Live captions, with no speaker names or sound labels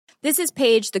This is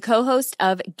Paige, the co-host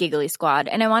of Giggly Squad,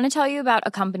 and I want to tell you about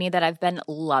a company that I've been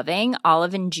loving,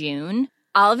 Olive & June.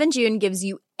 Olive & June gives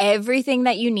you everything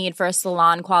that you need for a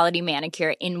salon-quality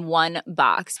manicure in one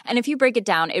box. And if you break it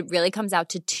down, it really comes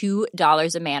out to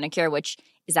 $2 a manicure, which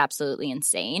is absolutely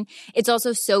insane. It's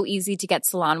also so easy to get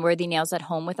salon-worthy nails at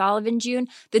home with Olive & June.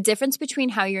 The difference between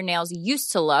how your nails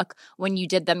used to look when you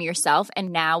did them yourself and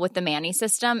now with the Mani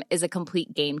system is a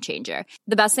complete game changer.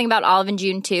 The best thing about Olive &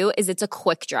 June, too, is it's a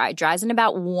quick dry. Dries in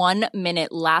about 1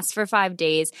 minute, lasts for 5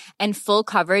 days, and full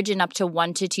coverage in up to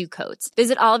 1 to 2 coats.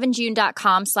 Visit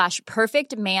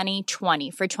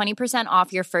oliveandjune.com/perfectmani20 for 20%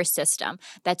 off your first system.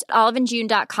 That's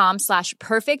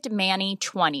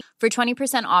oliveandjune.com/perfectmani20 for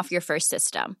 20% off your first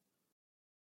system.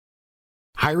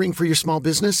 Hiring for your small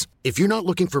business? If you're not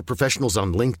looking for professionals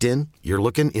on LinkedIn, you're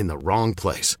looking in the wrong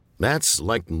place. That's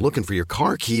like looking for your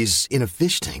car keys in a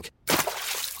fish tank.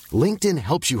 LinkedIn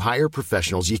helps you hire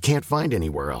professionals you can't find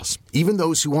anywhere else, even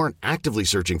those who aren't actively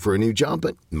searching for a new job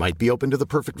but might be open to the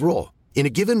perfect role. In a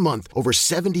given month, over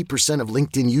 70% of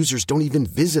LinkedIn users don't even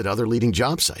visit other leading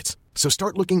job sites. So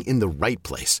start looking in the right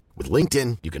place. With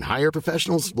LinkedIn, you can hire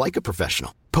professionals like a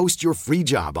professional. Post your free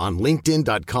job on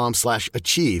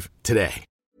linkedin.com/achieve today.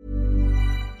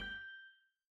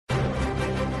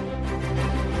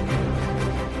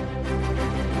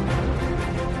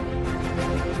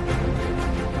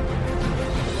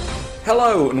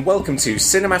 Hello and welcome to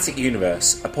Cinematic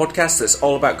Universe, a podcast that's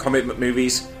all about comic book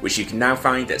movies, which you can now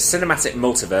find at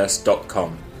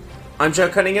cinematicmultiverse.com. I'm Joe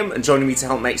Cunningham, and joining me to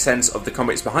help make sense of the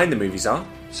comics behind the movies are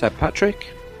Seb Patrick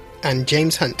and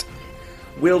James Hunt.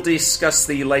 We'll discuss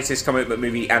the latest comic book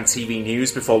movie and TV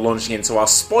news before launching into our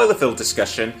spoiler-filled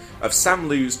discussion of Sam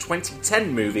Liu's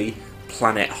 2010 movie,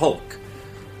 Planet Hulk.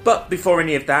 But before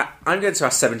any of that, I'm going to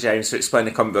ask Seb and James to explain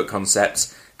the comic book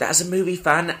concepts that as a movie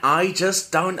fan, I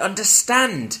just don't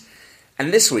understand.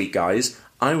 And this week, guys,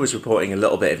 I was reporting a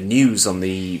little bit of news on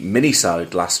the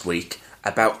mini-sode last week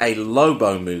about a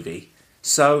Lobo movie.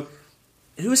 So,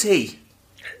 who's he?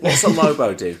 What's a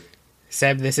Lobo do?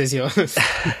 Seb, this is yours.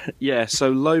 Yeah, so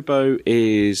Lobo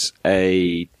is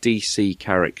a DC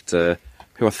character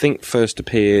who I think first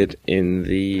appeared in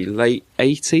the late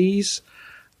 80s,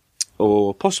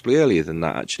 or possibly earlier than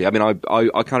that, actually. I mean, I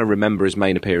kind of remember his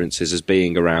main appearances as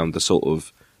being around the sort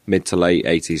of mid to late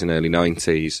 80s and early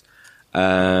 90s.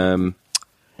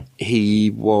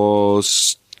 He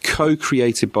was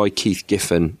co-created by Keith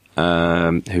Giffen,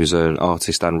 who's an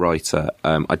artist and writer.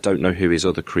 I don't know who his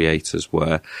other creators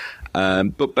were.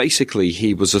 But basically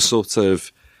he was a sort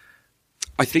of,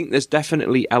 I think there's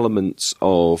definitely elements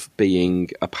of being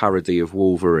a parody of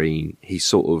Wolverine. He's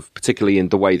sort of, particularly in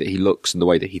the way that he looks and the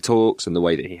way that he talks and the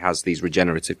way that he has these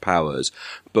regenerative powers,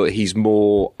 but he's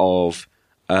more of,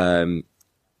 I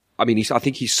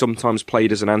think he's sometimes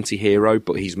played as an anti-hero,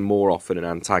 but he's more often an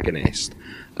antagonist.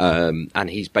 And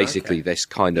he's basically this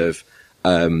kind of,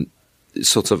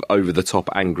 sort of over-the-top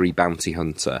angry bounty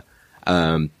hunter.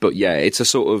 But yeah, it's a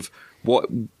sort of, what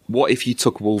if you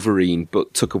took Wolverine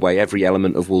but took away every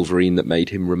element of Wolverine that made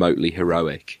him remotely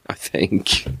heroic, I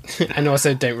think. And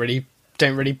also don't really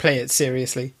play it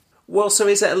seriously. Well, so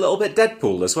is it a little bit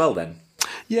Deadpool as well then?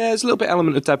 Yeah, there's a little bit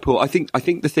element of Deadpool. I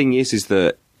think the thing is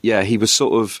that, yeah, he was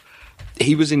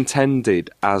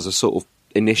intended as a sort of,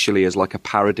 initially as like a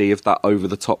parody of that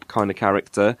over-the-top kind of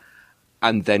character,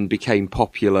 and then became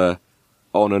popular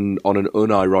on an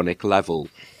unironic level.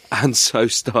 And so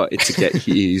started to get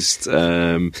used,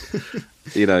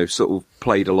 sort of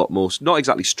played a lot more, not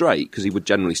exactly straight, because he would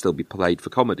generally still be played for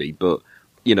comedy, but,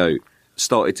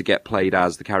 started to get played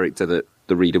as the character that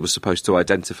the reader was supposed to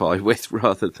identify with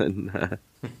rather than...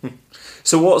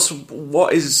 So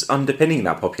what is underpinning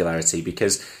that popularity?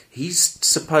 Because he's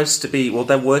supposed to be, well,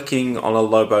 they're working on a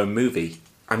Lobo movie.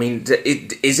 I mean,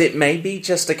 is it maybe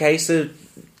just a case of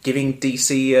giving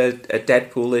DC a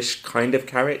Deadpool-ish kind of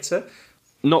character?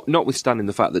 Notwithstanding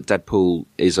the fact that Deadpool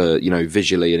is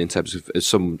visually and in terms of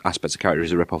some aspects of character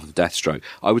is a rip-off of Deathstroke,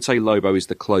 I would say Lobo is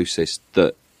the closest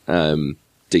that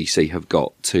DC have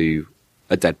got to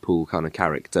a Deadpool kind of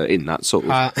character in that sort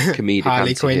of comedic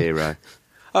anti-hero.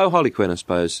 Oh, Harley Quinn, I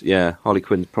suppose. Yeah, Harley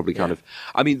Quinn's probably kind of...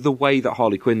 I mean, the way that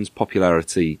Harley Quinn's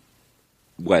popularity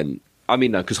went... I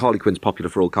mean, no, because Harley Quinn's popular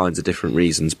for all kinds of different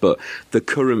reasons, but the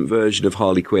current version of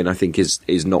Harley Quinn, I think,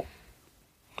 is not...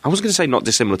 I was going to say not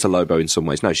dissimilar to Lobo in some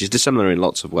ways. No, she's dissimilar in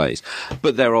lots of ways.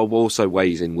 But there are also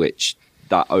ways in which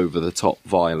that over-the-top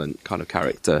violent kind of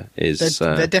character is...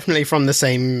 They're definitely from the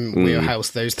same wheelhouse,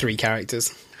 those three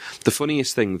characters. The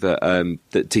funniest thing that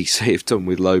DC have done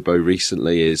with Lobo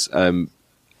recently is, in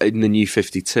the New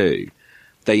 52,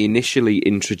 they initially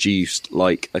introduced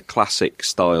like a classic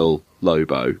style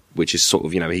Lobo, which is sort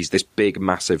of, he's this big,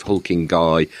 massive, hulking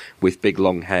guy with big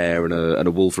long hair and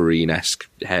a Wolverine-esque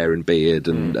hair and beard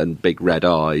and big red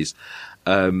eyes.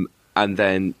 And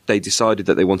then they decided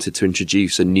that they wanted to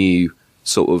introduce a new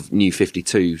sort of New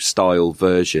 52 style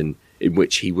version in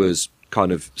which he was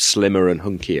kind of slimmer and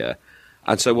hunkier.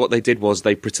 And so what they did was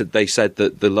they said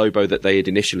that the Lobo that they had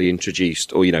initially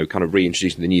introduced, or, kind of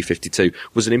reintroduced in the New 52,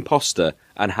 was an imposter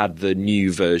and had the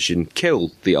new version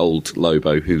kill the old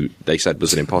Lobo, who they said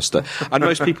was an imposter. And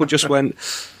most people just went,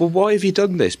 well, why have you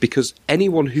done this? Because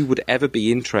anyone who would ever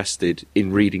be interested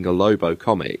in reading a Lobo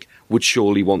comic would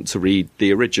surely want to read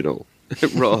the original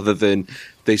rather than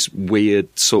this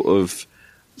weird sort of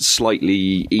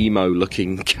slightly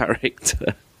emo-looking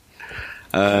character.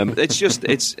 I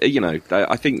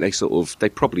think they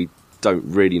probably don't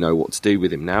really know what to do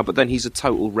with him now, but then he's a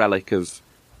total relic of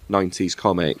 90s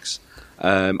comics.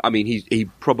 He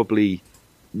probably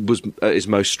was at his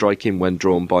most striking when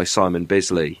drawn by Simon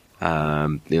Bisley,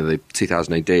 the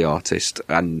 2000 AD artist,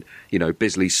 and,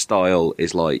 Bisley's style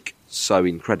is like so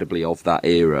incredibly of that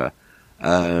era,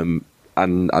 and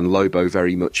Lobo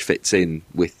very much fits in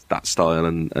with that style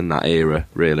and that era,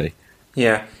 really.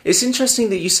 Yeah, it's interesting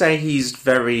that you say he's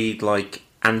very,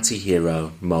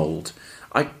 anti-hero mould.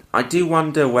 I do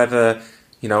wonder whether,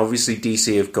 obviously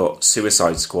DC have got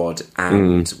Suicide Squad,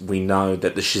 and we know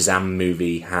that the Shazam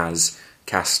movie has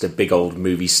cast a big old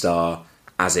movie star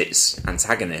as its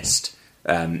antagonist,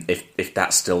 if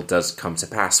that still does come to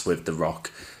pass with The Rock.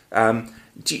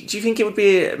 Do you think it would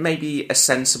be maybe a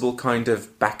sensible kind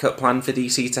of backup plan for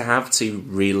DC to have to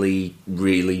really,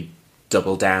 really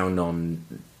double down on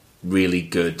really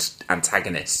good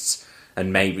antagonists,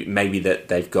 and maybe that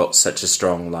they've got such a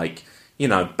strong,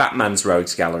 Batman's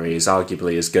Rogues Gallery is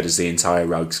arguably as good as the entire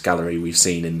Rogues Gallery we've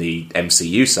seen in the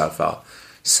MCU so far.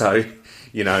 So,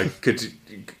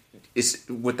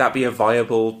 would that be a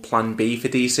viable plan B for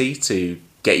DC to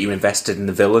get you invested in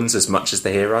the villains as much as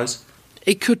the heroes?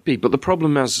 It could be, but the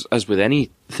problem, as with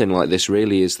anything like this,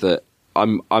 really, is that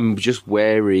I'm just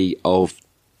wary of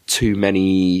too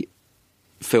many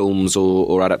films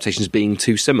or adaptations being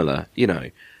too similar.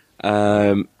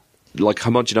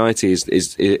 Homogeneity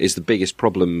is the biggest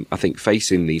problem, I think,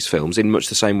 facing these films, in much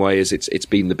the same way as it's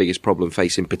been the biggest problem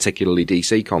facing particularly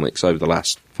DC Comics over the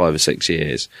last 5 or 6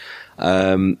 years.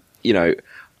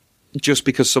 Just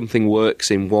because something works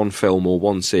in one film or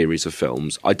one series of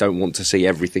films, I don't want to see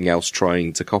everything else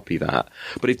trying to copy that.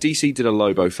 But if DC did a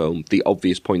Lobo film, the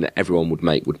obvious point that everyone would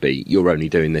make would be, you're only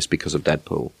doing this because of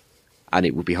Deadpool. And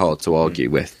it would be hard to argue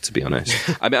with, to be honest.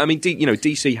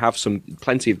 DC have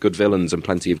plenty of good villains and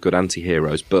plenty of good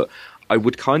anti-heroes, but I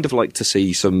would kind of like to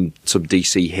see some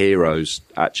DC heroes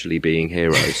actually being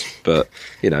heroes. But,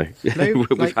 we've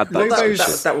had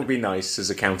that. That would be nice as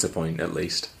a counterpoint, at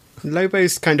least.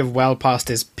 Lobo's kind of well past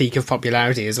his peak of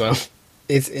popularity as well.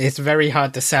 It's very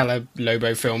hard to sell a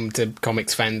Lobo film to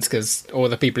comics fans because all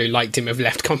the people who liked him have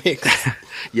left comics.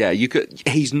 Yeah,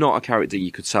 he's not a character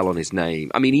you could sell on his name.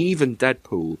 I mean, even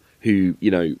Deadpool, who,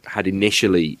 had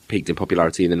initially peaked in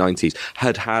popularity in the 90s,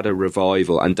 had a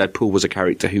revival, and Deadpool was a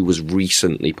character who was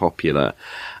recently popular.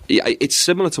 It's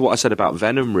similar to what I said about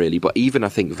Venom, really, but even I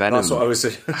think Venom has a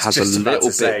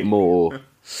little bit more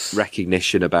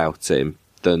recognition about him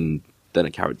than a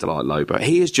character like Lobo.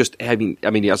 He is just,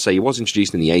 I'd say he was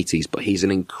introduced in the 80s, but he's an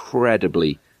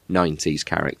incredibly 90s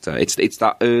character. It's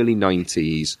that early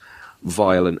 90s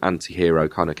violent anti-hero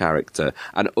kind of character.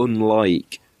 And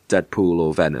unlike Deadpool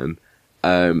or Venom,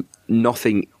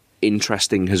 nothing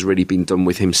interesting has really been done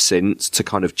with him since to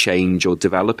kind of change or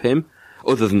develop him,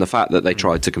 other than the fact that they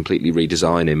tried to completely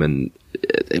redesign him and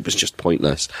it was just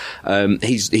pointless.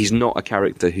 He's not a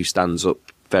character who stands up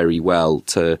very well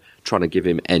to trying to give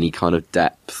him any kind of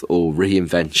depth or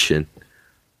reinvention.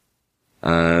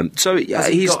 Has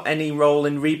he got any role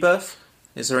in Rebirth?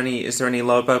 Is there any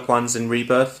Lobo plans in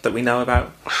Rebirth that we know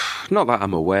about? Not that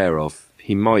I'm aware of.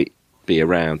 He might be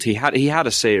around. He had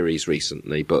a series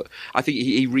recently, but I think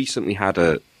he recently had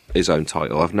his own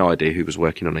title. I've no idea who was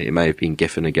working on it. It may have been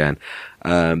Giffen again,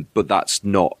 but that's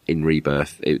not in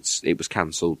Rebirth. It was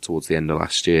cancelled towards the end of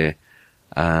last year.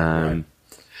 Right.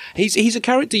 He's a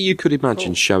character you could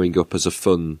imagine showing up as a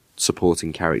fun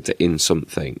supporting character in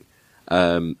something.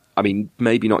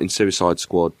 Maybe not in Suicide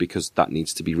Squad because that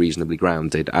needs to be reasonably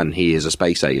grounded, and he is a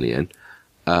space alien.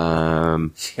 Yeah.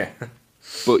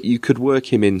 But you could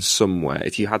work him in somewhere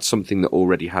if you had something that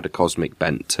already had a cosmic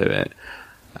bent to it.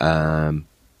 Then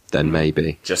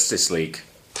maybe Justice League.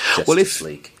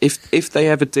 If they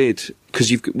ever did,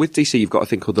 because with DC you've got a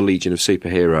thing called the Legion of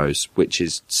Superheroes, which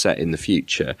is set in the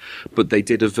future, but they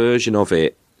did a version of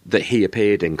it that he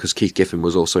appeared in, because Keith Giffen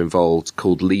was also involved,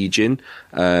 called Legion,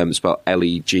 spelled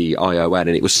Legion, and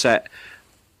it was set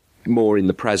more in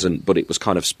the present, but it was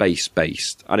kind of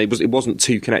space-based. And it wasn't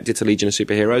too connected to Legion of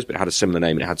Superheroes, but it had a similar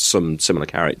name and it had some similar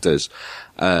characters.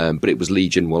 But it was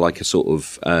Legion, were like a sort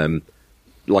of,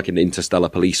 like an interstellar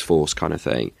police force kind of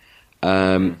thing.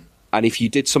 And if you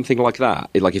did something like that,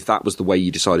 like if that was the way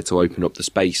you decided to open up the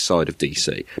space side of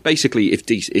DC, basically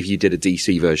if you did a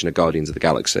DC version of Guardians of the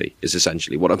Galaxy, is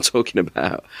essentially what I'm talking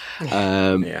about,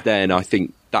 then I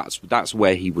think that's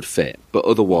where he would fit. But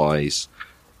otherwise,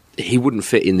 he wouldn't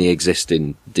fit in the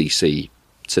existing DC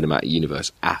cinematic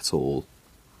universe at all.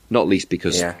 Not least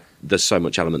because there's so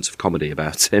much elements of comedy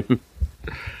about him.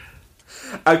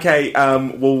 Okay,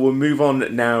 well, we'll move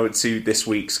on now to this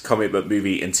week's comic book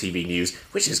movie and TV news,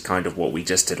 which is kind of what we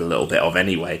just did a little bit of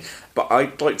anyway. But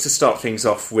I'd like to start things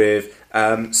off with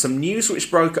some news which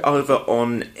broke over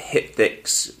on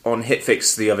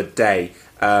HitFix the other day.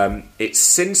 It's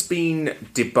since been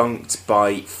debunked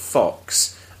by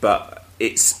Fox, but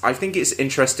I think it's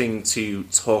interesting to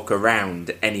talk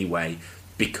around anyway,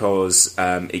 because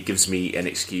it gives me an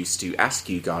excuse to ask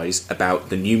you guys about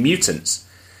the New Mutants.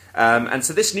 And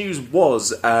so this news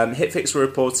was, HitFix were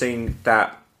reporting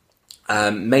that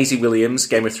Maisie Williams,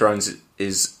 Game of Thrones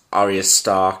is Arya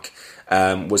Stark,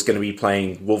 was going to be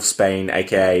playing Wolfsbane,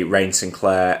 aka Rain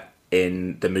Sinclair,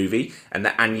 in the movie, and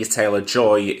that Anya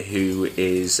Taylor-Joy, who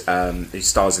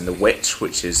stars in The Witch,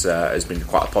 which has been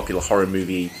quite a popular horror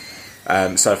movie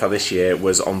so far this year,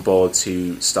 was on board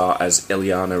to star as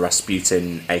Ilyana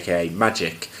Rasputin, aka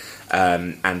Magic.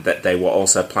 And that they were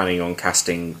also planning on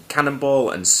casting Cannonball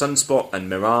and Sunspot and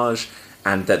Mirage,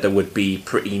 and that there would be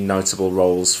pretty notable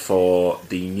roles for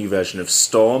the new version of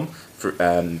Storm,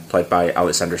 played by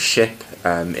Alexandra Shipp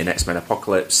in X-Men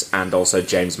Apocalypse, and also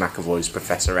James McAvoy's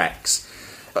Professor X.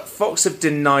 But Fox have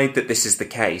denied that this is the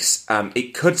case.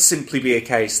 It could simply be a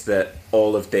case that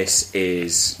all of this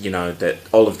is,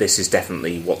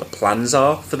 definitely what the plans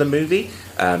are for the movie,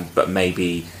 but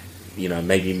maybe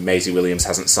Maisie Williams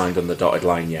hasn't signed on the dotted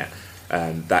line yet,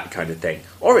 that kind of thing.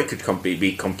 Or it could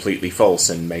be completely false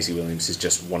and Maisie Williams is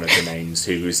just one of the names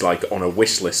who is like on a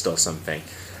wish list or something.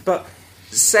 But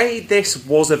say this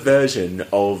was a version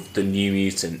of the New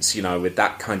Mutants, with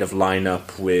that kind of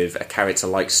lineup, with a character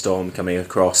like Storm coming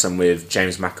across and with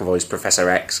James McAvoy's Professor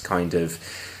X kind of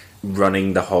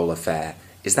running the whole affair.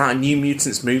 Is that a New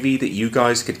Mutants movie that you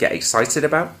guys could get excited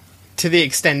about? To the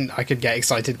extent I could get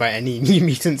excited by any New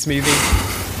Mutants movie.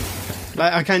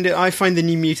 I find the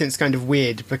New Mutants kind of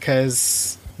weird,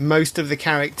 because most of the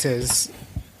characters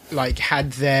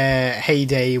had their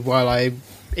heyday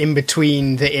in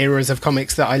between the eras of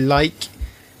comics that I like.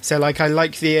 So I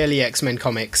like the early X-Men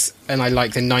comics, and I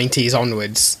like the 90s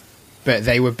onwards, but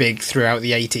they were big throughout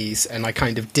the 80s, and I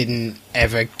kind of didn't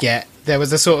ever get... There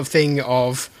was a sort of thing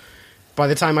of... By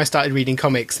the time I started reading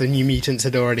comics, the New Mutants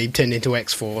had already turned into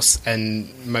X-Force,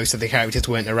 and most of the characters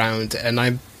weren't around, and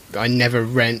I never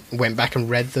went back and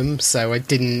read them, so I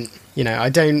didn't... I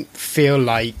don't feel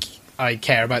like I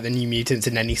care about the New Mutants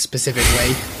in any specific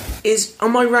way.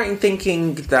 Am I right in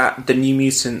thinking that the New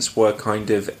Mutants were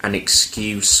kind of an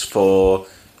excuse for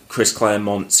Chris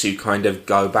Claremont to kind of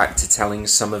go back to telling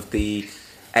some of the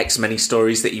X-Men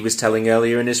stories that he was telling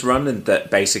earlier in his run, and that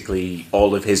basically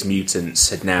all of his mutants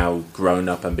had now grown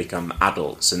up and become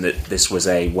adults, and that this was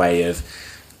a way of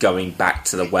going back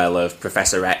to the well of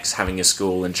Professor X having a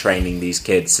school and training these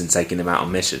kids and taking them out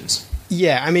on missions?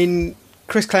 Yeah, I mean,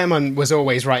 Chris Claremont was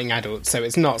always writing adults, so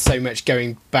it's not so much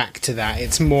going back to that,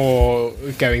 it's more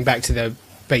going back to the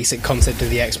basic concept of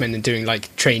the X-Men and doing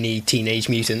trainee teenage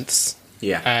mutants.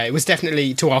 Yeah. It was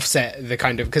definitely to offset the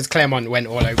kind of... Because Claremont went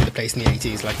all over the place in the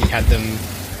 80s. He had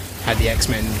the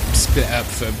X-Men split up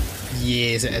for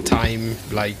years at a time,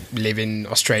 live in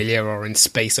Australia or in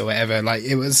space or whatever.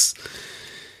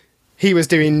 He was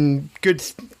doing good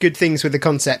things with the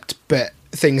concept, but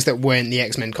things that weren't the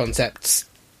X-Men concepts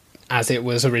as it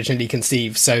was originally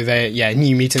conceived. So,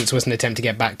 New Mutants was an attempt to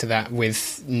get back to that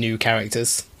with new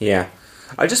characters. Yeah.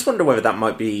 I just wonder whether that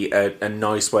might be a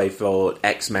nice way for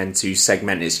X-Men to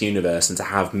segment its universe and to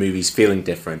have movies feeling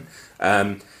different.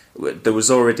 There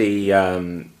was already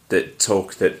the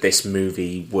talk that this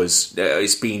movie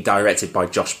it's being directed by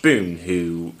Josh Boone,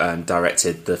 who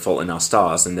directed The Fault in Our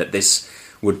Stars, and that this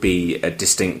would be a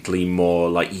distinctly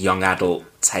more young adult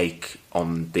take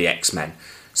on the X-Men.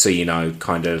 So,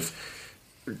 kind of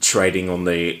trading on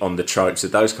the tropes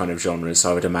of those kind of genres.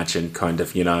 I would imagine kind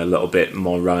of, a little bit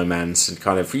more romance and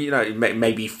kind of,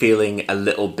 maybe feeling a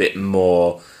little bit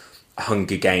more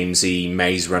Hunger Games-y,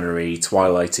 Maze Runner-y,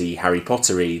 Twilight-y, Harry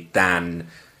Potter-y than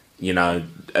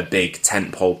a big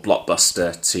tentpole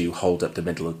blockbuster to hold up the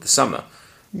middle of the summer.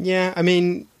 Yeah, I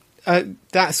mean,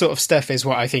 that sort of stuff is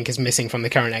what I think is missing from the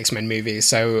current X-Men movies.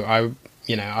 So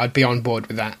I'd be on board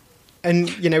with that.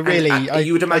 And really,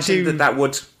 you would imagine that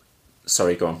would.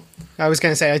 Sorry, go on. I was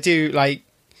going to say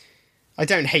I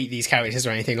don't hate these characters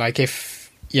or anything. Like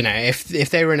if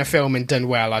they were in a film and done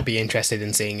well, I'd be interested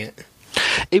in seeing it.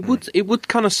 It would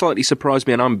kind of slightly surprise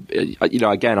me, and I'm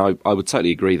again I would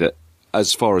totally agree that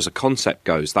as far as a concept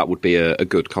goes, that would be a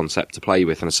good concept to play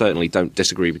with, and I certainly don't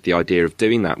disagree with the idea of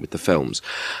doing that with the films.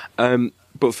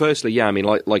 But firstly, yeah, I mean,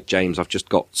 like James, I've just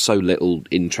got so little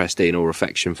interest in or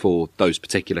affection for those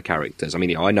particular characters. I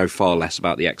mean, I know far less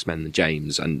about the X-Men than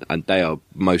James, and they are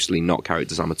mostly not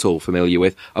characters I'm at all familiar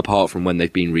with, apart from when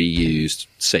they've been reused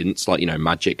since, like,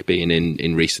 Magik being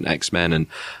in recent X-Men, and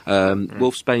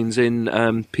Wolfsbane's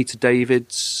in Peter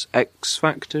David's X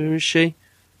Factor, is she?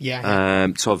 Yeah.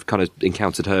 So I've kind of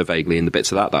encountered her vaguely in the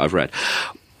bits of that I've read.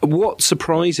 What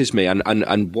surprises me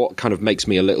and what kind of makes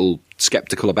me a little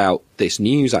sceptical about this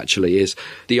news, actually, is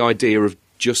the idea of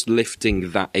just lifting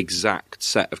that exact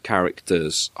set of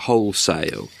characters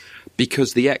wholesale,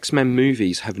 because the X-Men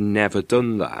movies have never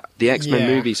done that. The X-Men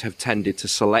movies have tended to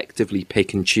selectively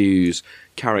pick and choose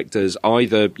characters,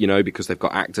 either, because they've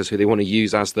got actors who they want to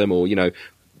use as them, or,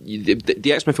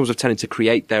 the X-Men films have tended to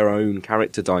create their own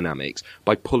character dynamics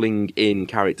by pulling in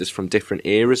characters from different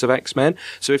eras of X-Men.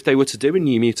 So if they were to do a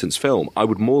New Mutants film, I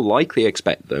would more likely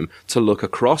expect them to look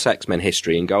across X-Men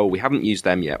history and go, oh, we haven't used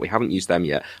them yet,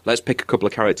 let's pick a couple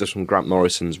of characters from Grant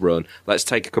Morrison's run, let's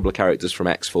take a couple of characters from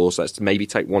X-Force, let's maybe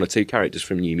take one or two characters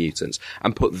from New Mutants,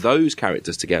 and put those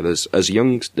characters together as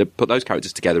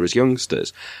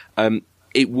youngsters.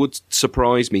 It would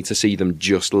surprise me to see them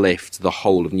just lift the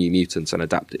whole of New Mutants and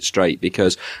adapt it straight,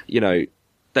 because,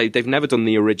 they've never done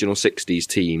the original 60s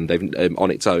team on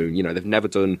its own. They've never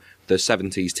done the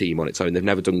 70s team on its own. They've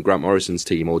never done Grant Morrison's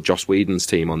team or Joss Whedon's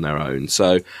team on their own.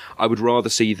 So I would rather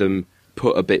see them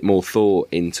put a bit more thought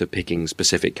into picking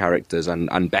specific characters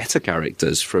and better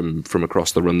characters from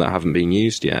across the run that haven't been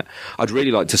used yet. I'd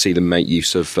really like to see them make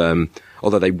use of,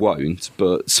 although they won't,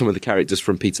 but some of the characters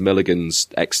from Peter Milligan's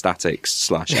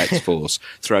X-Statix / X-Force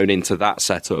thrown into that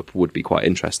setup would be quite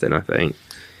interesting, I think.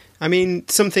 I mean,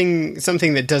 something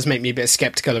that does make me a bit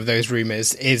sceptical of those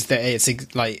rumours is that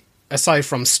it's, like, aside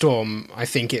from Storm, I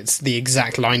think it's the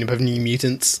exact lineup of New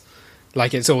Mutants.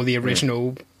 Like, it's all the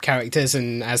original characters,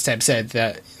 and as Teb said,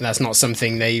 that's not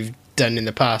something they've done in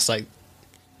the past. Like,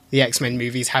 the X-Men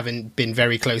movies haven't been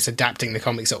very close adapting the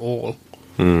comics at all.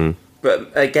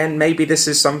 But again, maybe this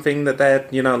is something that they're,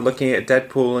 looking at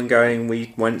Deadpool and going,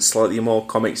 we went slightly more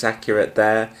comics accurate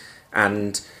there,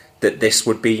 and that this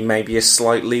would be maybe a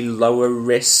slightly lower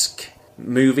risk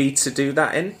movie to do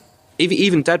that in.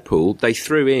 Even Deadpool, they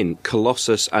threw in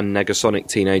Colossus and Negasonic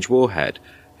Teenage Warhead,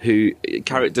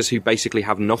 characters who basically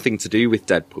have nothing to do with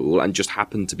Deadpool and just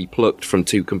happen to be plucked from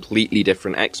two completely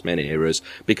different X-Men eras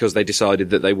because they decided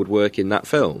that they would work in that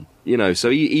film. So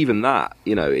even that,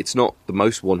 it's not the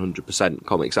most 100%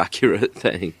 comics accurate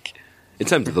thing. In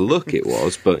terms of the look it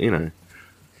was, but,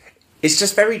 It's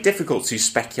just very difficult to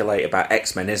speculate about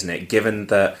X-Men, isn't it? Given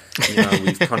that,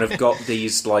 we've kind of got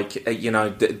these,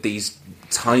 these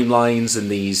timelines and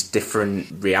these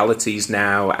different realities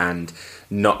now, and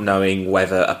not knowing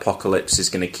whether Apocalypse is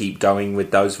going to keep going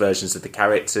with those versions of the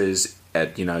characters,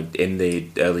 in the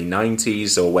early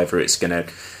 90s, or whether we're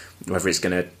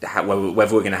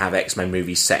going to have X-Men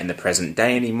movies set in the present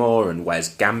day anymore, and where's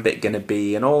Gambit going to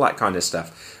be, and all that kind of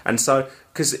stuff. And so,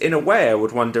 because in a way, I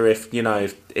would wonder if they're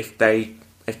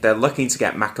looking to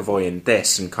get McAvoy in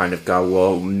this and kind of go,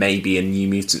 well, maybe a New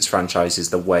Mutants franchise is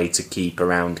the way to keep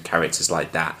around characters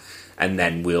like that, and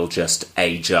then we'll just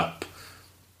age up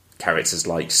characters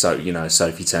like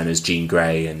Sophie Turner's Jean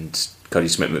Grey and Cody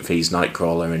Smith-McPhee's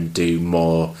Nightcrawler, and do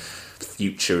more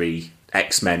future-y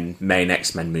main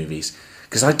X-Men movies.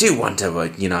 Because I do wonder,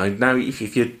 now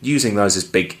if you're using those as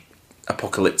big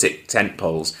apocalyptic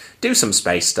tentpoles, do some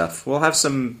space stuff. We'll have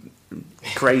some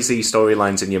crazy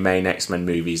storylines in your main X-Men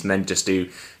movies, and then just do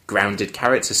grounded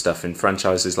character stuff in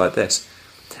franchises like this.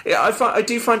 Yeah, I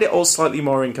do find it all slightly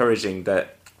more encouraging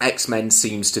that X-Men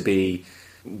seems to be,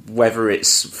 whether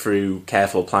it's through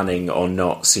careful planning or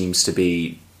not, seems to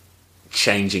be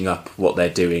changing up what they're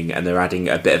doing, and they're adding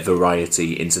a bit of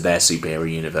variety into their superhero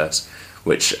universe,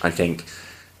 which I think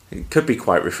could be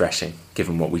quite refreshing,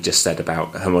 given what we just said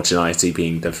about homogeneity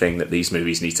being the thing that these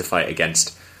movies need to fight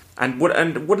against. And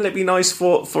wouldn't it be nice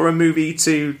for a movie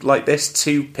like this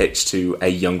to pitch to a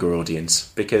younger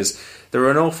audience? Because there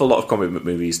are an awful lot of comic book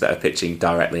movies that are pitching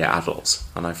directly at adults,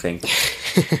 and I think,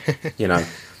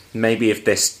 Maybe if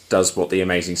this does what The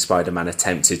Amazing Spider-Man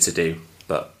attempted to do,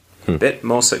 but a bit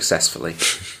more successfully,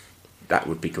 that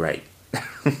would be great.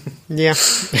 Yeah.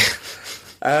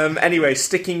 Anyway,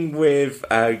 sticking with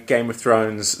Game of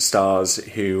Thrones stars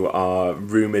who are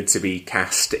rumoured to be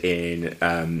cast in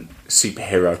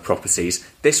superhero properties.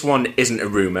 This one isn't a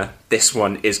rumour. This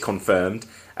one is confirmed.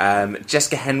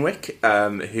 Jessica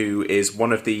Henwick, who is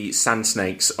one of the Sand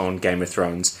Snakes on Game of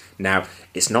Thrones. Now,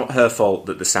 it's not her fault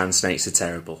that the Sand Snakes are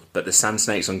terrible, but the Sand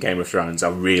Snakes on Game of Thrones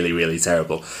are really, really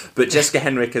terrible. But Jessica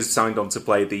Henwick has signed on to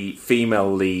play the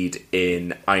female lead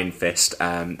in Iron Fist,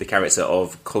 the character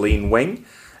of Colleen Wing.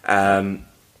 And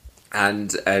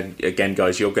again,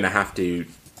 guys, you're going to have to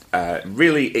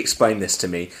really explain this to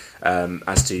me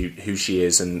as to who she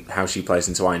is and how she plays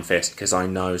into Iron Fist, because I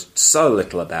know so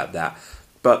little about that.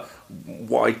 But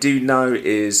what I do know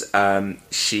is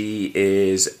she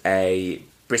is a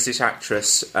British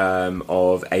actress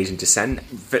of Asian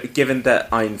descent. Given that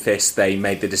Iron Fist, they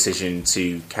made the decision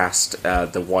to cast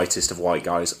the whitest of white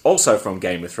guys, also from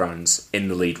Game of Thrones, in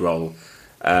the lead role.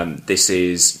 This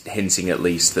is hinting at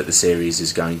least that the series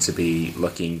is going to be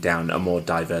looking down a more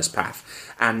diverse path.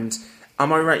 And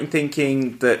am I right in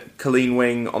thinking that Colleen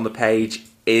Wing on the page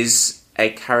is a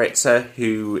character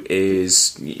who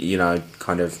is, you know,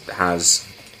 kind of has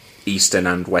Eastern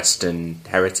and Western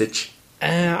heritage?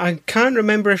 I can't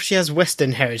remember if she has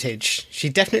Western heritage. She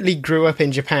definitely grew up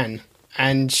in Japan,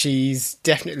 and she's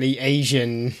definitely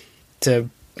Asian to,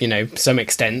 you know, some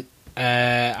extent.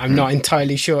 I'm not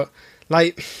entirely sure.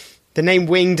 Like, the name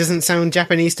Wing doesn't sound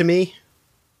Japanese to me,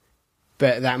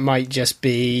 but that might just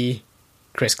be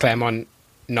Chris Claremont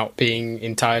not being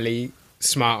entirely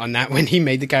smart on that when he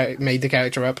made the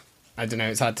character up. I don't know,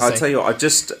 it's hard to say. I'll tell you what,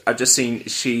 I've just seen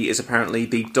she is apparently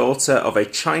the daughter of a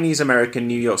Chinese-American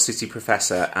New York City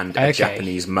professor and a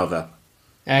Japanese mother.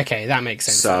 Okay, that makes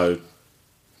sense. So,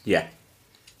 yeah.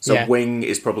 So Yeah. Wing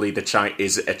is probably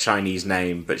is a Chinese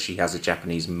name, but she has a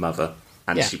Japanese mother,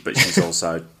 and Yeah. but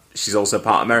she's also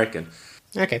part American.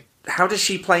 Okay. How does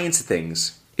she play into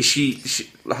things? Is she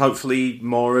hopefully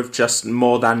more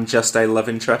than just a love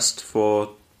interest for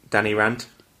Danny Rand?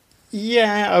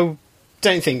 Yeah, I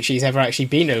don't think she's ever actually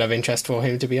been a love interest for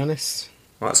him, to be honest.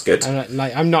 Well, that's good.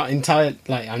 I'm not,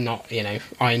 you know,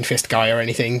 Iron Fist guy or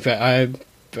anything, but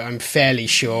I'm fairly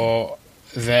sure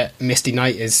that Misty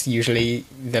Knight is usually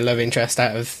the love interest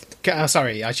out of... Oh,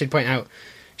 sorry, I should point out,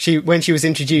 when she was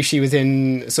introduced, she was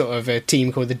in sort of a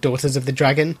team called the Daughters of the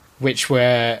Dragon, which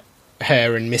were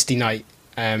her and Misty Knight,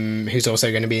 who's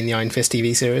also going to be in the Iron Fist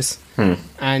TV series.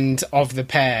 And of the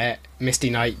pair,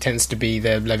 Misty Knight tends to be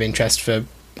the love interest for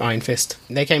Iron Fist.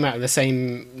 They came out of the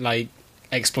same, like,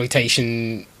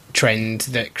 exploitation trend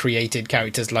that created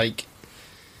characters like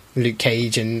Luke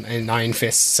Cage and Iron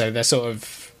Fist, so they're sort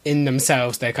of, in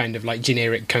themselves, they're kind of like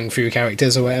generic kung fu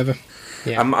characters or whatever.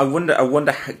 Yeah. I wonder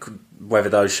whether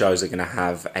those shows are going to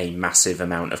have a massive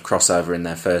amount of crossover in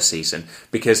their first season,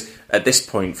 because at this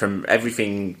point, from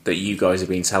everything that you guys have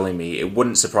been telling me, it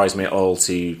wouldn't surprise me at all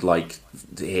to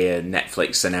hear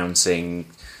Netflix announcing,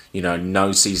 you know,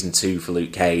 no season 2 for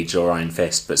Luke Cage or Iron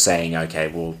Fist, but saying, okay,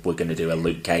 well, we're going to do a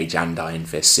Luke Cage and Iron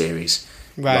Fist series.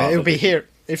 Right, it would be here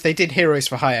if they did Heroes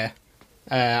for Hire.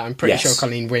 I'm pretty Yes. sure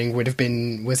Colleen Wing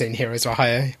was in Heroes for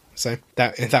Hire, so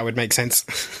that would make sense.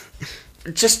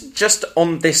 Just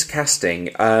on this casting,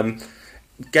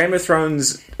 Game of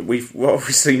Thrones, we've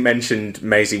obviously mentioned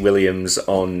Maisie Williams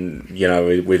on, you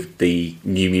know, with the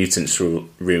New Mutants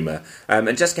rumour.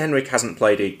 And Jessica Henwick hasn't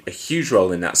played a huge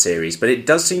role in that series, but it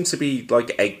does seem to be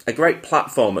like a great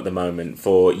platform at the moment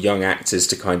for young actors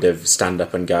to kind of stand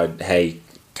up and go, hey,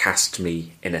 cast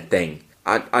me in a thing.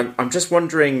 I'm just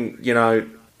wondering, you know,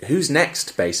 who's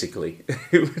next, basically?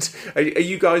 Are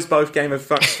you guys both Game of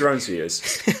Thrones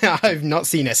viewers? I've not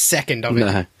seen a second of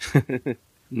it. No.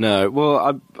 No,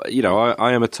 well,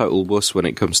 I am a total wuss when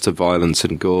it comes to violence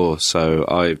and gore, so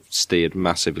I've steered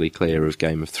massively clear of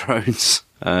Game of Thrones.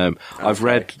 I've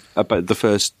read about the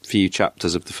first few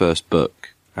chapters of the first book,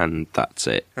 and that's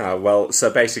it. Well, so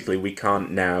basically we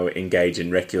can't now engage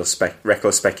in reckless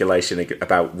speculation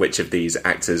about which of these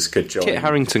actors could join. Kit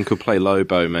Harington could play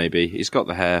Lobo, maybe. He's got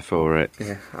the hair for it.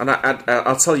 Yeah, and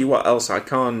I'll tell you what else, I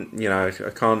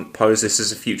can't pose this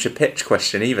as a future pitch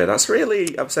question either. That's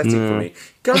really upsetting for me.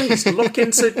 Guys, look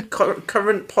into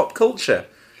current pop culture.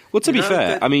 Well, to be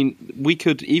fair, I mean, we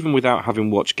could, even without having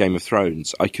watched Game of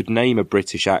Thrones, I could name a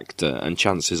British actor, and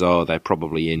chances are they're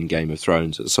probably in Game of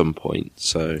Thrones at some point,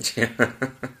 so...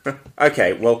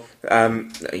 Okay, well,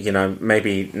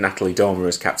 maybe Natalie Dormer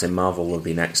as Captain Marvel will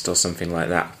be next, or something like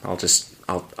that. I'll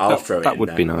throw it in That would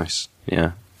there. be nice,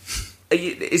 yeah. Are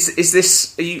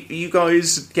you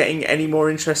guys getting any more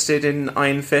interested in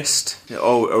Iron Fist,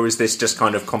 or is this just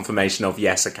kind of confirmation of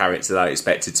yes, a character that I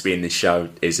expected to be in this show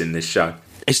is in this show?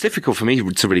 It's difficult for me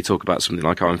to really talk about something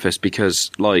like Iron Fist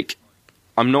because, like,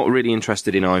 I'm not really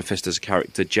interested in Iron Fist as a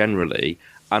character generally,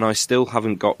 and I still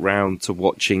haven't got round to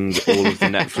watching all of the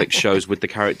Netflix shows with the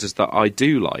characters that I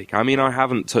do like. I mean, I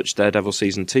haven't touched Daredevil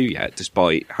Season 2 yet,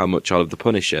 despite how much I love The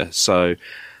Punisher, so...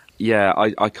 Yeah,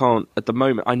 I can't, at the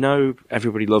moment, I know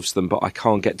everybody loves them, but I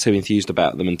can't get too enthused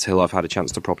about them until I've had a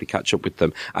chance to properly catch up with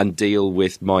them and deal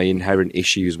with my inherent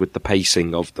issues with the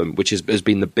pacing of them, which has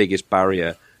been the biggest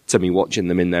barrier to me watching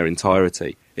them in their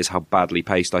entirety, is how badly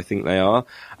paced I think they are.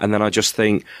 And then I just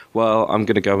think, well, I'm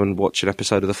going to go and watch an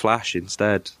episode of The Flash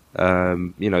instead.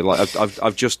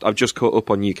 I've just caught up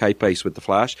on UK pace with The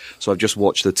Flash, so I've just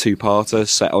watched the two-parter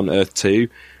set on Earth 2,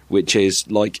 which is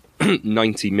like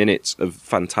 90 minutes of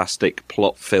fantastic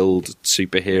plot-filled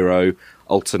superhero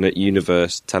alternate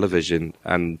universe television,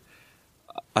 and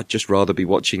I'd just rather be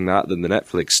watching that than the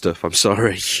Netflix stuff, I'm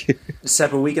sorry.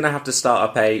 Seb, are we going to have to start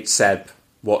up a Seb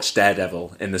watch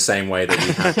Daredevil in the same way that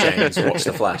we had James watch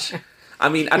The Flash? I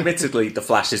mean, admittedly, The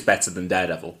Flash is better than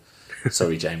Daredevil.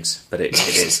 Sorry, James, but it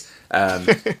is. And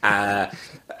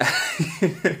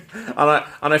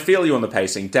I feel you on the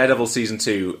pacing. Daredevil Season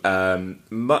 2,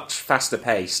 much faster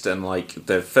paced, and like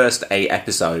the first 8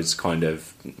 episodes kind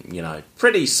of,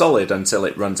 pretty solid until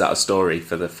it runs out of story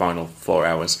for the final 4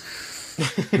 hours. We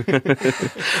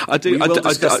will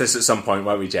discuss this at some point,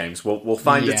 won't we, James? We'll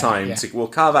find a time we'll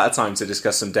carve out a time to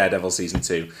discuss some Daredevil Season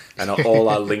 2 and all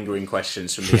our lingering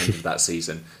questions from the end of that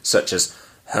season, such as,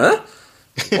 huh?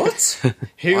 What?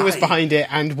 Who Why? was behind it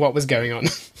and what was going on?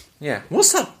 Yeah.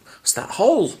 What's that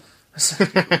hole?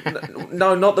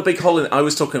 No, not the big hole. I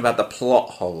was talking about the plot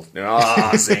hole.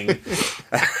 Zing.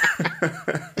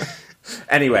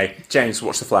 Anyway, James,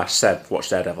 watch The Flash. Seb,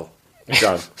 watch Daredevil.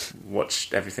 Joe,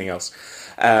 watch everything else.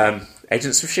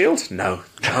 Agents of S.H.I.E.L.D.? No.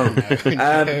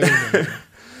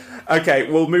 Okay,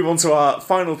 we'll move on to our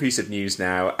final piece of news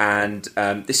now, and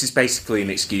this is basically an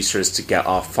excuse for us to get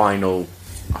our final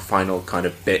kind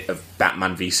of bit of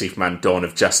Batman v Superman Dawn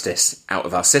of Justice out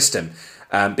of our system,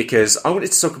 because I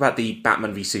wanted to talk about the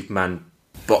Batman v Superman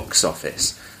box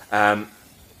office.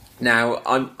 Now,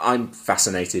 I'm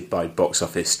fascinated by box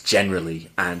office generally,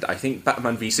 and I think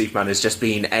Batman v Superman has just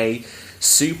been a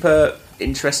super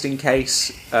interesting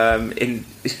case in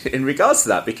regards to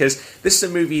that, because this is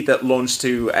a movie that launched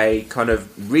to a kind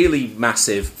of really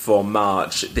massive, for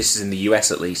March, this is in the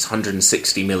US at least,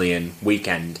 160 million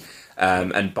weekend.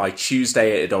 And by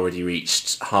Tuesday, it had already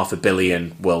reached 500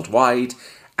 million worldwide.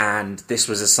 And this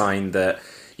was a sign that,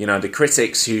 the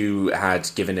critics who had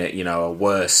given it, a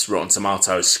worse Rotten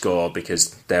Tomatoes score,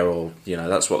 because they're all,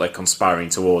 that's what they're conspiring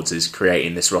towards, is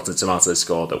creating this Rotten Tomatoes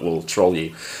score that will troll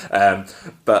you.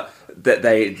 But that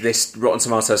this Rotten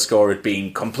Tomatoes score had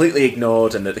been completely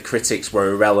ignored, and that the critics were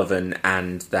irrelevant,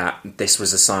 and that this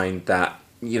was a sign that,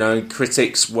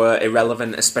 critics were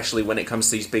irrelevant, especially when it comes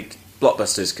to these big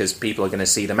blockbusters, because people are going to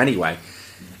see them anyway.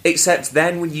 Except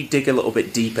then when you dig a little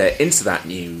bit deeper into that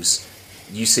news,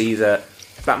 you see that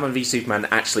Batman v Superman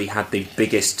actually had the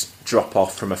biggest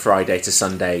drop-off from a Friday to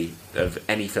Sunday of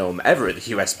any film ever at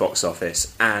the US box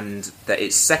office, and that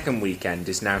its second weekend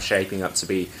is now shaping up to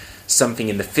be something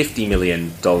in the $50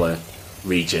 million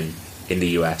region in the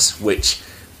US, which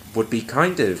would be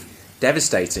kind of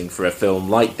devastating for a film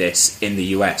like this in the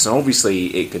US. And obviously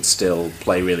it could still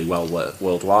play really well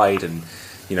worldwide, and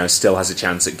still has a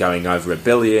chance at going over $1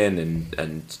 billion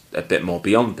and a bit more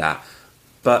beyond that.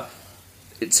 But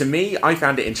to me, I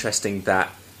found it interesting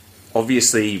that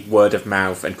obviously word of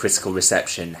mouth and critical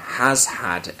reception has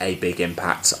had a big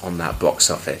impact on that box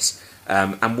office.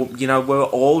 And we're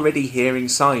already hearing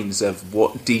signs of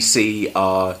what DC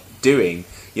are doing.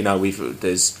 I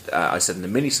said in the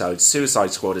minisode,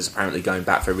 Suicide Squad is apparently going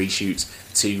back for reshoots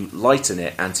to lighten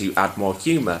it and to add more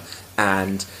humour.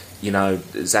 And,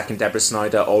 Zack and Deborah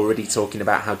Snyder already talking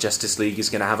about how Justice League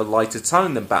is going to have a lighter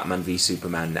tone than Batman v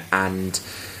Superman. And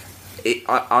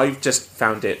I've just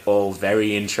found it all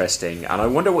very interesting. And I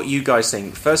wonder what you guys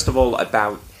think, first of all,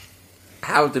 about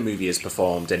how the movie has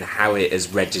performed and how it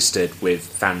has registered with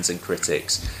fans and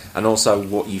critics, and also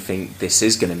what you think this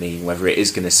is going to mean, whether it is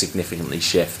going to significantly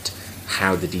shift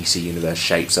how the DC universe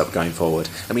shapes up going forward.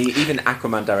 I mean, even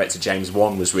Aquaman director James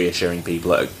Wan was reassuring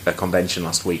people at a convention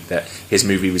last week that his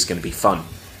movie was going to be fun.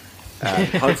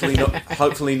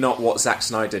 Hopefully not what Zack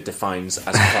Snyder defines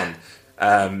as fun.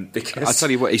 Because I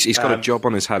tell you what, he's got a job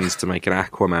on his hands to make an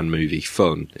Aquaman movie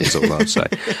fun. Is all I'll say.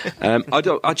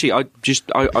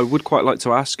 I would quite like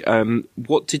to ask,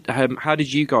 how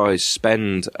did you guys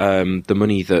spend the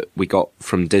money that we got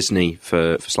from Disney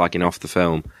for slagging off the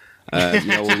film?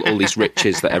 All these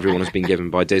riches that everyone has been given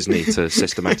by Disney to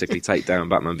systematically take down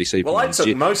Batman v Superman. Well, I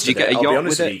took most of it. I'll be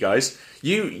honest with you guys.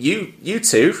 You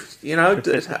two,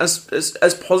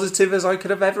 as positive as I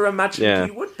could have ever imagined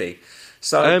you would be.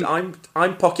 So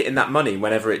I'm pocketing that money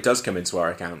whenever it does come into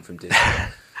our account from Disney.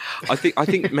 I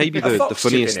think maybe the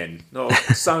funniest in, or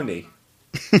Sony.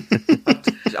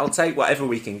 I'll take whatever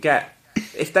we can get.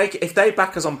 If they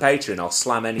back us on Patreon, I'll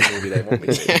slam any movie they want me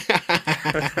to.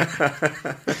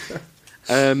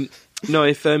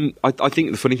 I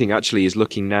think the funny thing actually is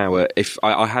looking now at, if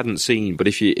I hadn't seen, but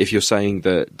if you're saying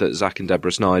that Zack and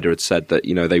Deborah Snyder had said that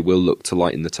they will look to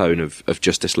lighten the tone of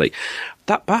Justice League,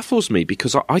 that baffles me,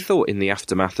 because I thought in the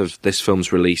aftermath of this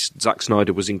film's release, Zack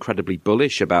Snyder was incredibly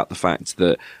bullish about the fact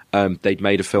that they'd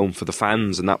made a film for the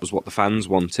fans, and that was what the fans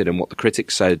wanted, and what the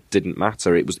critics said didn't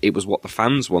matter. It was what the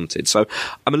fans wanted. So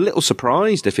I'm a little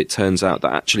surprised if it turns out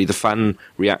that actually the fan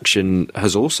reaction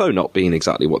has also not been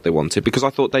exactly what they wanted, because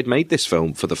I thought they'd made this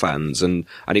film for the fans, and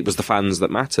it was the fans that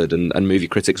mattered, and movie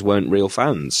critics weren't real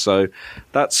fans. So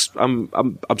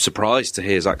I'm surprised to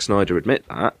hear Zack Snyder admit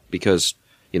that, because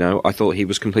I thought he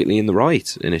was completely in the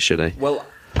right initially. Well,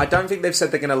 I don't think they've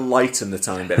said they're going to lighten the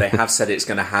tone, but they have said it is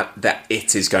going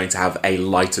to have a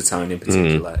lighter tone in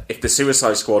particular. If the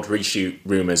Suicide Squad reshoot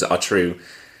rumours are true,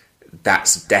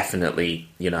 that's definitely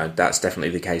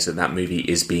the case, that movie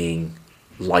is being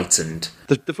lightened.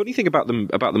 The funny thing about them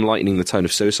lightening the tone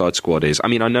of Suicide Squad is, I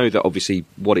know that obviously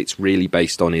what it's really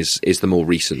based on is the more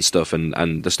recent stuff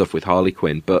and the stuff with Harley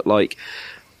Quinn, but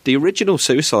the original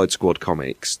Suicide Squad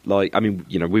comics,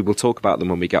 we will talk about them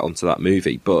when we get onto that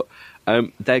movie, but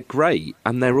they're great,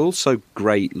 and they're also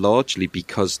great largely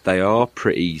because they are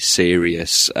pretty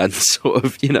serious and sort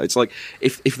of, it's like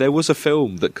if there was a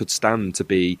film that could stand to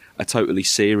be a totally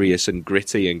serious and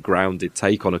gritty and grounded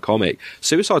take on a comic,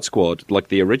 Suicide Squad, like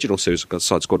the original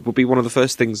Suicide Squad, would be one of the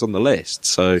first things on the list.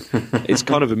 So it's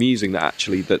kind of amusing that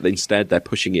instead they're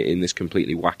pushing it in this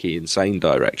completely wacky, insane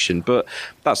direction. But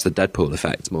that's the Deadpool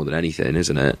effect more than anything,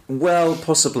 isn't it? Well,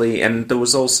 possibly. And there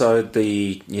was also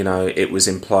it was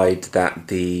implied that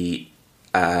the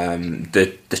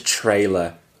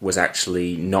trailer was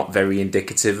actually not very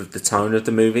indicative of the tone of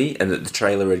the movie, and that the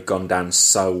trailer had gone down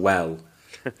so well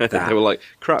that they were like,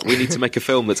 crap, we need to make a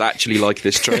film that's actually like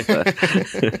this trailer.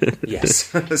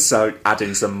 Yes. So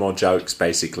adding some more jokes,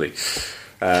 basically.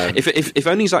 If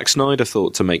only Zack Snyder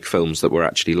thought to make films that were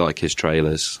actually like his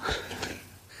trailers.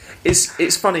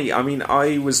 It's funny.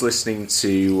 I was listening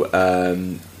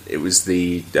to it was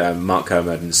the Mark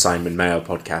Kermode and Simon Mayo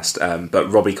podcast,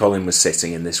 but Robbie Collin was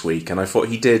sitting in this week, and I thought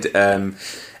he did an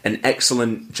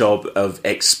excellent job of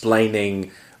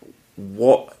explaining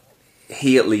what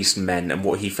he at least meant, and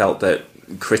what he felt that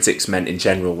critics meant in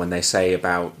general when they say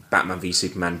about Batman v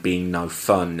Superman being no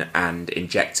fun and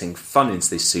injecting fun into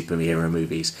these superhero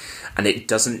movies. And it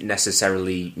doesn't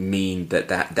necessarily mean that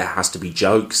there has to be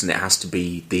jokes and it has to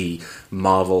be the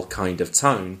Marvel kind of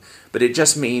tone, but it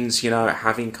just means,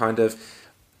 having kind of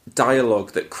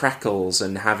dialogue that crackles,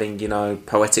 and having,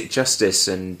 poetic justice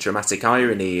and dramatic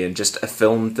irony, and just a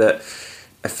film that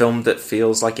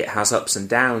feels like it has ups and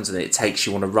downs, and it takes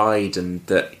you on a ride, and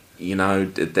that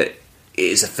that it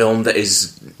is a film that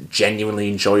is genuinely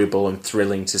enjoyable and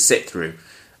thrilling to sit through.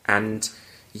 And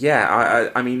yeah,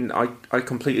 I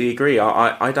completely agree.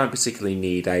 I don't particularly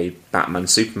need a Batman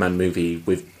Superman movie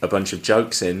with a bunch of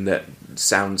jokes in that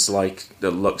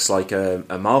looks like a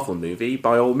Marvel movie.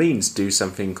 By all means, do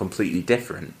something completely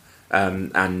different.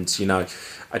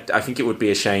 I think it would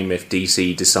be a shame if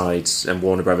DC decides and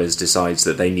Warner Brothers decides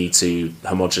that they need to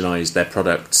homogenize their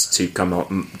products to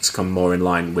come more in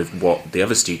line with what the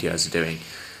other studios are doing.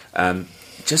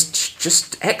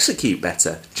 Just execute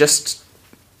better. Just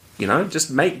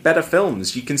make better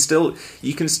films. You can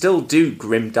still do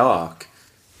grim dark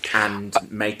and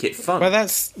make it fun. Well,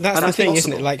 that's the thing,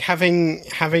 isn't it? Like having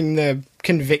the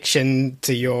conviction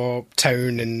to your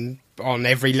tone and on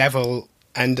every level.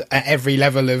 And at every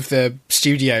level of the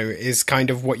studio is kind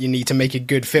of what you need to make a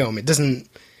good film. It doesn't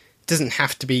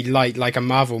have to be light like a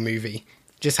Marvel movie.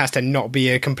 It just has to not be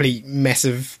a complete mess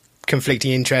of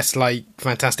conflicting interests like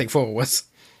Fantastic Four was.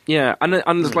 Yeah,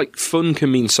 and like fun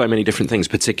can mean so many different things,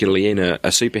 particularly in a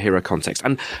superhero context.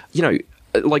 And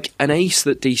like an ace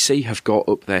that DC have got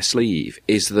up their sleeve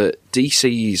is that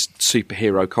DC's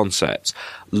superhero concepts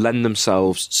lend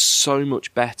themselves so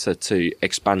much better to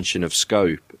expansion of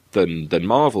scope than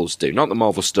Marvel's do. Not that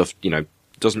Marvel stuff,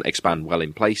 doesn't expand well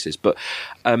in places. But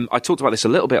I talked about this a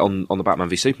little bit on the Batman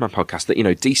v Superman podcast, that, you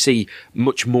know, DC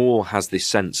much more has this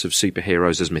sense of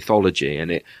superheroes as mythology,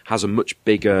 and it has a much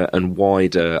bigger and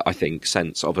wider, I think,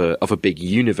 sense of a big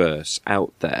universe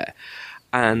out there.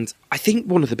 And I think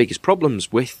one of the biggest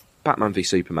problems with Batman v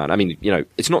Superman, I mean, you know,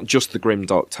 it's not just the grim,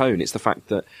 dark tone, it's the fact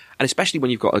that, and especially when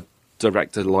you've got a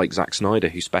director like Zack Snyder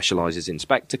who specialises in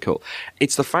spectacle,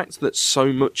 it's the fact that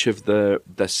so much of the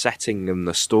setting and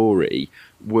the story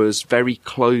was very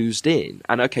closed in.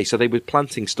 And okay, so they were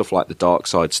planting stuff like the dark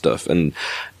side stuff, and,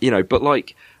 you know, but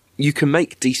like, you can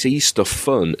make DC stuff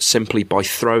fun simply by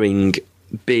throwing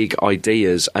big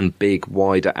ideas and big,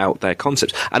 wider out there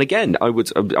concepts. And again, I'll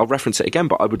reference it again,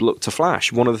 but I would look to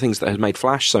Flash. One of the things that has made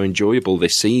Flash so enjoyable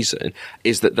this season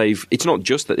is that it's not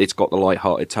just that it's got the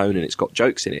light-hearted tone and it's got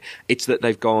jokes in it, it's that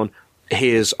they've gone,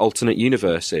 here's alternate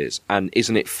universes, and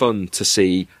isn't it fun to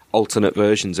see alternate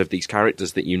versions of these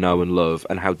characters that you know and love,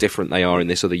 and how different they are in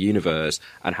this other universe,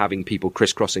 and having people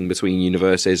crisscrossing between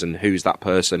universes, and who's that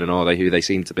person, and are they who they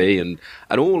seem to be, and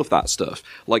all of that stuff.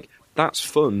 Like, that's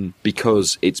fun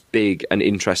because it's big and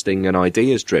interesting and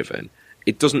ideas driven.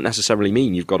 It doesn't necessarily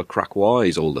mean you've got to crack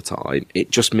wise all the time. It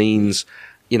just means,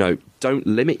 you know, don't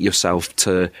limit yourself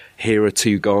to here are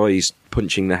two guys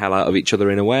punching the hell out of each other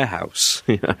in a warehouse.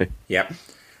 You know? Yep.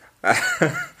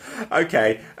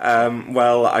 Okay.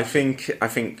 Well, I think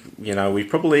you know,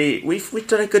 we've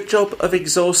done a good job of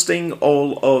exhausting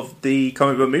all of the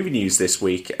comic book movie news this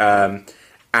week.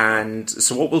 And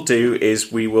so what we'll do is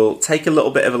we will take a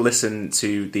little bit of a listen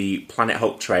to the Planet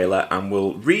Hulk trailer, and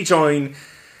we'll rejoin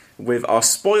with our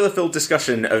spoiler-filled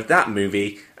discussion of that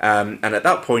movie. And at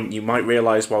that point, you might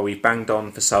realise why we've banged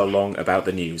on for so long about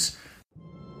the news.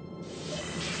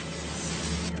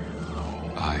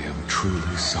 I am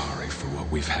truly sorry for what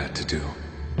we've had to do.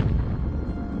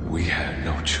 We had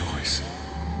no choice.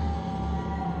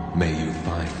 May you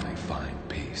finally find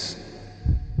peace.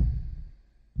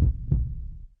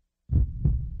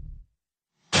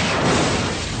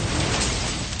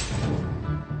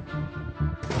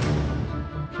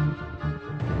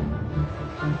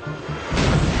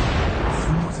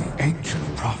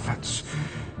 Ancient prophets,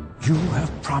 you have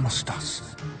promised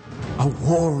us a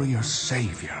warrior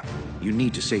savior. You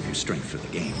need to save your strength for the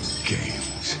games.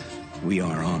 Games? We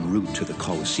are en route to the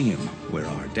Colosseum, where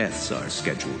our deaths are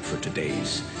scheduled for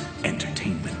today's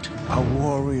entertainment. A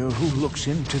warrior who looks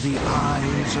into the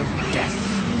eyes of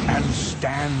death and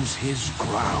stands his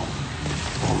ground.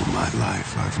 All my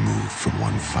life, I've moved from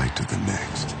one fight to the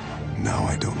next. Now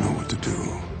I don't know what to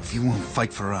do. If you won't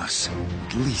fight for us,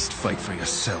 at least fight for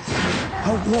yourself.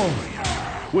 A warrior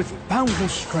with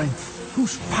boundless strength,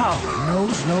 whose power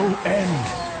knows no end.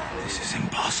 This is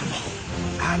impossible.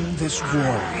 And this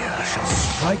warrior shall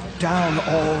strike down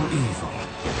all evil.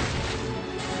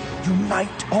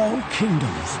 Unite all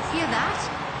kingdoms. Hear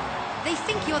that? They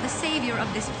think you're the savior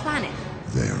of this planet.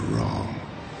 They're wrong.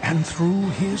 And through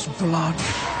his blood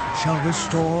shall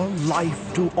restore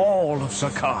life to all of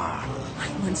Sakaar. I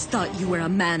once thought you were a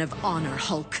man of honor,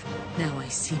 Hulk. Now I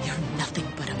see you're nothing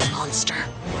but a monster.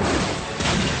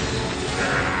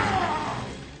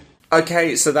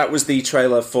 Okay, so that was the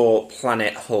trailer for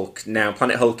Planet Hulk. Now,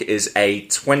 Planet Hulk is a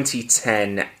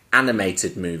 2010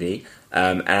 animated movie,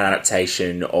 an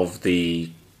adaptation of the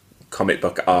comic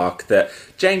book arc that,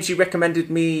 James, you recommended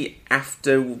me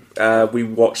after we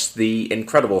watched the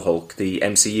Incredible Hulk, the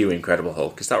MCU Incredible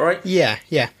Hulk. Is that right? Yeah.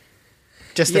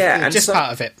 Just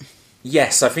part of it.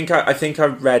 Yes, I think I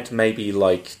read maybe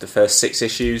like the first 6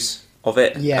 issues of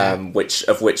it. Yeah.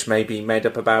 Which maybe made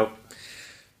up about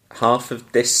half of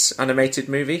this animated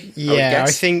movie. Yeah,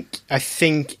 I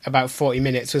think about 40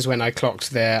 minutes was when I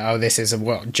clocked there. Oh, this is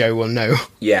what Joe will know.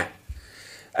 Yeah.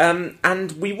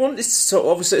 And we want this sort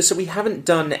of, so we haven't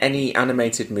done any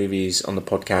animated movies on the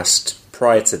podcast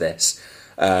prior to this.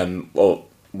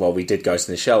 We did Ghost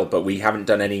in the Shell, but we haven't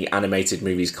done any animated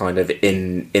movies kind of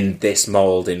in this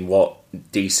mould, in what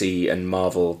DC and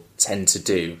Marvel tend to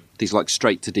do. These like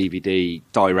straight to DVD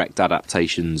direct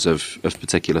adaptations of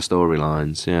particular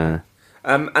storylines, yeah.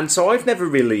 And so I've never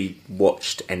really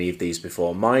watched any of these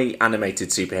before. My animated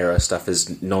superhero stuff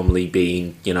has normally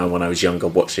been, you know, when I was younger,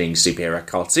 watching superhero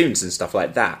cartoons and stuff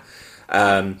like that.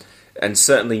 And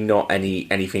certainly not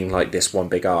anything like this one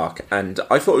big arc. And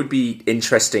I thought it would be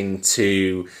interesting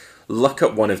to look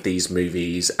at one of these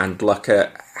movies and look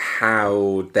at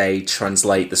how they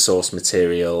translate the source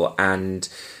material and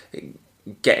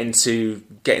get into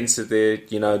the,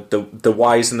 you know, the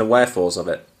whys and the wherefores of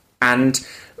it. And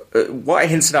what I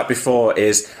hinted at before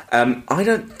is I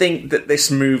don't think that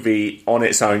this movie on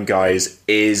its own, guys,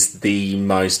 is the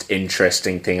most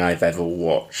interesting thing I've ever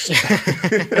watched.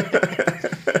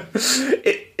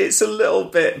 It's a little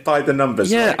bit by the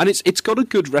numbers. Yeah, right? and it's got a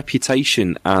good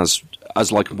reputation as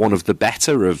like one of the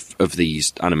better of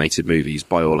these animated movies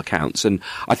by all accounts. And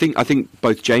I think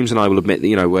both James and I will admit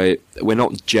that, we're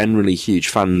not generally huge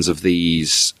fans of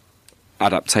these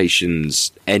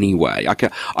adaptations anyway.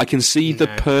 I can see the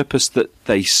purpose that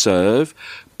they serve,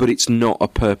 but it's not a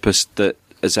purpose that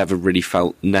has ever really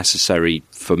felt necessary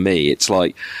for me. It's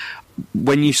like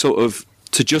when you sort of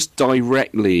to just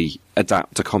directly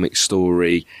adapt a comic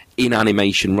story in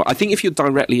animation. I think if you're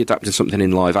directly adapting something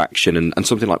in live action, and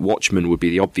something like Watchmen would be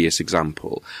the obvious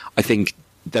example, I think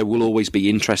there will always be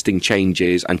interesting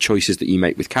changes and choices that you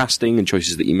make with casting and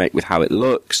choices that you make with how it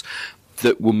looks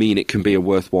that will mean it can be a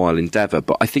worthwhile endeavour.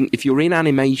 But I think if you're in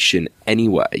animation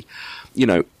anyway,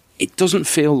 it doesn't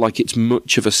feel like it's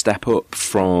much of a step up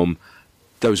from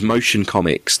those motion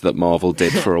comics that Marvel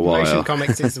did for a while. Motion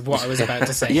comics is what I was about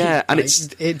to say. Yeah, and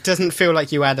it doesn't feel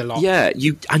like you add a lot. Yeah,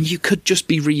 you could just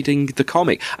be reading the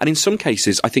comic. And in some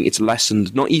cases, I think it's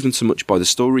lessened not even so much by the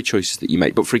story choices that you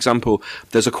make, but for example,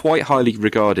 there's a quite highly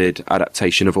regarded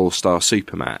adaptation of All-Star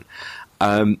Superman.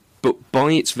 But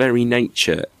by its very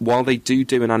nature, while they do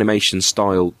an animation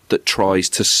style that tries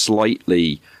to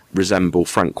slightly resemble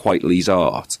Frank Quitely's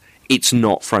art, it's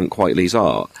not Frank Quitely's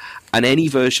art. And any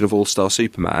version of All-Star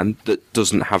Superman that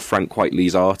doesn't have Frank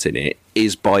Quitely's art in it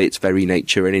is by its very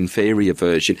nature an inferior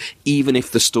version, even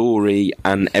if the story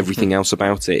and everything else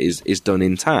about it is done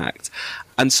intact.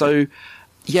 And so,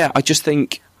 yeah, I just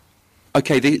think,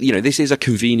 okay, this is a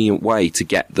convenient way to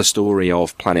get the story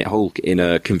of Planet Hulk in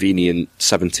a convenient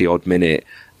 70-odd minute,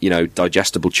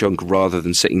 digestible chunk rather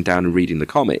than sitting down and reading the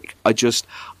comic. I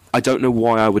don't know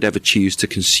why I would ever choose to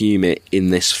consume it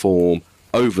in this form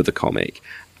over the comic.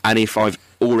 And if I've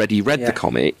already read the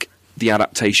comic, the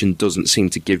adaptation doesn't seem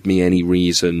to give me any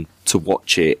reason to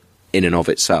watch it in and of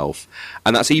itself.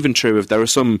 And that's even true of, there are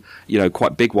some,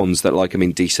 quite big ones that,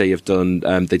 DC have done.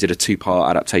 They did a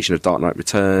 2-part adaptation of Dark Knight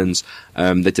Returns.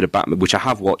 They did a Batman, which I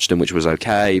have watched and which was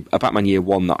okay. A Batman Year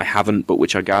One that I haven't, but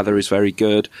which I gather is very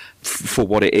good for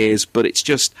what it is. But it's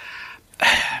just...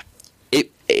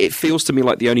 It feels to me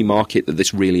like the only market that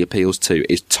this really appeals to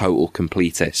is total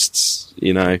completists,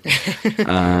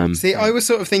 See, I was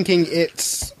sort of thinking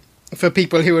it's for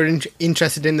people who are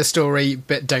interested in the story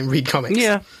but don't read comics.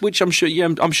 Yeah, which I'm sure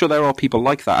there are people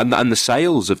like that. And the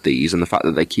sales of these and the fact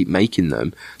that they keep making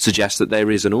them suggest that there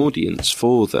is an audience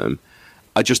for them.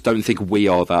 I just don't think we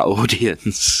are that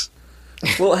audience.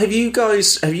 Well, have you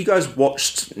guys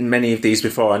watched many of these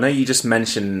before? I know you just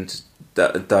mentioned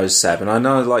those 7. I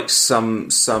know some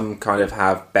kind of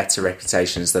have better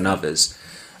reputations than others.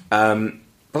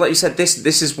 But like you said,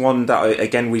 this is one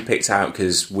that we picked out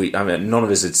because none of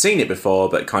us had seen it before,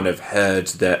 but kind of heard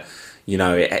that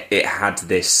it had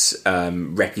this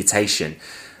reputation.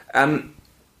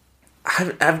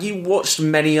 Have you watched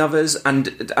many others?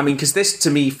 And I mean, because this to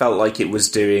me felt like it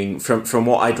was doing, from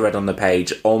what I'd read on the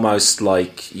page, almost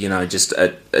like just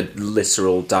a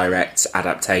literal direct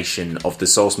adaptation of the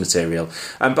source material.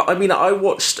 But I mean, I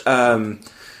watched when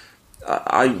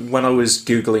I was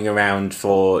googling around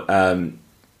for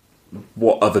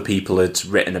what other people had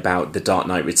written about The Dark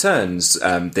Knight Returns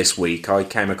this week, I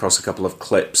came across a couple of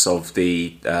clips of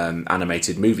the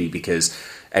animated movie, because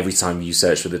every time you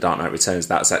search for The Dark Knight Returns,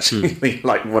 that's actually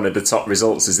one of the top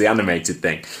results is the animated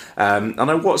thing. And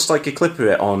I watched a clip of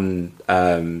it on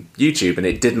YouTube, and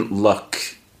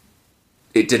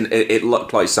it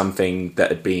looked like something that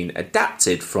had been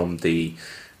adapted from the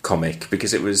comic,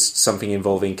 because it was something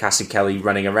involving Cassie Kelly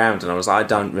running around, and I was like, I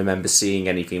don't remember seeing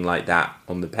anything like that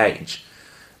on the page.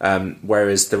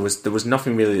 Whereas there was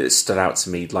nothing really that stood out to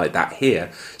me like that here.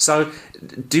 So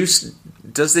does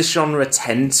this genre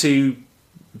tend to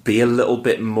be a little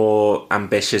bit more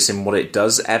ambitious in what it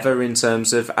does ever in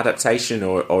terms of adaptation,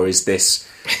 or is this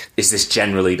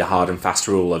generally the hard and fast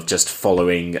rule of just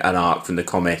following an arc from the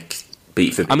comic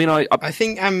beat for beat? I mean, I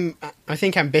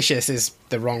think ambitious is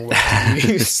the wrong word to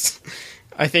use.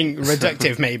 I think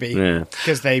reductive maybe,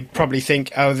 because they probably think,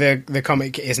 the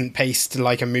comic isn't paced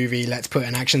like a movie, let's put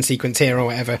an action sequence here or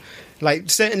whatever.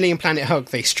 Certainly in Planet Hulk,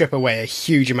 they strip away a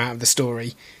huge amount of the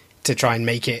story to try and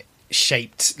make it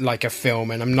shaped like a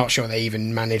film, and I'm not sure they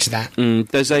even managed that.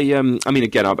 There's a,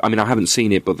 I haven't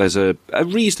seen it, but there's a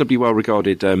reasonably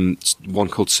well-regarded one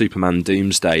called Superman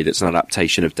Doomsday that's an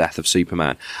adaptation of Death of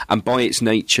Superman. And by its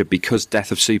nature, because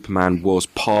Death of Superman was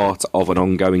part of an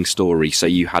ongoing story, so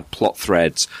you had plot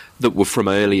threads that were from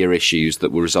earlier issues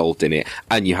that were resolved in it,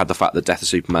 and you had the fact that Death of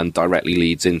Superman directly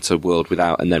leads into World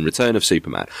Without and then Return of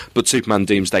Superman. But Superman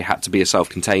Doomsday had to be a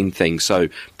self-contained thing, so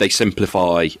they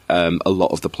simplify a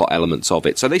lot of the plot elements of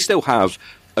it. So they still have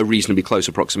a reasonably close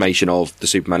approximation of the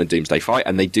Superman and Doomsday fight,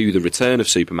 and they do the Return of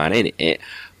Superman in it,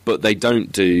 but they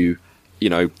don't do,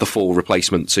 the full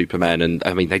replacement Superman, and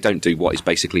they don't do what is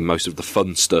basically most of the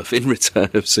fun stuff in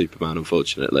Return of Superman,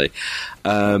 unfortunately.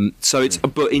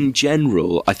 But in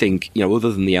general, I think,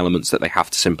 other than the elements that they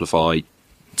have to simplify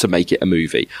to make it a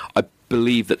movie, I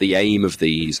believe that the aim of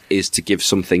these is to give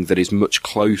something that is much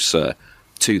closer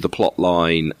to the plot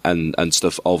line and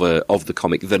stuff of the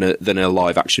comic than a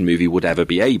live action movie would ever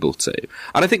be able to.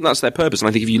 And I think that's their purpose. And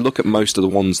I think if you look at most of the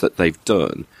ones that they've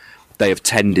done, they have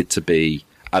tended to be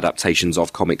adaptations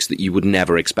of comics that you would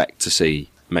never expect to see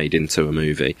made into a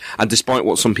movie. And despite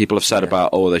what some people have said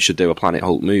about, they should do a Planet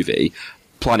Hulk movie,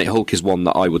 Planet Hulk is one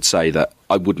that I would say that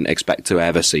I wouldn't expect to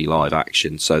ever see live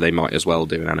action, so they might as well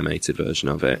do an animated version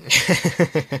of it.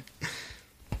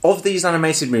 Of these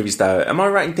animated movies, though, am I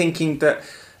right in thinking that,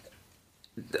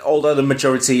 although the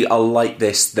majority are like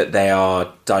this, that they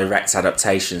are direct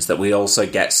adaptations, that we also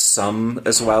get some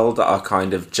as well that are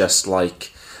kind of just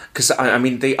like... Because,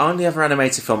 the only other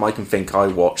animated film I can think I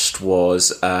watched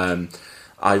was...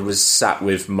 I was sat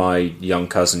with my young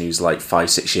cousin who's like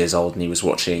 5-6 years old, and he was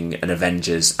watching an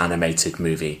Avengers animated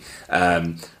movie.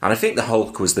 And I think the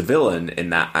Hulk was the villain in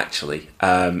that, actually.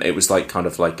 It was like kind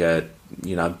of like a,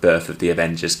 birth of the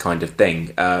Avengers kind of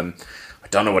thing. I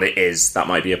don't know what it is. That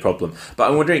might be a problem. But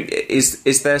I'm wondering,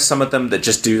 is there some of them that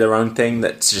just do their own thing,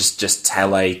 that just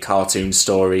tell a cartoon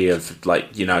story of,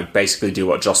 basically do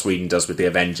what Joss Whedon does with the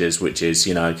Avengers, which is,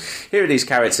 here are these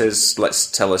characters,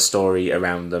 let's tell a story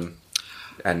around them.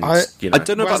 And, I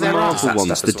don't know about the Marvel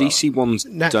ones. The DC ones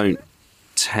don't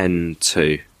tend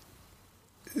to.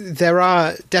 There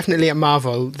are definitely at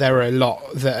Marvel. There are a lot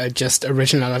that are just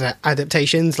original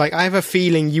adaptations. Like, I have a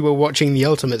feeling you were watching the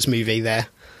Ultimates movie there,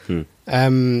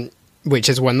 which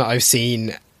is one that I've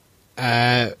seen.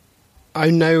 I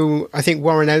think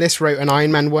Warren Ellis wrote an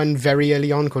Iron Man one very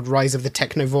early on called Rise of the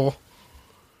Technovore.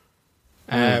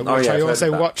 Which I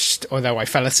also watched, although I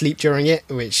fell asleep during it,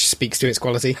 which speaks to its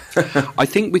quality. I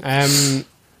think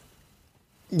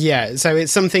so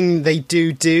it's something they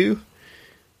do,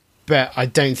 but I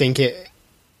don't think it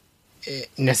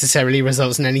necessarily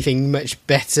results in anything much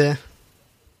better.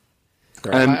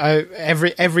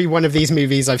 Every one of these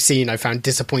movies I've seen I found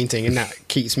disappointing, and that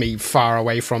keeps me far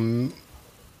away from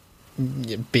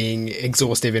being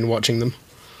exhaustive in watching them.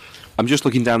 I'm just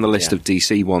looking down the list of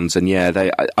DC ones, and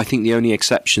I think the only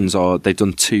exceptions are they've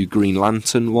done 2 Green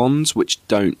Lantern ones, which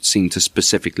don't seem to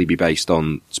specifically be based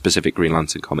on specific Green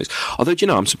Lantern comics. Although,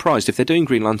 I'm surprised if they're doing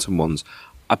Green Lantern ones.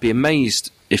 I'd be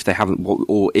amazed if they haven't,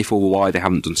 or why they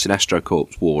haven't done Sinestro Corps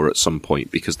War at some point,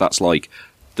 because that's like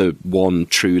the one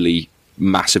truly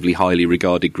massively highly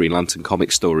regarded Green Lantern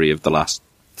comic story of the last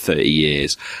 30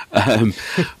 years.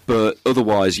 But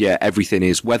otherwise, everything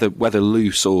is, whether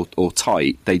loose or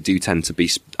tight, they do tend to be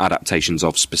adaptations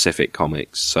of specific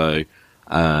comics. So,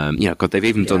 they've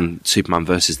even done Superman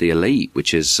versus the Elite,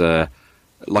 which is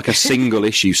like a single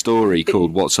issue story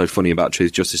called What's So Funny About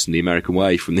Truth, Justice and the American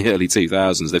Way from the early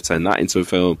 2000s. They've turned that into a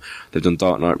film. They've done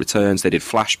Dark Knight Returns. They did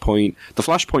Flashpoint. The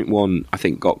Flashpoint one, I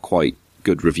think, got quite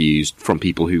good reviews from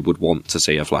people who would want to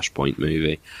see a Flashpoint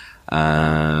movie.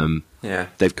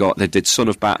 They did Son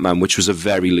of Batman, which was a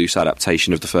very loose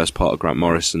adaptation of the first part of Grant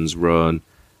Morrison's run.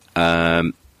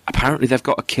 Apparently they've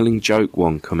got a Killing Joke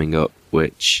one coming up,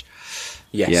 which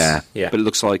but it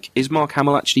looks like, is Mark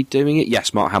Hamill actually doing it?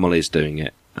 Yes, Mark Hamill is doing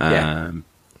it.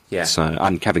 So,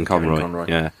 and Kevin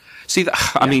Conroy. See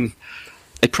that? I mean,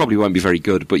 it probably won't be very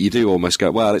good, but you do almost go,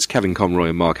 well, it's Kevin Conroy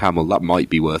and Mark Hamill, that might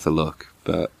be worth a look.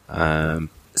 But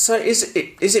so is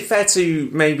it fair to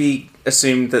maybe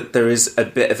assume that there is a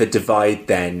bit of a divide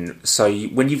then? So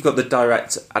when you've got the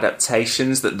direct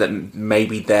adaptations that may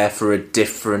be there for a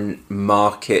different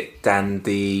market than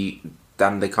the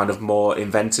kind of more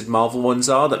invented Marvel ones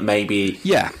are, that maybe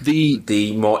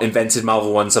the more invented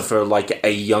Marvel ones are for like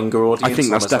a younger audience. I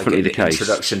think that's definitely like the case.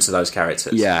 Introduction to those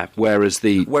characters. Yeah. Whereas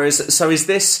so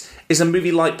is a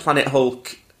movie like Planet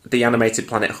Hulk, the animated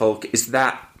Planet Hulk, is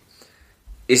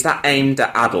is that aimed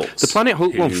at adults? The Planet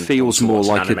Hulk one feels more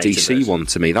like a DC one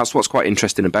to me. That's what's quite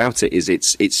interesting about it. Is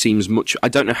it seems much. I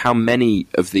don't know how many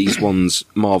of these ones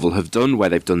Marvel have done where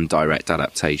they've done direct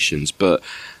adaptations, but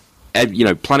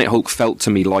Planet Hulk felt to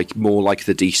me more like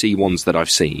the DC ones that I've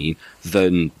seen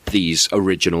than these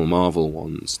original Marvel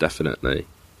ones. Definitely.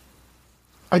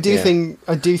 I do think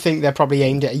they're probably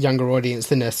aimed at a younger audience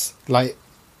than us. Like,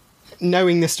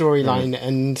 knowing the storyline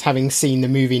and having seen the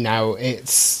movie now,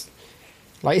 it's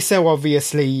like so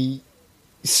obviously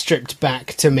stripped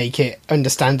back to make it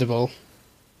understandable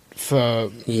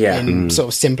in sort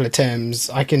of simpler terms.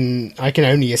 I can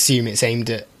only assume it's aimed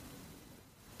at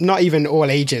not even all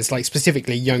ages, like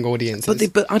specifically young audiences.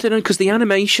 But I don't know, because the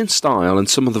animation style and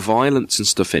some of the violence and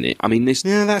stuff in it. I mean,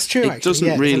 yeah, that's true. It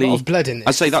doesn't really. There's a lot of blood in this.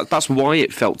 I'd say that's why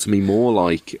it felt to me more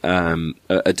like a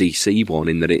DC one,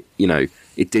 in that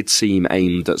it did seem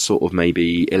aimed at sort of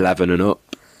maybe 11 and up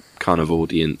kind of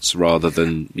audience rather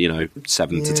than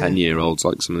 7 to 10-year-olds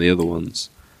like some of the other ones.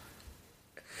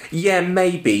 Yeah,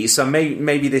 maybe. So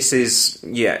maybe this is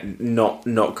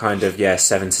not kind of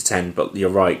 7 to 10, but you're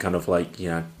right, kind of like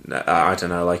I don't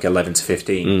know, like 11 to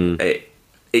 15.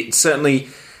 It certainly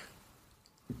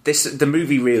the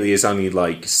movie really is only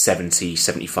like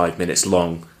 75 minutes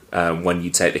long when you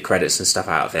take the credits and stuff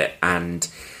out of it, and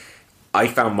I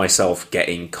found myself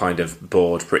getting kind of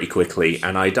bored pretty quickly,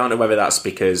 and I don't know whether that's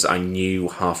because I knew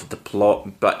half of the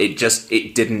plot, but it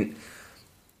didn't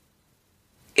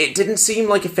seem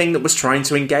like a thing that was trying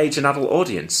to engage an adult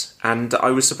audience, and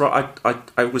I was surprised.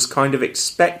 I was kind of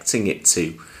expecting it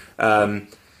to.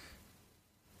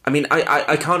 I mean,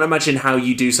 I can't imagine how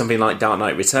you do something like Dark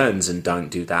Knight Returns and don't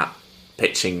do that,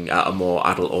 pitching at a more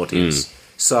adult audience.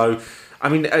 So, I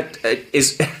mean,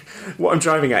 is what I'm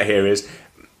driving at here is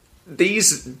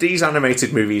these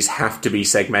animated movies have to be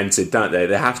segmented, don't they?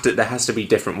 There has to be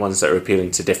different ones that are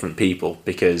appealing to different people,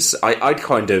 because I'd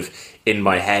kind of in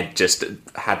my head just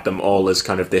had them all as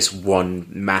kind of this one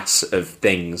mass of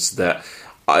things that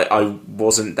I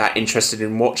wasn't that interested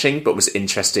in watching, but was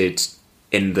interested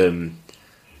in them,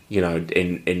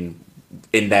 in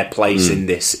their place in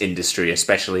this industry,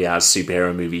 especially as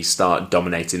superhero movies start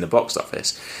dominating the box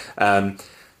office.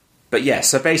 But yeah,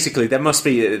 so basically there must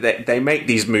be, they make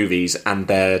these movies and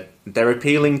they're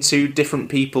appealing to different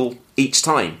people each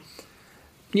time.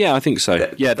 Yeah, I think so.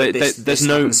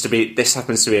 This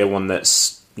happens to be a one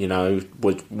that's,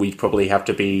 we'd probably have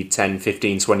to be 10,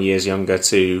 15, 20 years younger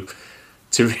to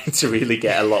really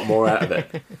get a lot more out of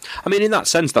it. I mean, in that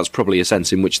sense, that's probably a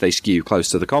sense in which they skew close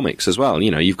to the comics as well.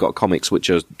 You've got comics which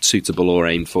are suitable or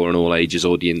aimed for an all-ages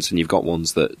audience, and you've got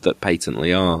ones that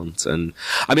patently aren't. And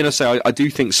I mean, I do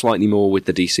think slightly more with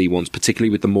the DC ones,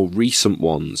 particularly with the more recent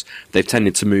ones, they've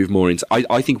tended to move more into...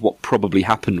 I think what probably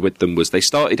happened with them was they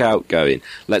started out going,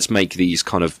 let's make these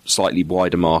kind of slightly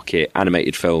wider market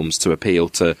animated films to appeal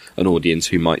to an audience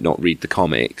who might not read the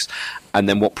comics. And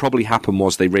then what probably happened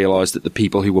was they realised that the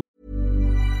people who were...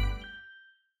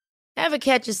 Ever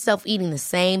catch yourself eating the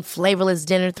same flavourless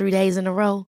dinner 3 days in a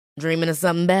row? Dreaming of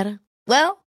something better?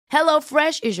 Well,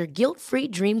 HelloFresh is your guilt-free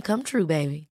dream come true,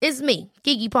 baby. It's me,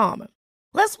 Keke Palmer.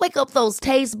 Let's wake up those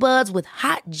taste buds with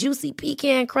hot, juicy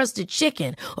pecan-crusted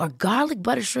chicken or garlic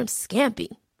butter shrimp scampi.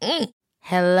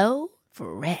 Hello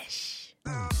Fresh.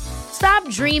 Stop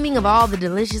dreaming of all the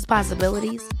delicious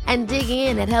possibilities and dig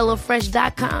in at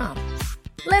HelloFresh.com.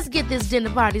 Let's get this dinner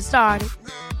party started.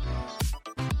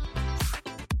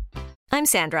 I'm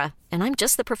Sandra, and I'm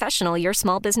just the professional your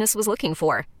small business was looking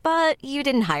for. But you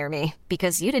didn't hire me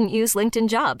because you didn't use LinkedIn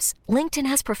Jobs. LinkedIn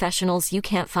has professionals you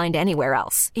can't find anywhere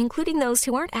else, including those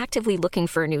who aren't actively looking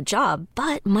for a new job,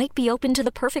 but might be open to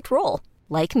the perfect role,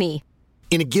 like me.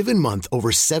 In a given month, over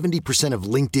 70% of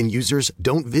LinkedIn users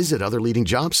don't visit other leading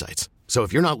job sites. So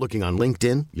if you're not looking on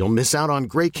LinkedIn, you'll miss out on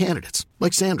great candidates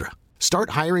like Sandra.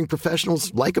 Start hiring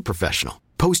professionals like a professional.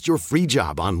 Post your free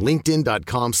job on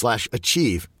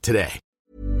linkedin.com/achieve today.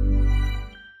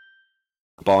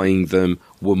 Buying them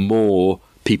were more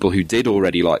people who did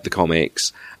already like the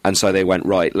comics, and so they went,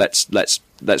 right, let's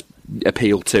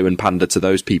appeal to and pander to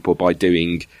those people by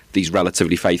doing these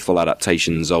relatively faithful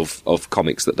adaptations of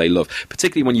comics that they love,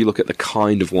 particularly when you look at the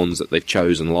kind of ones that they've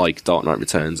chosen, like Dark Knight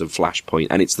Returns and Flashpoint.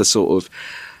 And it's the sort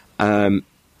of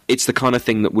it's the kind of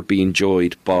thing that would be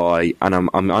enjoyed by, and I'm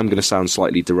going to sound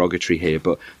slightly derogatory here,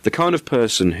 but the kind of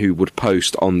person who would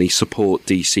post on the support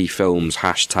DC films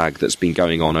hashtag that's been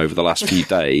going on over the last few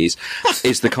days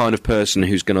is the kind of person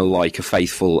who's going to like a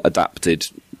faithful adapted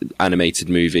animated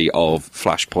movie of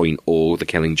Flashpoint or The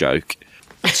Killing Joke.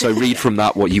 So read from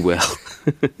that what you will.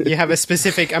 You have a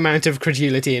specific amount of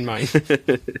credulity in mind.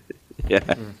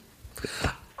 Yeah.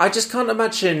 I just can't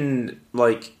imagine,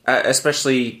 like,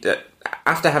 especially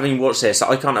after having watched this,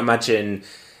 I can't imagine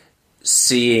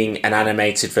seeing an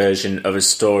animated version of a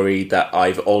story that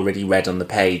I've already read on the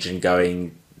page and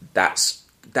going, that's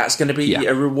going to be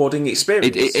a rewarding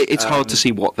experience. It's hard to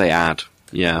see what they add.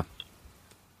 Yeah.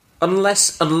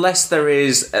 Unless there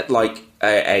is, like,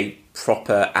 a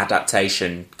proper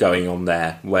adaptation going on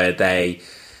there where they...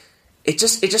 It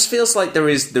just feels like there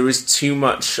is too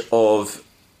much of...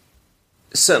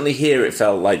 Certainly here it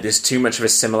felt like there's too much of a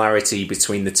similarity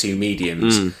between the two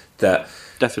mediums that...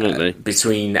 Definitely.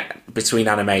 Between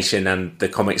animation and the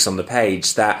comics on the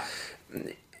page, that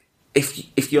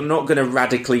if you're not going to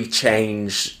radically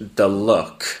change the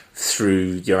look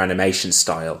through your animation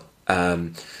style,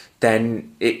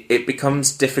 then it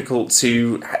becomes difficult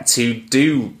to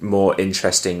do more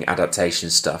interesting adaptation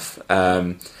stuff.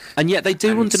 And yet they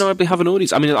do undeniably have an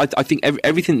audience. I mean, I think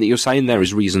everything that you're saying there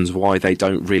is reasons why they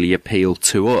don't really appeal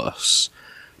to us,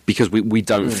 because we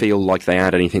don't feel like they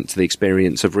add anything to the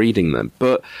experience of reading them.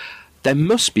 But there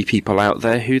must be people out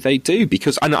there who they do,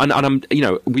 because and I'm, you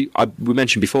know, we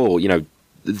mentioned before, you know,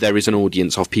 there is an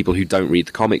audience of people who don't read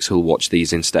the comics who'll watch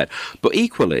these instead. But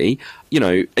equally, you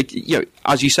know,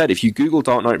 as you said, if you Google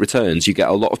Dark Knight Returns, you get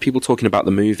a lot of people talking about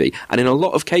the movie, and in a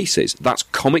lot of cases, that's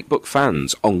comic book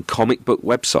fans on comic book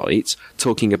websites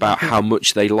talking about how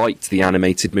much they liked the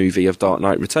animated movie of Dark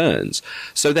Knight Returns.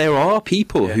 So there are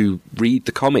people who read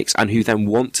the comics and who then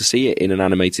want to see it in an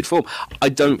animated form. I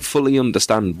don't fully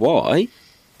understand why,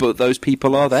 but those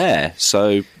people are there.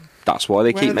 So that's why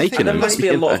they keep making them. There must be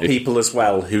a lot of people as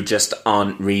well who just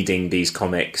aren't reading these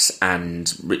comics,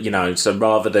 and, you know, so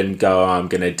rather than go, I'm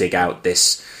going to dig out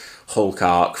this Hulk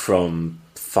arc from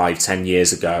 5-10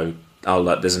 years ago, oh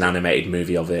look, there's an animated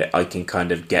movie of it, I can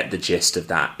kind of get the gist of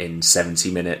that in 70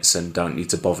 minutes and don't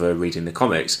need to bother reading the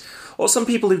comics. Or some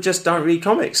people who just don't read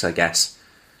comics, I guess.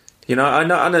 You know, I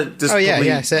know there's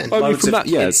loads of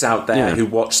kids out there who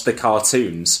watch the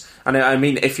cartoons. And I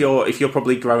mean, if you're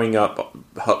probably growing up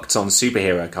hooked on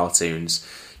superhero cartoons,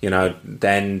 you know,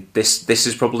 then this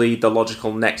is probably the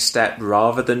logical next step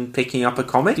rather than picking up a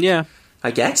comic. Yeah,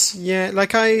 I guess. Yeah,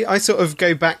 like I sort of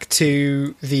go back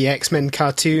to the X-Men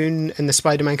cartoon and the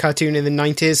Spider-Man cartoon in the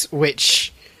 90s,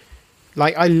 which,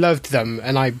 like, I loved them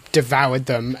and I devoured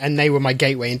them, and they were my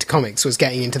gateway into comics, was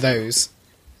getting into those.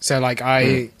 So, like,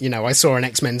 I saw an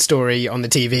X-Men story on the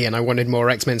TV and I wanted more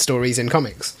X-Men stories in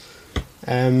comics.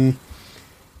 And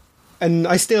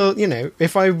I still, you know,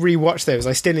 if I rewatch those,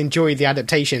 I still enjoy the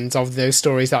adaptations of those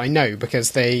stories that I know,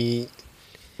 because they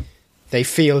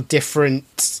feel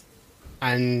different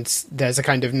and there's a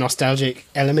kind of nostalgic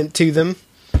element to them.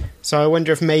 So I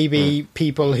wonder if maybe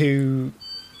people who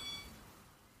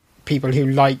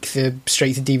like the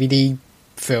straight-to-DVD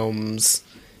films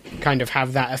kind of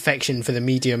have that affection for the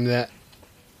medium that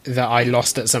I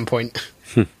lost at some point.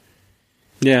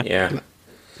 Yeah.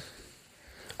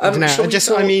 I don't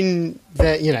know. I mean,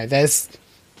 you know,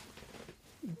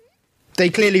 they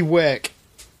clearly work,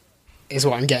 is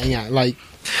what I'm getting at. Like,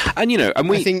 and you know,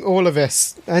 I think all of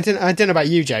us. I don't know about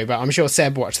you, Joe, but I'm sure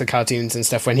Seb watched the cartoons and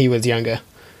stuff when he was younger.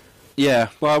 Yeah,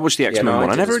 well, I watched the X-Men one.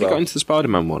 I never really got into the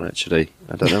Spider-Man one, actually.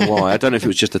 I don't know why. I don't know if it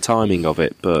was just the timing of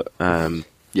it, but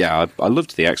yeah, I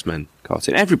loved the X-Men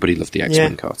cartoon. Everybody loved the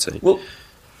X-Men cartoon. Well,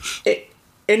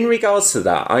 in regards to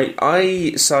that,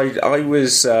 I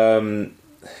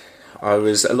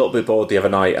was a little bit bored the other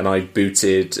night, and I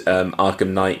booted Arkham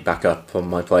Knight back up on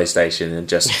my PlayStation and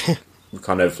just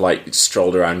kind of like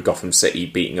strolled around Gotham City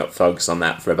beating up thugs on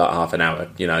that for about half an hour.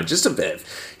 You know, just a bit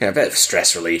of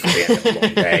stress relief at the end of a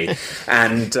long day.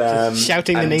 And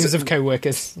shouting the names of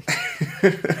co-workers.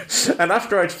 And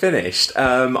after I'd finished,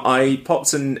 I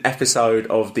popped an episode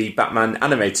of the Batman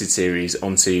animated series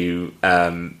onto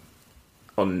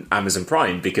on Amazon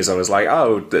Prime, because I was like, I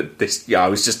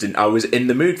was in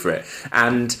the mood for it,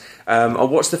 and I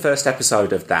watched the first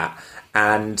episode of that,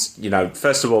 and, you know,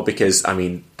 first of all, because I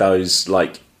mean those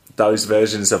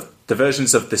versions of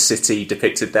the city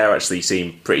depicted there actually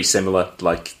seem pretty similar,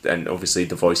 like, and obviously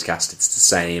the voice cast, it's the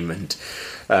same, and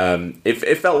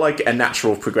it felt like a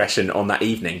natural progression on that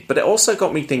evening. But it also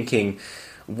got me thinking,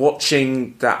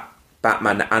 watching that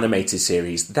Batman animated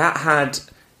series, that had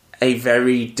a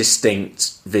very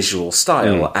distinct visual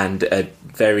style and a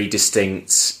very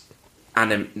distinct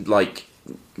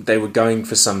they were going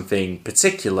for something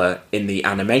particular in the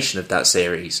animation of that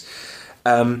series.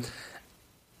 And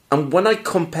when I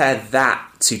compare that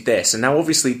to this, and now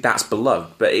obviously that's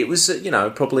beloved, but it was, you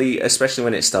know, probably, especially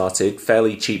when it started,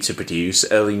 fairly cheap to produce,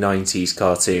 early 90s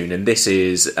cartoon, and this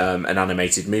is an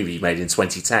animated movie made in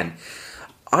 2010.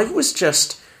 I was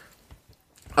just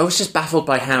I was just baffled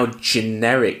by how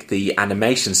generic the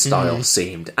animation style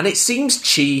seemed, and it seems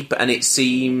cheap, and it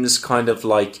seems kind of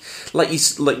like you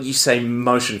say,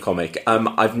 motion comic.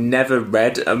 I've never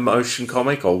read a motion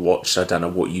comic or watched. I don't know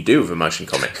what you do with a motion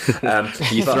comic.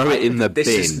 You throw it in the bin.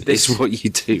 This is what you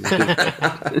do.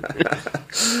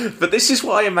 But this is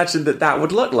what I imagined that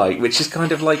would look like, which is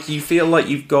kind of like you feel like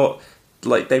you've got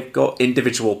they've got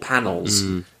individual panels.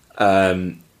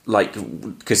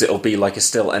 Because it'll be like a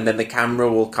still, and then the camera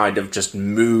will kind of just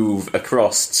move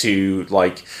across to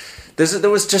like. There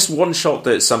was just one shot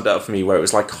that summed it up for me where it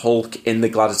was like Hulk in the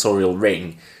gladiatorial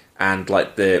ring, and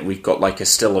like we've got like a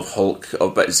still of Hulk,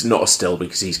 but it's not a still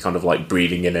because he's kind of like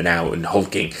breathing in and out and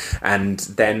hulking, and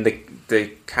then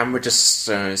the camera just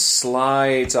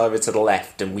slides over to the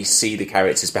left, and we see the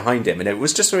characters behind him, and it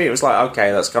was just for me. It was like,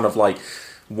 okay, that's kind of like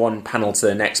one panel to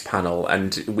the next panel,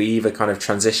 and we either kind of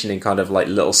transition in kind of like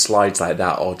little slides like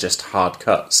that or just hard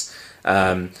cuts,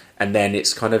 and then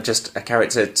it's kind of just a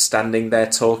character standing there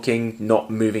talking,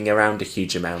 not moving around a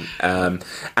huge amount, and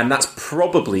that's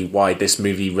probably why this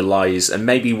movie relies, and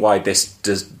maybe why this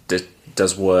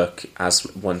does work as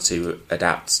one to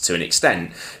adapt to an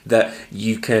extent, that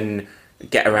you can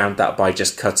get around that by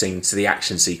just cutting to the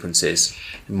action sequences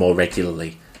more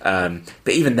regularly.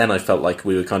 But even then I felt like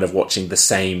we were kind of watching the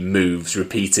same moves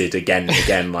repeated again and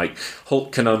again. Like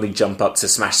Hulk can only jump up to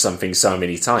smash something so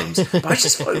many times. But I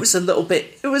just thought it was a little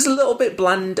bit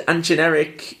bland and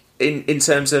generic in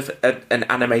terms of an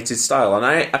animated style. And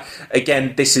I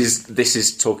again, this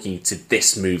is talking to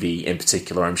this movie in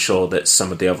particular. I'm sure that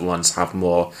some of the other ones have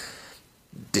more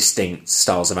distinct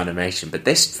styles of animation, but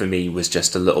this for me was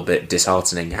just a little bit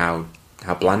disheartening how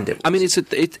bland it was. I mean, it's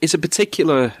a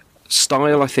particular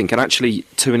style, I think, and actually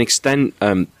to an extent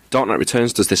Dark Knight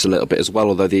Returns does this a little bit as well,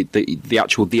 although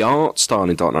the art style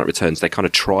in Dark Knight Returns, they kind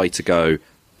of try to go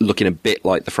looking a bit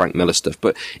like the Frank Miller stuff,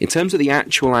 but in terms of the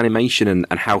actual animation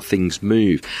and how things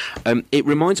move, it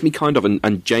reminds me kind of,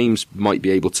 and James might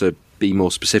be able to be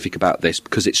more specific about this,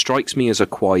 because it strikes me as a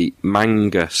quite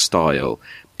manga style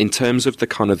in terms of the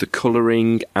kind of the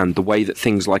colouring and the way that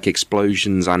things like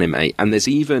explosions animate, and there's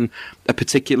even a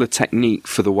particular technique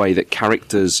for the way that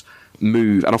characters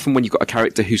move, and often when you've got a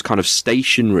character who's kind of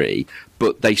stationary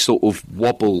but they sort of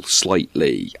wobble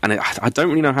slightly, and I don't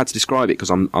really know how to describe it because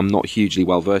I'm not hugely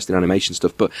well versed in animation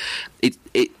stuff, but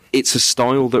it's a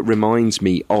style that reminds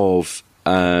me of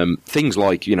things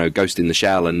like, you know, Ghost in the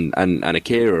Shell and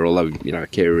Akira, although, you know,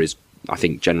 Akira is, I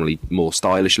think, generally more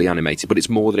stylishly animated, but it's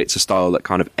more that it's a style that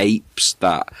kind of apes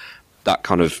that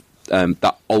kind of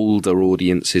that older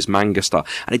audience's manga style.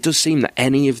 And it does seem that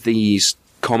any of these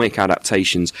comic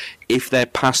adaptations, if they're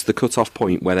past the cut-off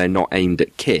point where they're not aimed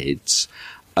at kids,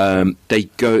 they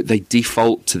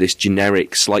default to this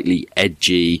generic, slightly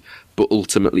edgy, but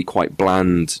ultimately quite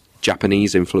bland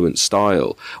Japanese influenced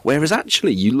style. Whereas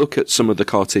actually you look at some of the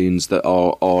cartoons that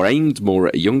are aimed more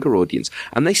at a younger audience,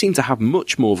 and they seem to have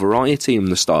much more variety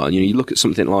in the style. You know, you look at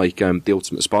something like the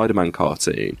Ultimate Spider-Man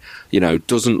cartoon, you know,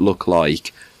 doesn't look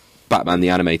like Batman the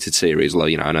Animated Series, although,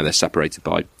 you know, I know they're separated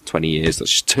by 20 years. That's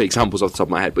just two examples off the top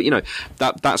of my head. But, you know,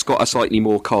 that's got a slightly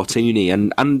more cartoony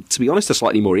and to be honest, a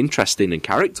slightly more interesting and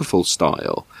characterful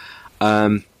style.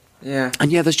 Yeah.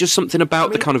 And yeah, there's just something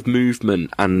about the kind of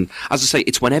movement, and as I say,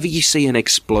 it's whenever you see an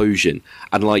explosion,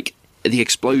 and like the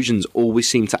explosions always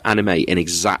seem to animate in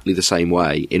exactly the same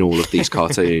way in all of these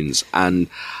cartoons, and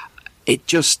it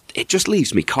just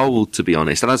leaves me cold, to be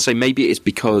honest. And I'd say maybe it's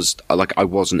because like I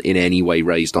wasn't in any way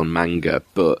raised on manga,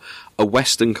 but a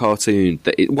Western cartoon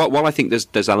while I think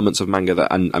there's elements of manga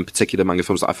that and particular manga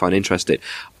films that I find interesting,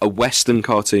 a Western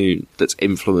cartoon that's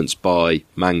influenced by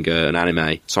manga and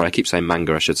anime. Sorry, I keep saying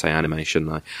manga, I should say anime,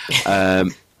 shouldn't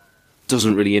I?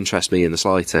 Doesn't really interest me in the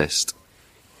slightest.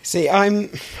 See,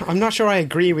 I'm not sure I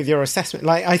agree with your assessment.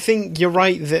 Like, I think you're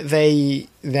right that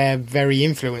they're very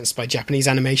influenced by Japanese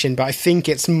animation, but I think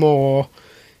it's more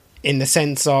in the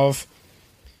sense of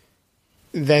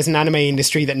there's an anime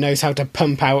industry that knows how to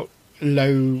pump out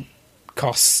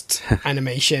low-cost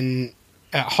animation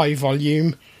at high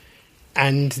volume,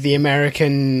 and the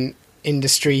American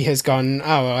industry has gone,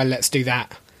 oh, well, let's do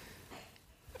that.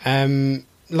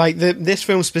 Like, this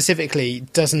film specifically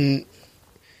doesn't...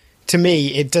 To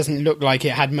me, it doesn't look like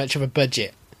it had much of a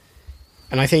budget.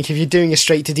 And I think if you're doing a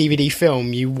straight-to-DVD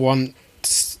film, you want,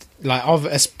 like,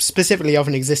 specifically of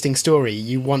an existing story,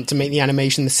 you want to make the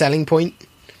animation the selling point.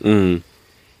 Mm.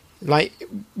 Like,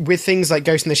 with things like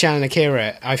Ghost in the Shell and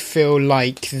Akira, I feel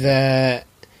like the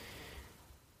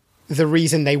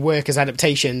reason they work as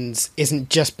adaptations isn't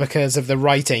just because of the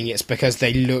writing, it's because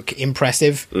they look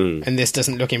impressive. And this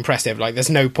doesn't look impressive. Like, there's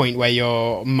no point where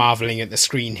you're marvelling at the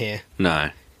screen here.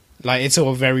 No. Like, it's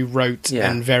all very rote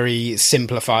and very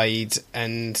simplified,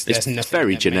 and there's nothing. It's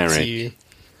very generic.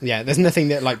 There's nothing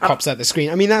that like pops out the screen.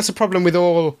 I mean, that's a problem with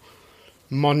all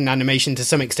modern animation to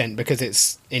some extent because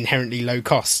it's inherently low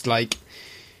cost. Like,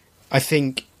 I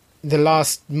think the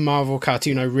last Marvel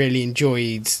cartoon I really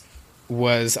enjoyed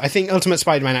was, I think Ultimate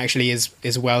Spider-Man actually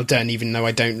is well done, even though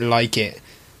I don't like it.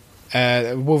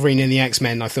 Wolverine and the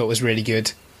X-Men I thought was really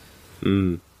good.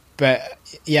 But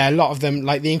yeah, a lot of them,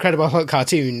 like the Incredible Hulk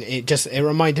cartoon, it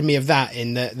reminded me of that,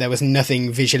 in that there was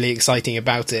nothing visually exciting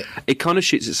about it. It kind of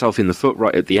shoots itself in the foot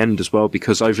right at the end as well,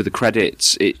 because over the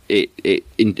credits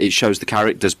it shows the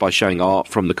characters by showing art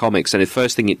from the comics, and the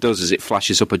first thing it does is it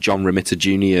flashes up a John Romita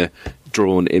Jr.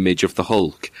 drawn image of the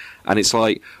Hulk. And it's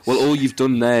like, well, all you've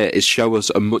done there is show us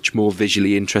a much more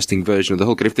visually interesting version of the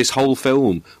Hulk. And if this whole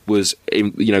film was,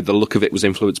 the look of it was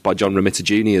influenced by John Romita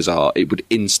Jr.'s art, it would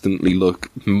instantly look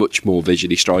much more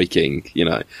visually striking,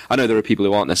 I know there are people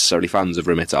who aren't necessarily fans of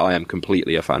Romita. I am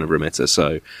completely a fan of Romita,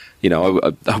 so,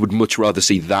 I would much rather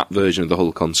see that version of the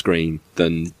Hulk on screen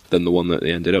than the one that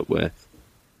they ended up with.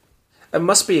 It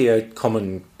must be a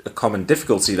common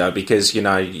difficulty, though, because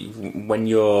when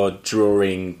you're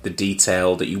drawing the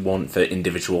detail that you want for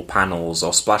individual panels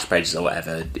or splash pages or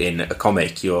whatever in a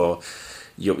comic, you're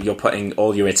putting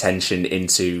all your attention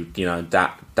into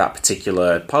that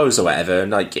particular pose or whatever.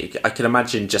 And like, I can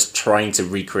imagine just trying to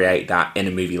recreate that in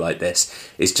a movie like this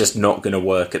is just not going to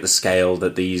work at the scale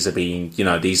that these are being.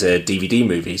 These are DVD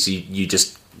movies. You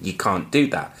can't do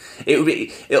that.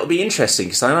 It'll be interesting,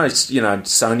 because I know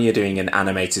Sony are doing an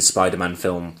animated Spider-Man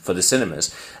film for the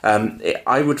cinemas.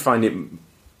 I would find it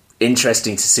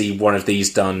interesting to see one of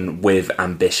these done with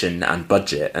ambition and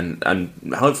budget, and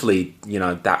hopefully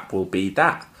that will be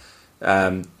that.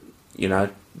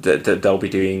 That they'll be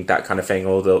doing that kind of thing,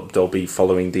 or they'll be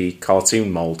following the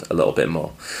cartoon mold a little bit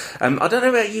more. I don't know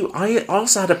about you. I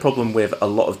also had a problem with a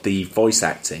lot of the voice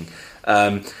acting.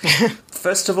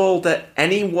 First of all, that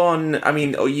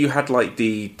you had like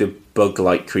the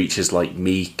bug-like creatures like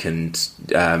Meek, and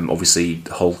obviously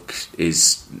Hulk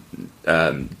is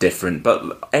different,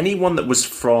 but anyone that was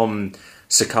from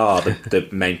Sakaar, the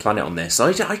main planet on this,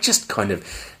 I just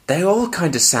they all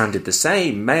kind of sounded the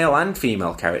same, male and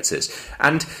female characters.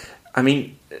 And I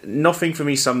mean, nothing for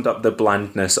me summed up the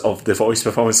blandness of the voice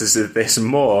performances of this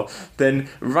more than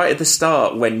right at the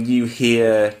start when you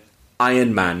hear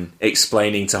Iron Man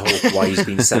explaining to Hulk why he's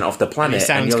been sent off the planet. He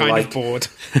sounds and you're kind of bored.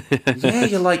 Yeah,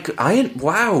 you're like,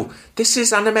 wow, this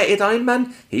is animated Iron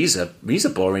Man? He's a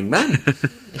boring man.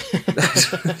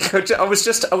 I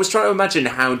was trying to imagine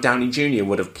how Downey Jr.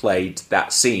 would have played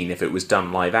that scene if it was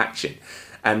done live action,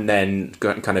 and then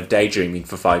kind of daydreaming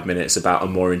for 5 minutes about a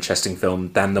more interesting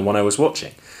film than the one I was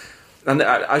watching. And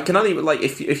I can only, like,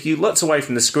 if you looked away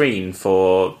from the screen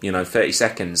for 30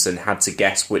 seconds and had to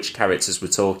guess which characters were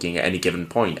talking at any given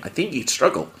point, I think you'd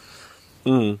struggle.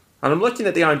 And I'm looking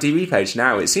at the IMDb page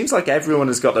now. It seems like everyone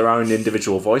has got their own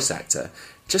individual voice actor.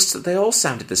 Just that they all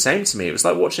sounded the same to me. It was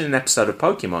like watching an episode of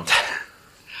Pokemon.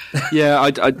 Yeah,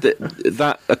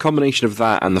 that a combination of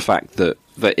that and the fact that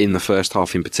in the first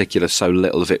half in particular, so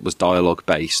little of it was dialogue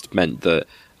based, meant that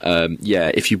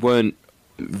if you weren't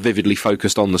vividly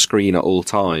focused on the screen at all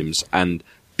times, and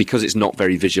because it's not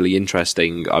very visually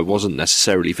interesting, I wasn't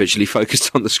necessarily visually focused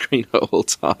on the screen at all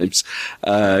times,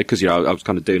 because I was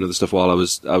kind of doing other stuff while I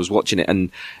was watching it,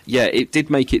 and it did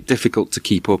make it difficult to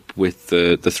keep up with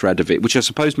the thread of it, which I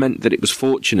suppose meant that it was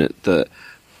fortunate that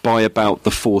by about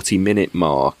the 40-minute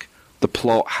mark, the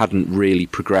plot hadn't really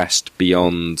progressed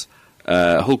beyond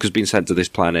Hulk has been sent to this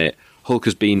planet, Hulk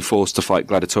has been forced to fight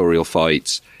gladiatorial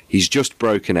fights, he's just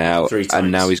broken out,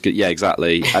 and now he's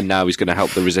and now he's going to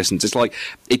help the Resistance. It's like,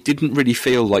 it didn't really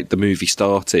feel like the movie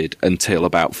started until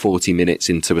about 40 minutes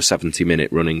into a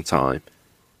 70-minute running time,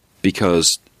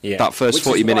 because that first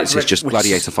 40 minutes is just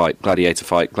gladiator fight.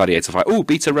 Oh,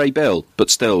 Beta Ray Bill, but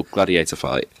still gladiator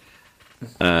fight.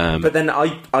 But then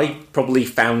I probably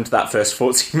found that first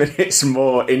 40 minutes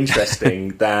more interesting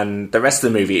than the rest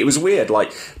of the movie. It was weird.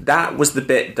 Like, that was the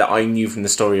bit that I knew from the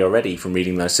story already from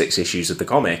reading those 6 issues of the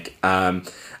comic. And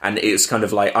it was kind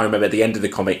of like, I remember at the end of the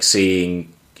comic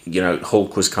seeing,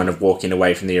 Hulk was kind of walking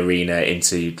away from the arena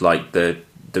into like the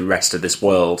rest of this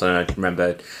world. And I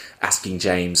remember asking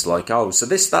James, like, oh, so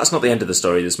that's not the end of the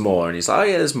story, there's more. And he's like, oh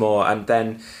yeah, there's more. And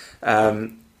then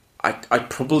I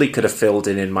probably could have filled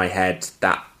in my head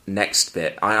that next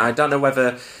bit. I don't know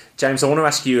whether, James, I want to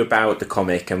ask you about the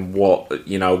comic and what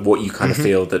you kind of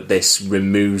feel that this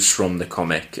removes from the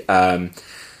comic.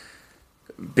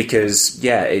 because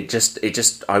it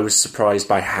just I was surprised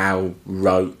by how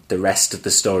rote the rest of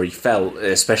the story felt,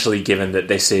 especially given that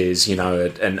this is,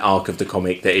 an arc of the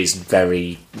comic that is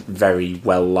very, very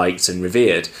well liked and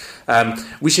revered.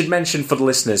 We should mention for the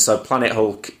listeners, so Planet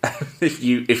Hulk,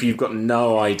 if you've got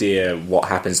no idea what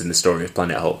happens in the story of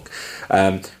Planet Hulk,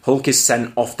 Hulk is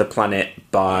sent off the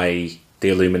planet by the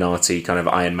Illuminati, kind of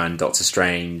Iron Man, Doctor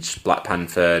Strange, Black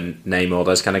Panther, Namor,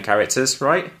 those kind of characters,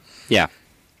 right? Yeah.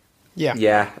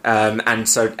 Yeah. And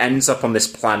so ends up on this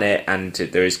planet, and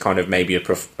there is kind of maybe a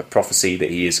prophecy that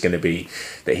he is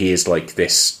like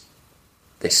this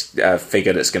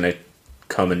figure that's going to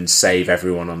come and save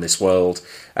everyone on this world.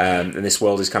 And this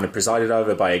world is kind of presided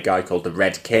over by a guy called the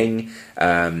Red King,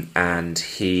 and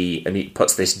he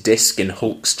puts this disc in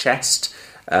Hulk's chest,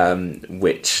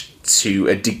 which to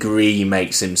a degree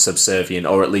makes him subservient,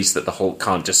 or at least that the Hulk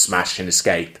can't just smash and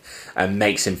escape, and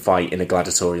makes him fight in a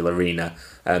gladiatorial arena.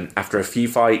 After a few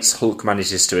fights, Hulk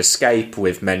manages to escape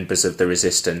with members of the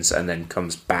Resistance, and then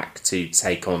comes back to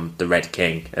take on the Red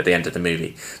King at the end of the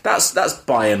movie. That's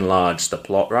by and large the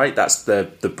plot, right? That's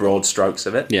the broad strokes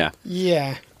of it. Yeah.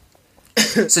 Yeah.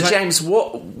 So James,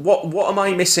 what am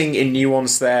I missing in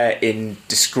nuance there in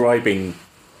describing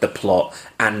the plot,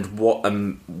 and what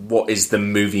is the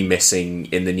movie missing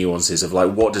in the nuances of,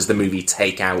 like, what does the movie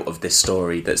take out of this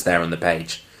story that's there on the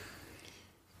page?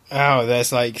 Oh, there's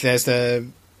the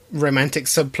romantic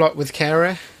subplot with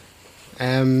Kara.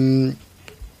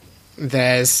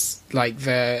 There's like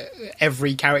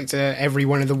every character, every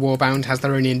one of the Warbound has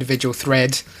their own individual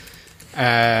thread.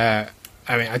 I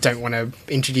mean, I don't want to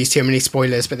introduce too many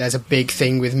spoilers, but there's a big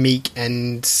thing with Meek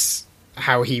and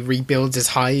how he rebuilds his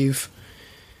hive.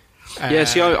 Yeah,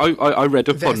 see, I read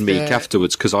up on Meek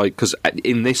afterwards because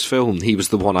in this film he was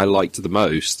the one I liked the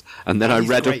most, and then I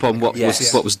read up on what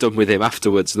was done with him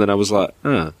afterwards, and then I was like,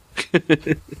 oh.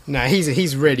 No,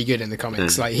 he's really good in the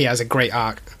comics. Like, he has a great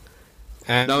arc.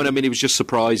 No, and I mean, it was just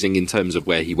surprising in terms of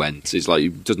where he went. It's like,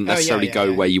 it doesn't necessarily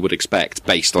go where you would expect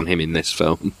based on him in this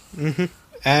film.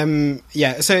 Mm-hmm.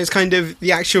 So it's kind of,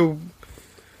 the actual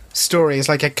story is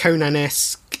like a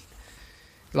Conan-esque,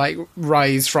 like,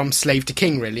 rise from slave to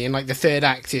king, really, and like the third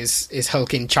act is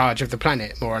Hulk in charge of the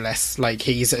planet, more or less. Like,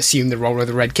 he's assumed the role of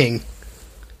the Red King.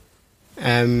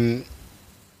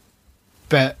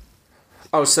 But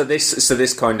so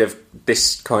this kind of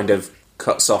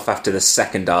cuts off after the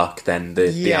second arc, then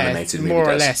the animated movie more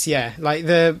or does. less, yeah. Like,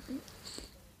 I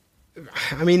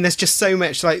mean, there's just so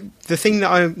much. Like, the thing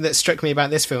that struck me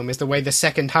about this film is the way the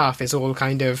second half is all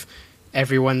kind of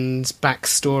everyone's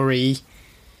backstory.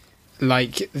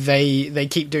 Like, they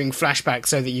keep doing flashbacks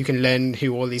so that you can learn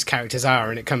who all these characters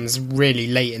are, and it comes really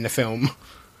late in the film.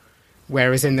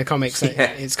 Whereas in the comics,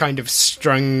 it's kind of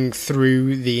strung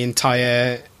through the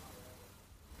entire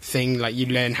thing. Like, you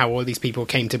learn how all these people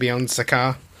came to be on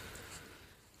Sakaar.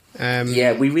 We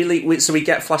get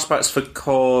flashbacks for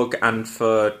Korg and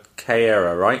for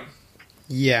Kara, right?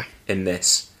 Yeah. In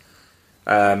this.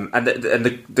 And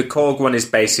the Korg one is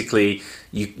basically,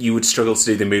 you would struggle to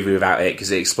do the movie without it,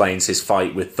 because it explains his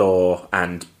fight with Thor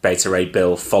and Beta Ray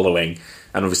Bill following,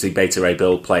 and obviously Beta Ray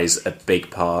Bill plays a big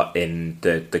part in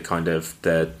the kind of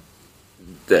the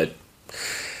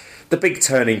big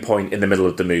turning point in the middle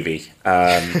of the movie.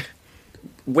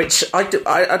 Which I don't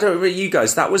know about you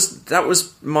guys. That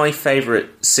was my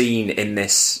favourite scene in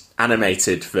this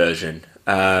animated version.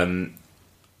 And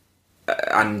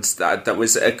that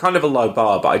was a kind of a low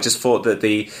bar, but I just thought that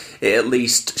it at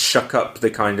least shook up the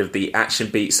kind of the action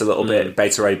beats a little bit.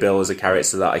 Beta Ray Bill is a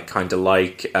character that I kind of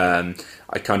like.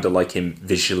 I kind of like him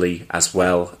visually as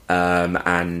well. I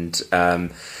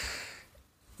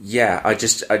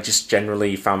just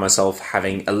generally found myself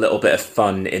having a little bit of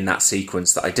fun in that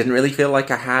sequence that I didn't really feel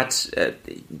like I had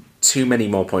too many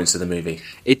more points of the movie.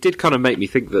 It did kind of make me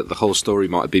think that the whole story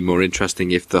might have been more interesting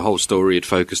if the whole story had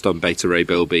focused on Beta Ray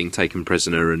Bill being taken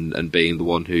prisoner and being the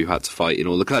one who had to fight in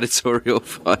all the gladiatorial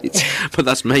fights. But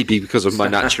that's maybe because of my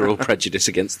natural prejudice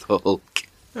against the Hulk.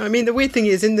 I mean, the weird thing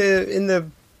is, in the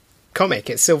comic,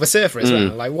 it's Silver Surfer as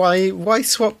well. Like, why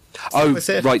swap Silver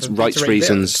Surfer? Rights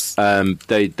reasons.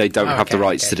 They don't have the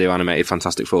rights to do animated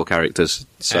Fantastic Four characters.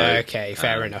 So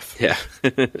fair enough. Yeah.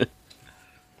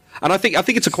 And I think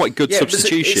it's a quite good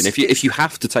substitution. If you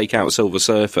have to take out Silver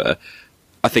Surfer,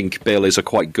 I think Bill is a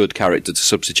quite good character to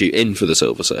substitute in for the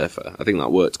Silver Surfer. I think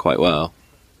that worked quite well.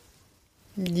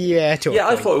 Yeah,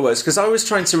 I thought it was, because I was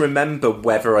trying to remember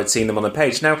whether I'd seen them on the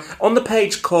page. Now, on the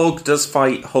page, Korg does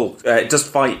fight does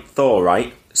fight Thor,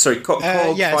 right? Sorry, Korg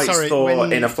fights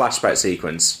Thor in a flashback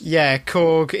sequence. Yeah,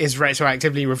 Korg is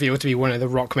retroactively revealed to be one of the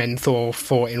Rockmen Thor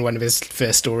fought in one of his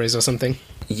first stories or something.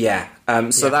 Yeah.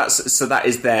 That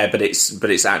is there, but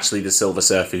it's actually the Silver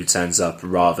Surfer who turns up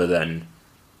rather than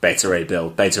Beta Ray Bill.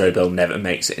 Beta Ray Bill never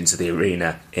makes it into the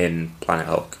arena in Planet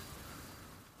Hulk.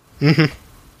 Mm-hmm.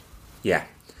 Yeah.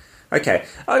 Okay.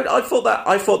 I thought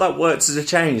that worked as a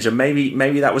change, and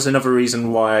maybe that was another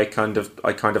reason why I kind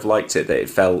of liked it, that it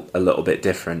felt a little bit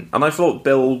different. And I thought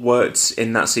Bill worked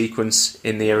in that sequence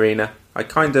in the arena. I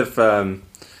kind of that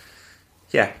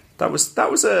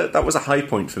was a high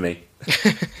point for me.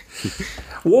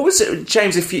 What was it,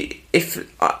 James? If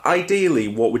ideally,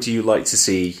 what would you like to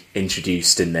see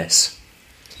introduced in this?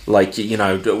 Like, you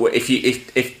know,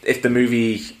 if the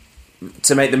movie,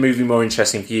 to make the movie more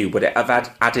interesting for you, would it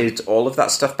have added all of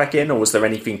that stuff back in, or was there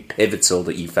anything pivotal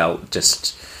that you felt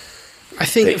just? I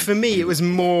think for me, it was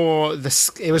more the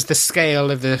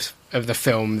scale of the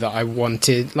film that I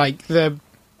wanted. Like, the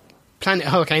Planet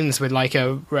Hulk ends with like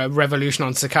a revolution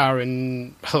on Sakaar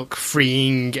and Hulk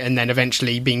freeing and then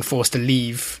eventually being forced to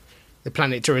leave the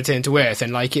planet to return to Earth.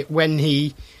 And like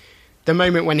the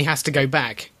moment when he has to go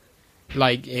back,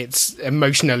 like, it's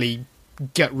emotionally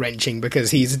gut-wrenching because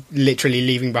he's literally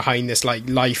leaving behind this like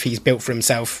life he's built for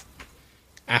himself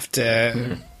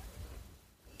after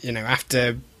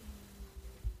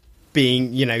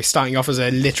being, starting off as a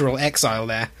literal exile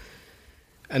there.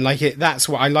 And like that's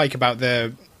what I like about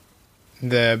the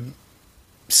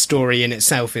story in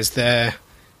itself, is the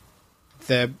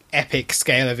epic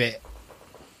scale of it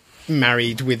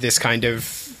married with this kind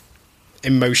of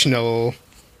emotional,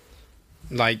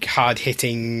 like,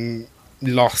 hard-hitting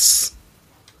loss.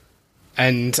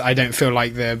 And I don't feel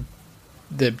like the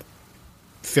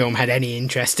film had any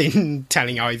interest in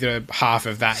telling either half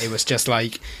of that. It was just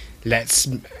like, let's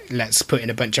put in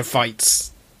a bunch of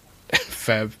fights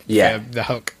for the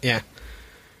Hulk. Yeah.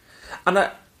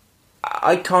 And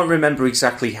I can't remember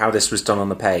exactly how this was done on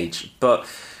the page, but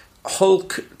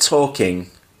Hulk talking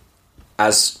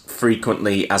as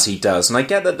frequently as he does, and I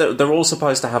get that they're all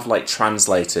supposed to have like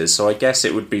translators, so I guess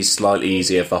it would be slightly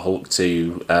easier for Hulk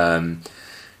to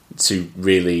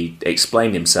really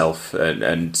explain himself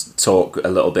and talk a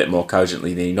little bit more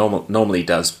cogently than he normally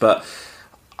does. But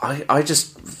I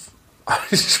just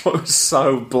was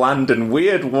so bland and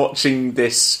weird watching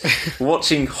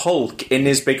Hulk in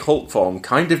his big Hulk form,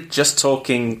 kind of just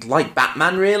talking like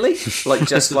Batman, really, like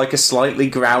just like a slightly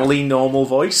growly normal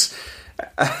voice.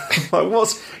 How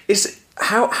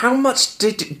much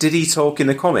did he talk in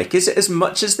the comic? Is it as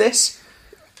much as this?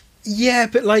 Yeah,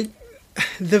 but like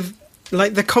the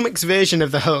comics version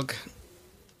of the Hulk,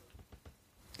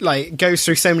 like, goes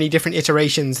through so many different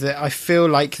iterations that I feel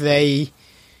like they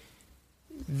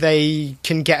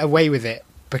can get away with it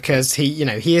because he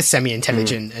is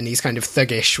semi-intelligent and he's kind of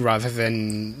thuggish rather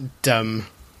than dumb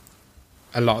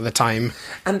a lot of the time.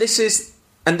 And this is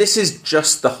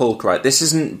just the Hulk, right? This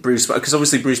isn't Bruce, because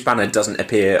obviously Bruce Banner doesn't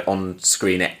appear on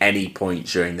screen at any point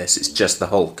during this. It's just the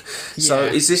Hulk. Yeah. So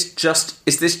is this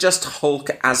just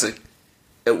Hulk as a?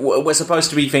 We're supposed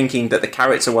to be thinking that the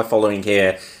character we're following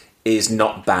here is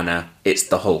not Banner, it's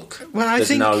the Hulk. Well, There's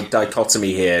no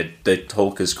dichotomy here. The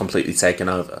Hulk has completely taken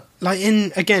over. Like, in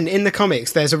the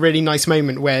comics, there's a really nice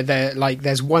moment where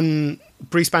there's one,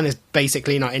 Bruce Banner's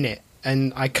basically not in it.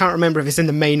 And I can't remember if it's in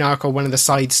the main arc or one of the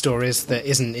side stories that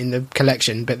isn't in the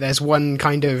collection, but there's one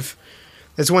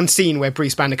scene where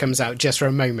Bruce Banner comes out just for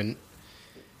a moment.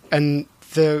 And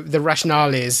the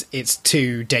rationale is it's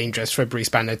too dangerous for Bruce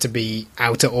Banner to be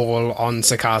out at all on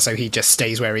Sakaar, so he just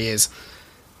stays where he is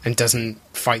and doesn't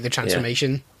fight the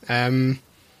transformation. Yeah. And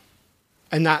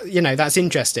that, that's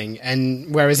interesting.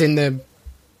 And whereas in the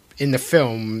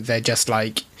film, they're just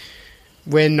like,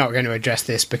 we're not going to address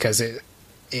this because it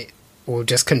will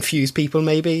just confuse people,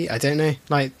 maybe. I don't know.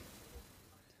 Like,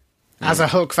 as a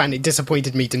Hulk fan, it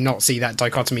disappointed me to not see that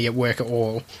dichotomy at work at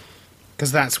all,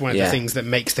 because that's one of the things that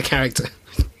makes the character.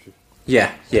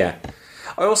 Yeah.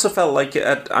 I also felt like,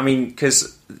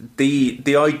 because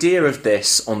the idea of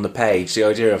this on the page, the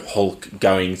idea of Hulk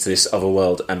going to this other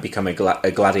world and becoming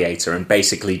a gladiator and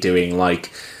basically doing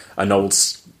like an old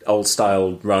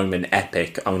style Roman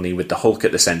epic, only with the Hulk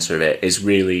at the centre of it, is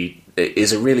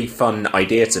a really fun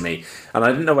idea to me. And I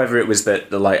didn't know whether it was that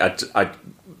I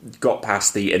got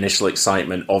past the initial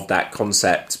excitement of that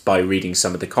concept by reading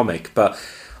some of the comic, but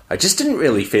I just didn't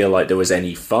really feel like there was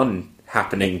any fun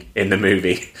happening in the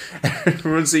movie.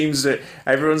 Everyone seems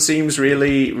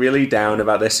really, really down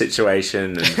about their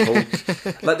situation, and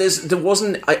Hulk, like there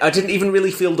wasn't. I didn't even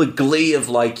really feel the glee of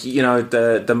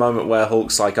the moment where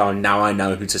Hulk's like, oh, now I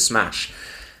know who to smash.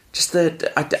 Just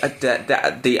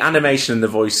the animation and the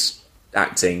voice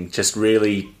acting just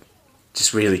really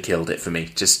just really killed it for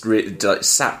me. Just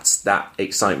sapped that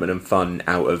excitement and fun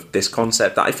out of this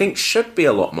concept that I think should be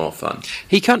a lot more fun.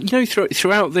 He can't,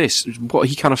 throughout this, what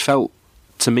he kind of felt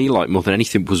to me like more than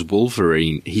anything was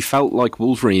Wolverine. He felt like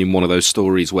Wolverine in one of those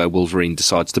stories where Wolverine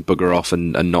decides to bugger off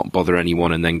and not bother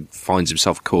anyone, and then finds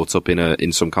himself caught up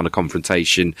in some kind of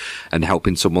confrontation and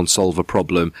helping someone solve a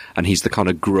problem, and he's the kind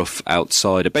of gruff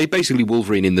outsider. Basically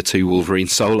Wolverine in the 2 Wolverine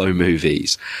solo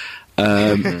movies.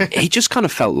 He just kind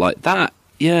of felt like that.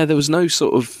 Yeah, there was no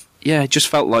sort of... Yeah, it just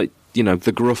felt like,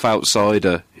 the gruff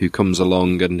outsider who comes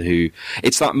along and who...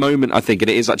 It's that moment, I think, and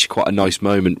it is actually quite a nice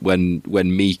moment when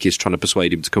Meek is trying to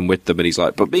persuade him to come with them, and he's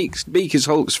like, but Meek is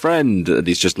Hulk's friend, and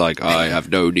he's just like, I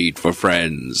have no need for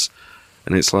friends.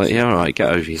 And it's like, yeah, all right, get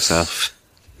over yourself.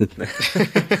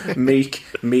 Meek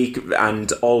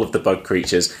and all of the bug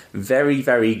creatures, very,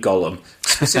 very Gollum.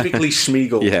 Specifically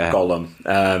Schmeagol Gollum.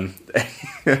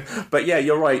 But yeah,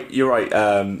 you're right,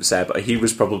 Seb. He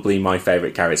was probably my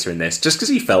favourite character in this, just because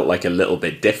he felt like a little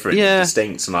bit different and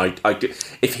distinct. And I,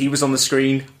 if he was on the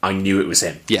screen, I knew it was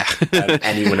him. Yeah.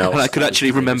 Anyone else. And I could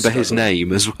actually remember his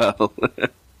name as well.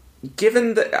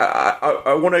 Given that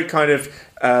I want to kind of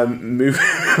move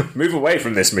away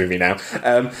from this movie now.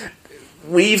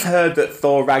 We've heard that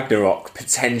Thor Ragnarok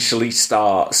potentially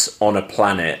starts on a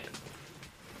planet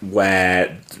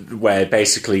where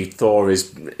basically Thor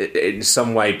is in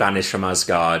some way banished from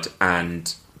Asgard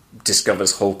and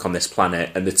discovers Hulk on this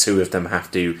planet, and the two of them have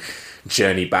to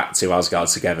journey back to Asgard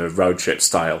together, road trip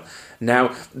style.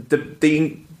 Now,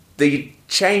 the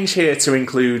change here to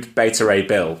include Beta Ray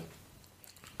Bill,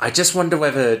 I just wonder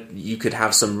whether you could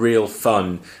have some real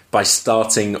fun by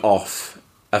starting off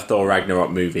a Thor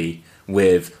Ragnarok movie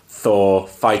with Thor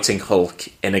fighting Hulk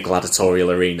in a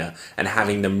gladiatorial arena and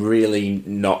having them really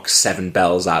knock 7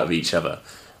 bells out of each other,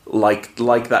 like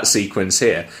that sequence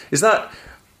here. Is that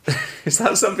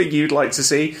something you'd like to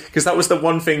see? Because that was the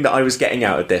one thing that I was getting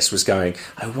out of this, was going,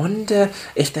 I wonder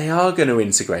if they are going to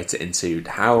integrate it into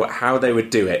how they would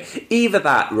do it. Either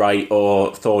that, right,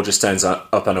 or Thor just turns up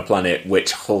on a planet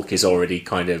which Hulk is already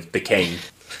kind of the king.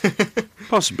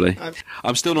 Possibly.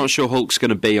 I'm still not sure Hulk's going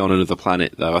to be on another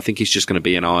planet, though. I think he's just going to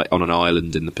be on an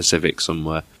island in the Pacific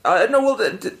somewhere. No, well,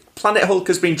 the Planet Hulk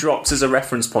has been dropped as a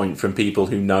reference point from people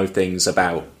who know things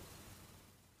about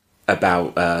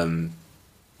Thor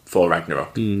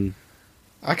Ragnarok.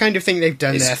 I kind of think they've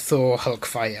done their Thor Hulk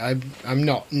fight. I'm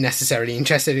not necessarily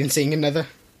interested in seeing another.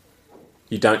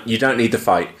 You don't need the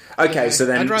fight. Okay, so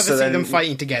then I'd rather see them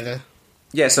fighting together.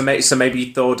 Yeah, so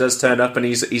maybe Thor does turn up and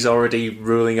he's already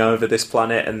ruling over this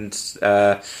planet, and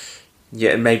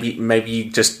maybe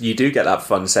you do get that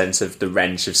fun sense of the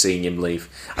wrench of seeing him leave.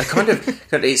 I kind of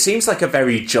it seems like a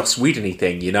very Joss Whedon-y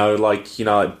thing, like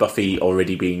Buffy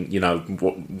already being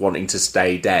wanting to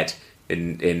stay dead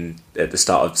in at the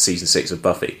start of season 6 of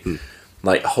Buffy,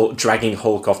 like dragging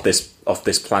Hulk off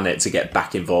this planet to get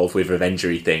back involved with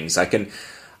Revengery things. I can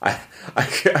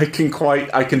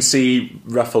see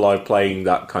Ruffalo playing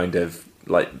that kind of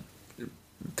like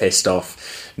pissed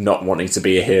off, not wanting to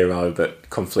be a hero but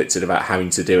conflicted about having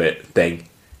to do it thing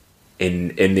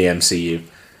in the MCU.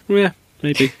 Yeah,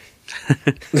 maybe.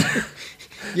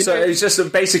 So it's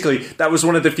just basically that was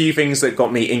one of the few things that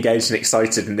got me engaged and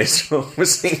excited in this film,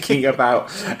 was thinking about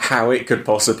how it could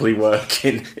possibly work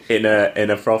in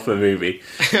a proper movie.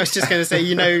 I was just going to say,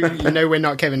 you know, we're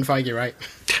not Kevin Feige, right?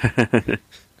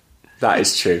 That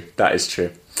is true.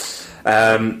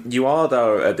 You are,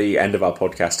 though, at the end of our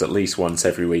podcast at least once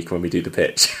every week when we do the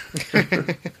pitch.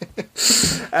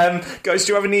 Guys,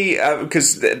 do you have any...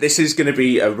 because this is going to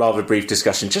be a rather brief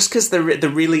discussion, just because there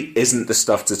really isn't the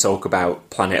stuff to talk about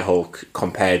Planet Hulk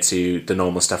compared to the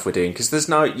normal stuff we're doing, because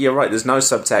you're right, there's no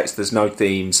subtext, there's no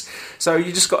themes. So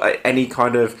you just got any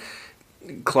kind of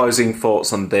closing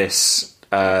thoughts on this,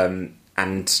 and,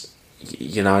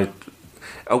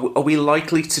 Are we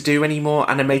likely to do any more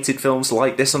animated films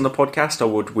like this on the podcast, or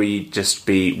would we just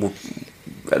be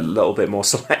a little bit more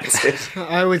selective?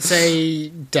 I would say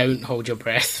don't hold your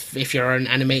breath if you're an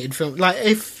animated film. Like,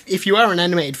 if you are an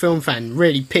animated film fan,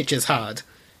 really pitch as hard,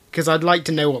 because I'd like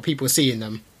to know what people see in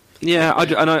them. Yeah,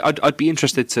 I'd be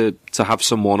interested to have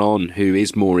someone on who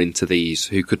is more into these,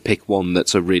 who could pick one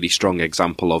that's a really strong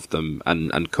example of them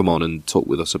and come on and talk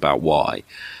with us about why.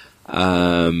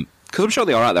 Because I'm sure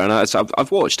they are out there, and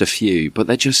I've watched a few, but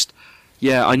they're just...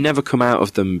 Yeah, I never come out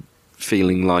of them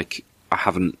feeling like I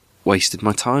haven't wasted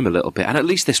my time a little bit. And at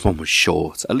least this one was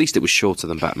short. At least it was shorter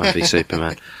than Batman v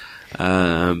Superman.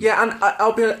 Yeah, and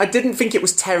I'll be honest, I didn't think it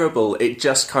was terrible. It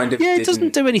just kind of it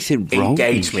doesn't do anything wrong.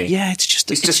 Engage me. Yeah, it's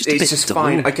just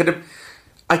fine.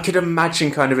 I could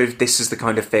imagine kind of if this is the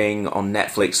kind of thing on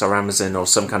Netflix or Amazon or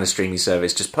some kind of streaming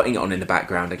service, just putting it on in the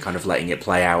background and kind of letting it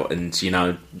play out and,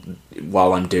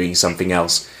 while I'm doing something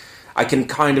else. I can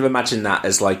kind of imagine that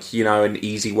as like, an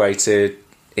easy way to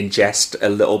ingest a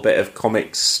little bit of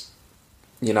comics.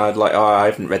 Like, I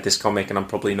haven't read this comic and I'm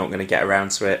probably not going to get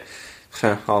around to it.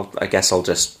 I guess I'll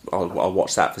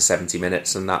watch that for 70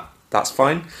 minutes and that's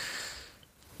fine.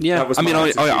 Yeah,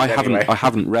 I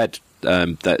haven't read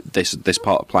this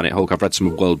part of Planet Hulk. I've read some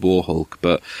of World War Hulk,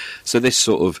 but so this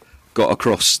sort of got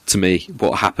across to me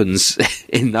what happens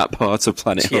in that part of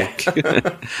Planet Hulk,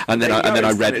 and then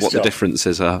I read what the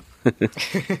differences are.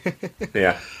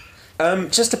 Yeah.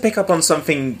 Just to pick up on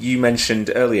something you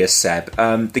mentioned earlier, Seb,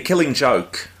 The Killing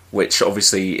Joke, which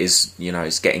obviously is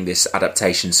getting this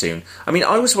adaptation soon. I mean,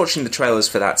 I was watching the trailers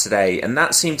for that today, and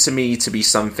that seemed to me to be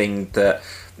something that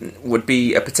would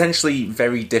be a potentially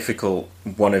very difficult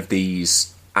one of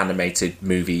these animated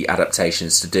movie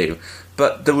adaptations to do.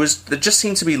 But there just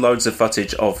seemed to be loads of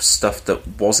footage of stuff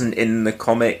that wasn't in the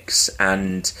comics,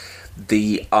 and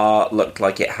the art looked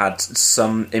like it had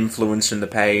some influence from the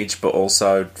page, but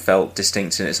also felt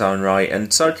distinct in its own right.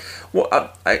 And so,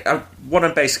 what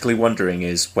I'm basically wondering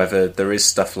is whether there is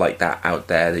stuff like that out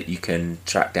there that you can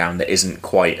track down that isn't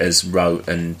quite as rote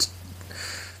and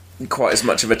quite as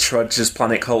much of a trudge as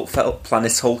Planet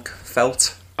Hulk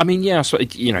felt. I mean, yeah. So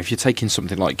if you're taking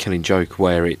something like Killing Joke,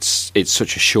 where it's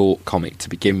such a short comic to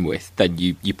begin with, then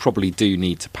you probably do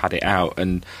need to pad it out,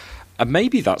 and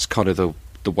maybe that's kind of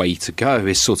the way to go.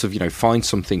 Is sort of find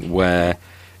something where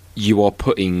you are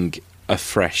putting a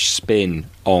fresh spin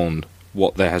on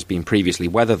what there has been previously,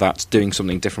 whether that's doing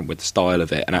something different with the style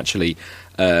of it. And actually,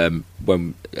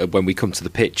 when we come to the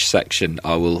pitch section,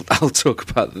 I'll talk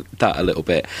about that a little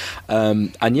bit.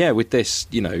 And yeah, with this,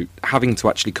 having to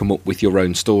actually come up with your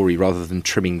own story rather than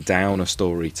trimming down a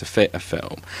story to fit a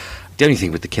film. The only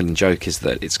thing with The Killing Joke is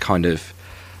that it's kind of,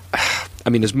 I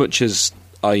mean, as much as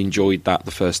I enjoyed that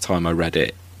the first time I read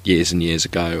it years and years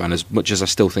ago, and as much as I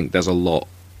still think there's a lot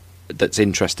that's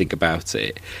interesting about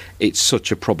it, it's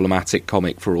such a problematic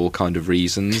comic for all kind of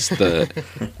reasons that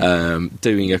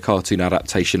doing a cartoon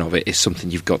adaptation of it is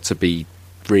something you've got to be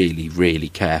really, really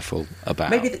careful about.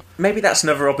 Maybe that's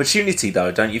another opportunity,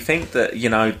 though, don't you think? That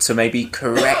to maybe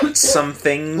correct some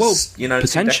things. Well,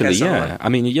 potentially, yeah. I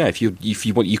mean, yeah. If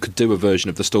you want, you could do a version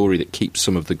of the story that keeps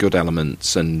some of the good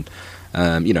elements, and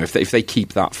if they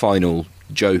keep that final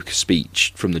joke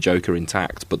speech from the Joker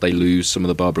intact, but they lose some of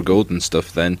the Barbara Gordon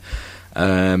stuff, then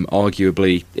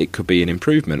arguably it could be an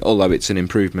improvement. Although it's an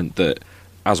improvement that,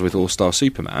 as with All-Star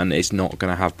Superman, it's not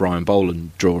going to have Brian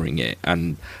Boland drawing it.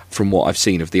 And from what I've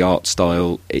seen of the art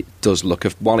style, it does look,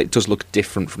 while it does look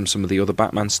different from some of the other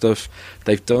Batman stuff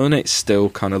they've done, it still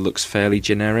kind of looks fairly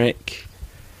generic.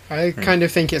 I kind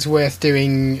of think it's worth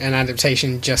doing an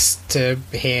adaptation just to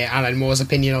hear Alan Moore's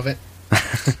opinion of it.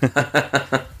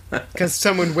 Because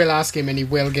someone will ask him and he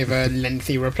will give a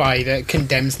lengthy reply that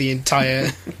condemns the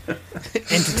entire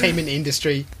entertainment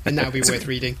industry, and that'll be worth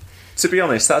reading. To be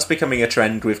honest, that's becoming a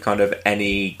trend with kind of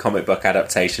any comic book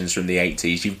adaptations from the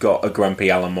 80s. You've got a grumpy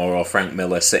Alan Moore or Frank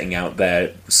Miller sitting out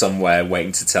there somewhere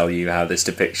waiting to tell you how this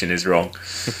depiction is wrong.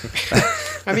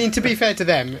 I mean, to be fair to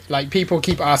them, like, people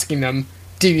keep asking them,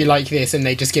 do you like this? And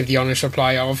they just give the honest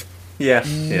reply of,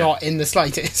 not in the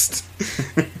slightest.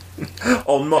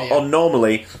 Or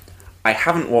normally, I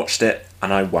haven't watched it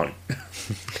and I won't.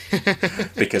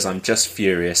 Because I'm just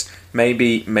furious.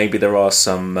 Maybe there are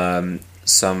some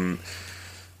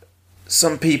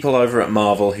people over at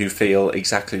Marvel who feel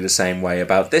exactly the same way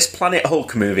about this Planet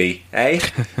Hulk movie, eh?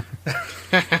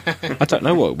 I don't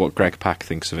know what Greg Pak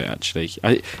thinks of it, actually.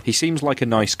 He seems like a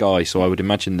nice guy, so I would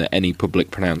imagine that any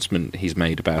public pronouncement he's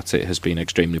made about it has been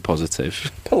extremely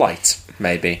positive. Polite,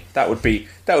 maybe. That would be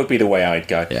the way I'd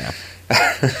go. Yeah.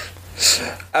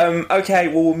 Okay,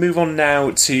 well, we'll move on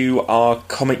now to our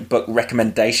comic book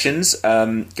recommendations.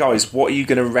 Guys, what are you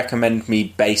going to recommend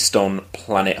me based on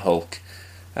Planet Hulk?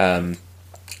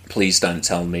 Please don't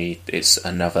tell me it's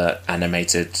another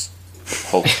animated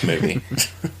Hulk movie.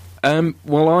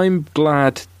 Well, I'm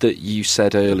glad that you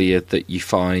said earlier that you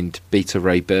find Beta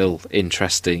Ray Bill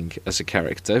interesting as a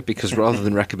character, because rather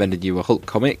than recommending you a Hulk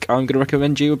comic, I'm going to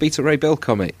recommend you a Beta Ray Bill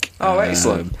comic. Oh,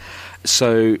 excellent.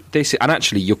 So this, and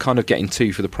actually you're kind of getting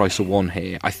two for the price of one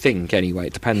here, I think, anyway.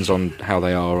 It depends on how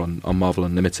they are on Marvel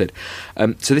Unlimited.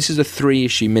 So this is a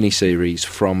 3-issue miniseries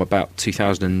from about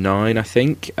 2009, I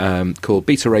think, called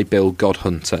Beta Ray Bill God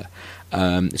Hunter.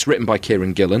 It's written by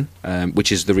Kieran Gillen,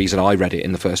 which is the reason I read it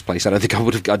in the first place. I don't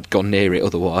think I'd gone near it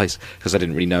otherwise, because I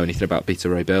didn't really know anything about Peter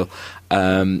Ray Bill.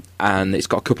 And it's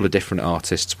got a couple of different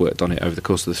artists worked on it over the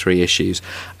course of the 3 issues.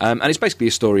 And it's basically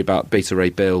a story about Peter Ray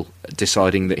Bill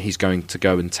deciding that he's going to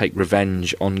go and take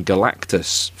revenge on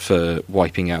Galactus for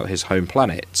wiping out his home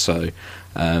planet. So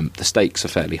the stakes are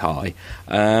fairly high.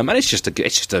 And it's just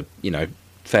a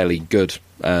fairly good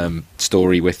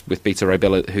story with Peter Ray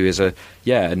Bill, who is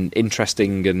an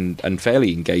interesting and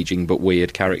fairly engaging but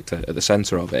weird character at the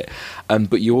centre of it.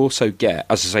 But you also get,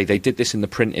 as I say, they did this in the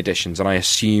print editions, and I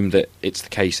assume that it's the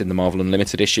case in the Marvel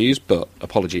Unlimited issues, but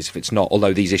apologies if it's not,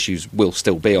 although these issues will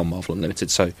still be on Marvel Unlimited,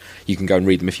 so you can go and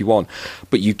read them if you want.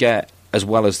 But you get, as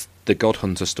well as the God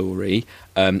Hunter story,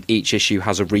 each issue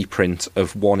has a reprint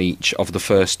of one each of the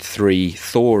first 3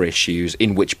 Thor issues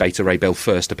in which Beta Ray Bill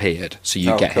first appeared. So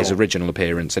you get his original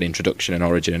appearance and introduction and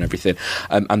origin and everything.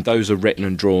 And those are written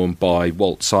and drawn by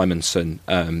Walt Simonson,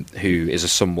 who is a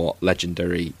somewhat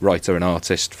legendary writer and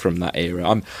artist from that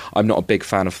era. I'm not a big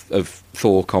fan of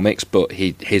Thor comics, but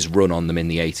his run on them in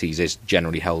the 80s is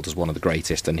generally held as one of the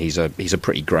greatest, and he's a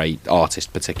pretty great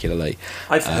artist particularly.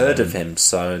 I've heard of him,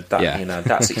 so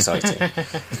that's exciting. So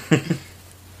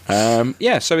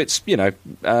it's,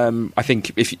 I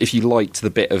think if you liked the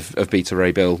bit of Beta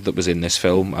Ray Bill that was in this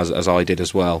film, as I did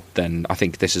as well, then I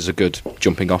think this is a good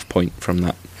jumping off point from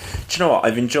that. Do you know what?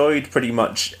 I've enjoyed pretty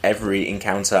much every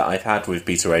encounter I've had with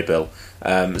Beta Ray Bill.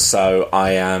 So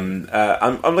I am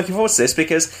I'm looking forward to this,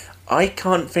 because I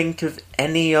can't think of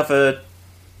any other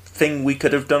thing we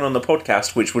could have done on the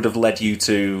podcast which would have led you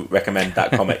to recommend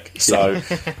that comic. So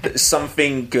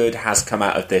something good has come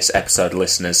out of this episode,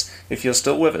 listeners, if you're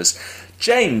still with us.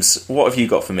 James, what have you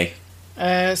got for me?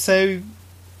 So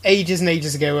ages and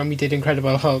ages ago, when we did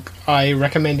Incredible Hulk, I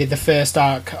recommended the first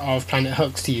arc of Planet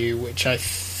Hulk to you, which I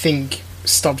think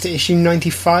stopped at issue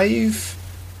 95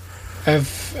 of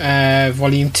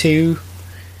volume 2.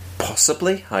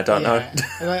 Possibly, I don't know.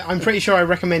 I'm pretty sure I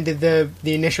recommended the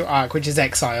initial arc, which is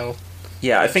Exile.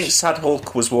 Yeah, I think Sad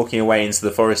Hulk was walking away into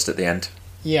the forest at the end.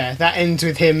 Yeah, that ends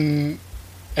with him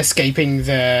escaping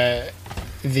the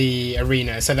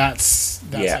arena. So that's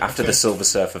after the Silver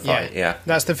Surfer fight. Yeah,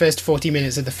 that's the first 40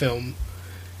 minutes of the film,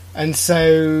 and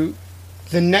so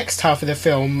the next half of the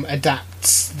film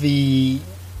adapts the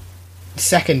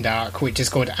second arc, which is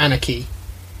called Anarchy.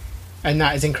 And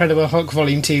that is Incredible Hulk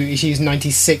Volume 2, issues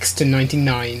 96 to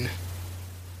 99.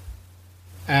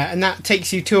 And that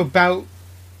takes you to about,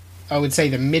 I would say,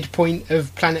 the midpoint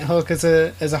of Planet Hulk as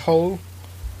a whole.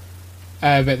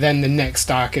 But then the next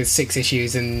arc is 6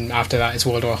 issues, and after that is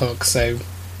World War Hulk. So,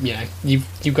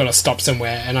 you've got to stop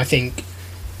somewhere. And I think,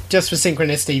 just for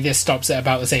synchronicity, this stops at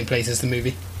about the same place as the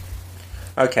movie.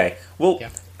 Okay, well,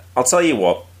 I'll tell you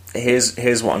what.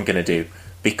 Here's what I'm going to do.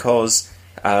 Because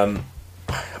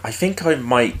I think I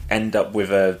might end up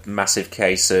with a massive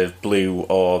case of blue,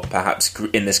 or perhaps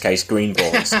in this case green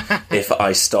balls, if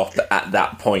I stop at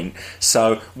that point.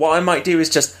 So what I might do is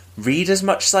just read as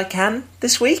much as I can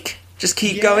this week. Just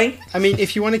keep going. I mean,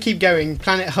 if you want to keep going,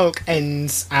 Planet Hulk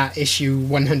ends at issue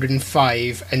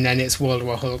 105, and then it's World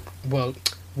War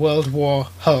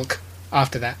Hulk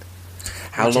after that.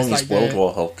 How long is World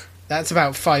War Hulk? That's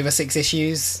about 5 or 6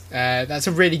 issues. That's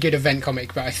a really good event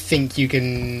comic, but I think you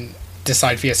can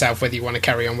decide for yourself whether you want to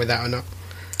carry on with that or not.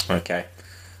 Okay.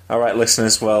 All right,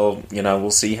 listeners, well, we'll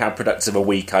see how productive a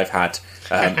week I've had.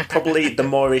 Probably the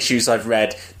more issues I've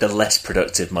read, the less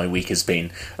productive my week has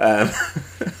been.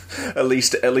 At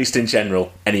least in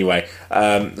general, anyway.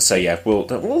 So yeah,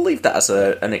 we'll leave that as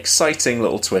an exciting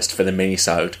little twist for the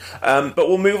mini-sode. But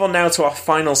we'll move on now to our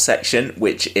final section,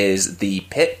 which is the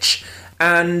pitch.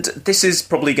 And this is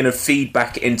probably going to feed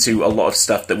back into a lot of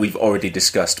stuff that we've already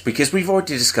discussed, because we've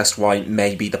already discussed why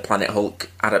maybe the Planet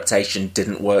Hulk adaptation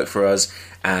didn't work for us,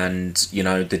 and,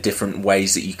 the different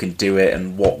ways that you can do it,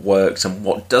 and what works and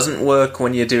what doesn't work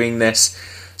when you're doing this.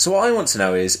 So what I want to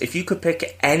know is, if you could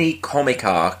pick any comic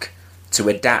arc to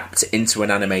adapt into an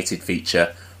animated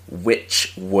feature,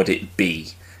 which would it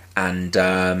be? And,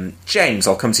 James,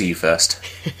 I'll come to you first.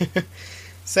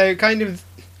 So, kind of,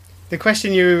 the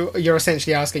question you're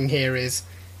essentially asking here is,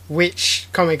 which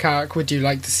comic arc would you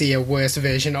like to see a worse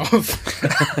version of?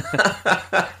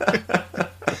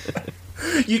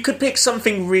 You could pick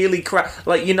something really crap.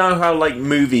 Like, how,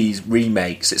 movies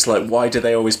remakes, it's like, why do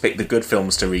they always pick the good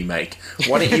films to remake?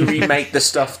 Why don't you remake the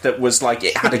stuff that was,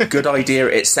 it had a good idea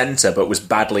at its centre, but was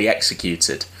badly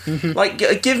executed?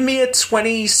 Mm-hmm. Give me a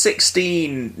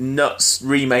 2016 nuts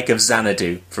remake of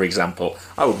Xanadu, for example.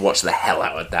 I would watch the hell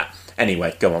out of that.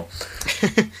 Anyway, go on.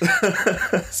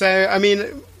 So, I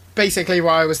mean, basically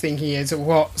what I was thinking is,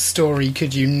 what story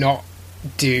could you not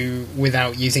do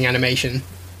without using animation.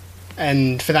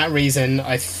 And for that reason,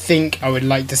 I think I would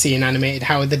like to see an animated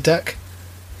Howard the Duck.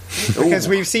 Because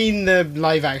we've seen the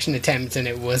live-action attempt and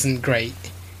it wasn't great.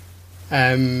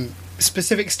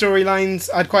 Specific storylines,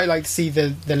 I'd quite like to see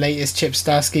the latest Chip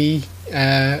Starsky,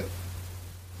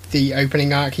 the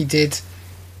opening arc he did,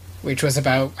 which was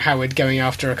about Howard going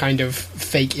after a kind of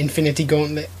fake Infinity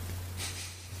Gauntlet.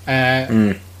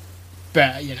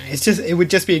 But, you know, it would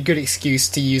just be a good excuse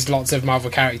to use lots of Marvel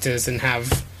characters and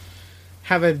have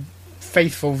a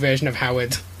faithful version of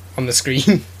Howard on the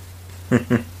screen.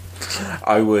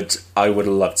 I would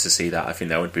love to see that. I think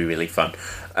that would be really fun.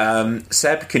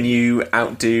 Seb, can you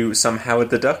outdo some Howard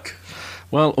the Duck?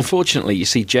 Well, unfortunately, you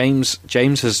see, James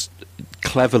has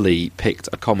cleverly picked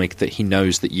a comic that he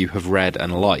knows that you have read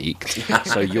and liked,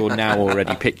 so you're now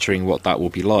already picturing what that will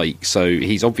be like. So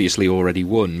he's obviously already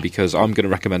won, because I'm going to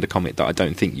recommend a comic that I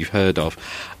don't think you've heard of.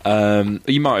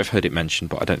 You might have heard it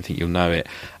mentioned, but I don't think you'll know it.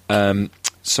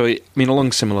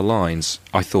 Along similar lines,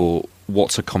 I thought,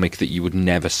 what's a comic that you would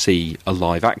never see a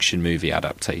live-action movie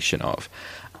adaptation of?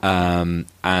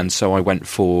 And so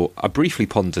I briefly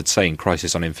pondered saying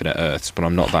Crisis on Infinite Earths, but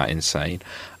I'm not that insane.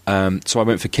 So I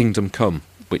went for Kingdom Come,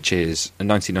 which is a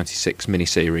 1996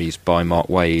 miniseries by Mark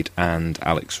Waid and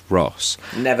Alex Ross.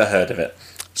 Never heard of it.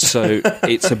 So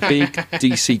it's a big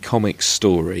DC Comics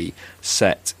story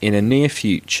set in a near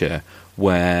future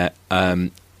where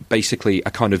basically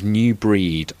a kind of new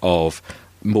breed of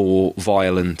more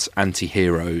violent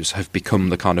anti-heroes have become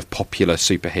the kind of popular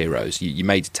superheroes. You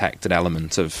may detect an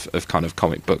element of kind of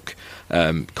comic book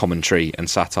commentary and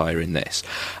satire in this.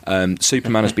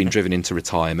 Superman has been driven into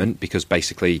retirement because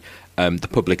basically the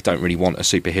public don't really want a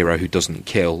superhero who doesn't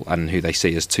kill and who they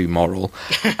see as too moral.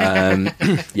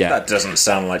 That doesn't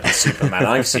sound like the Superman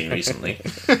I've seen recently.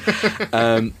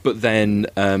 But then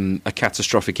a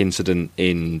catastrophic incident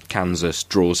in Kansas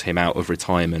draws him out of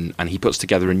retirement, and he puts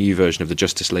together a new version of the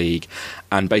Justice League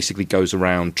and basically goes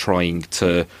around trying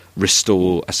to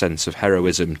restore a sense of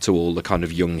heroism to all the kind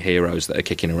of young heroes that are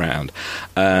kicking around.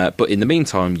 But in the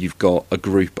meantime, you've got a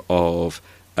group of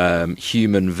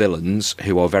human villains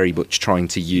who are very much trying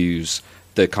to use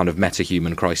the kind of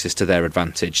meta-human crisis to their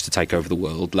advantage to take over the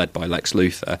world, led by Lex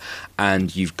Luthor.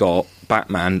 And you've got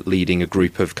Batman leading a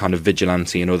group of kind of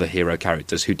vigilante and other hero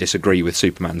characters who disagree with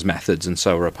Superman's methods and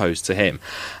so are opposed to him.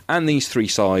 And these three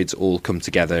sides all come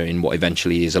together in what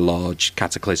eventually is a large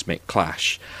cataclysmic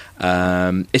clash.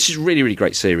 It's just a really, really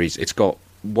great series. It's got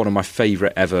one of my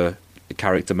favourite ever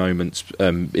character moments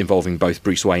involving both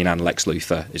Bruce Wayne and Lex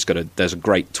Luthor. There's a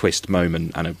great twist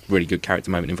moment and a really good character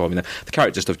moment involving them. The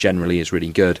character stuff generally is really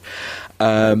good.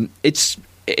 It's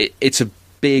a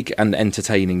big and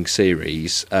entertaining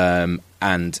series,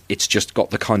 and it's just got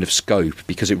the kind of scope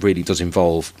because it really does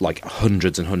involve like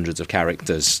hundreds and hundreds of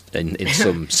characters in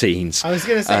some scenes. I was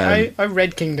going to say, I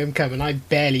read Kingdom Come and I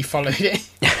barely followed it.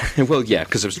 Well, yeah,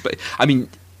 because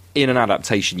in an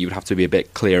adaptation, you would have to be a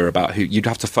bit clearer about who. You'd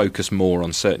have to focus more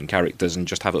on certain characters and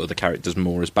just have other characters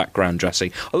more as background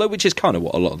dressing. Although, which is kind of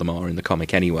what a lot of them are in the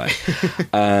comic anyway.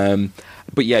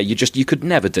 But yeah, you could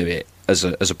never do it as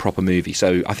a proper movie.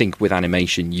 So I think with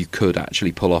animation, you could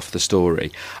actually pull off the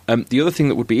story. The other thing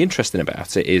that would be interesting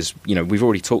about it is, we've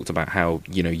already talked about how,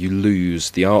 you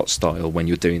lose the art style when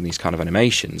you're doing these kind of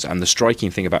animations. And the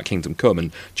striking thing about Kingdom Come,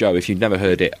 and Joe, if you've never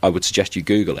heard it, I would suggest you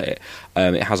Google it.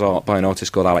 It has art by an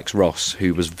artist called Alex Ross,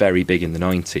 who was very big in the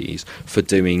 90s for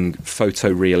doing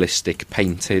photorealistic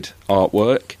painted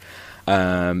artwork.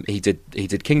 He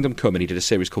did Kingdom Come, and he did a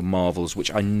series called Marvels,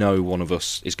 which I know one of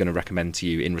us is going to recommend to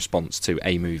you in response to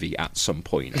a movie at some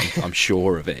point. I'm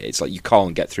sure of it. It's like you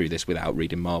can't get through this without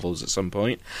reading Marvels at some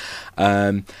point.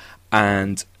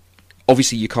 And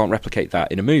obviously you can't replicate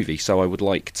that in a movie, so I would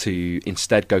like to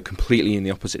instead go completely in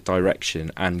the opposite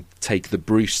direction and take the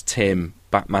Bruce Timm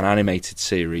Batman animated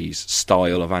series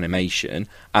style of animation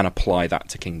and apply that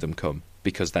to Kingdom Come.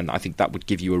 Because then I think that would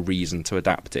give you a reason to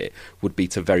adapt it, would be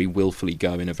to very willfully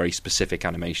go in a very specific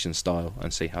animation style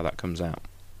and see how that comes out.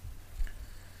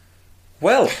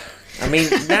 Well,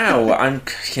 now I'm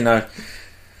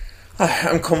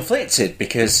conflicted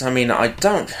because, I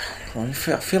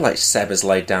feel like Seb has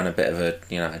laid down a bit of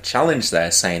a challenge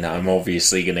there, saying that I'm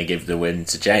obviously going to give the win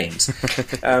to James.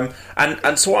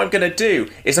 And so what I'm going to do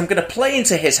is I'm going to play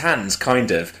into his hands, kind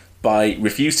of, by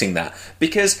refuting that,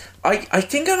 because I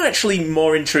think I'm actually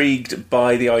more intrigued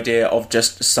by the idea of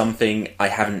just something I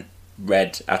haven't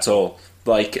read at all,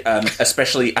 like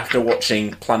especially after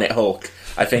watching Planet Hulk.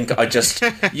 I think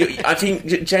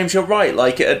James, you're right.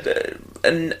 Like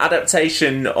an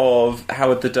adaptation of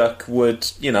Howard the Duck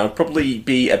would, probably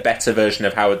be a better version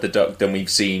of Howard the Duck than we've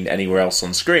seen anywhere else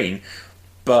on screen.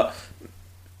 But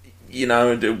you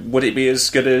know, would it be as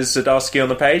good as Zdarsky on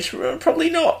the page? Probably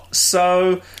not.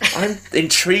 So I'm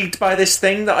intrigued by this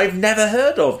thing that I've never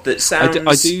heard of. That sounds.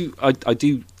 I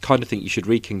do kind of think you should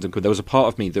read Kingdom Come. There was a part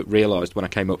of me that realised when I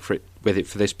came up with it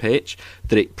for this pitch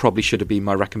that it probably should have been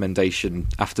my recommendation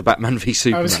after Batman v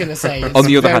Superman. I was going to say. On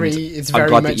the other hand, it's I'm very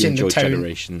glad much that you in the enjoyed tone.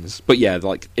 Generations. But yeah,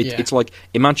 like it's like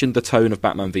imagine the tone of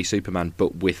Batman v Superman,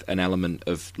 but with an element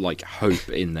of like hope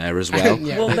in there as well.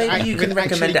 Yeah, well, maybe you can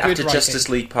recommend it after writing. Justice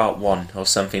League Part 1 or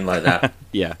something like that.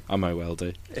 Yeah, I may well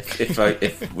do.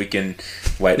 If we can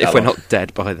wait. If we're not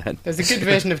dead by then. There's a good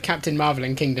version of Captain Marvel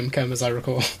in Kingdom Come, as I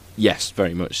recall. Yes,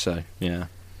 very much so. Yeah.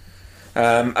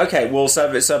 Okay, well,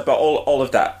 but all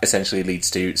of that essentially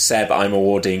leads to Seb. I'm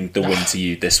awarding the win to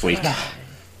you this week.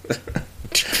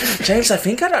 James, I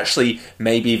think I'd actually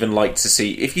maybe even like to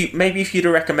see if you'd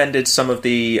have recommended some of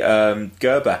the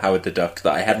Gerber Howard the Duck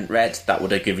that I hadn't read, that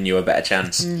would have given you a better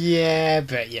chance. Yeah,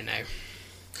 but you know,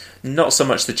 not so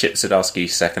much the Chip Zdarsky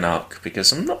second arc,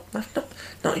 because I've not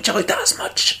enjoyed that as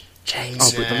much.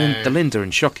 James, but the Linda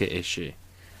and Shockett issue.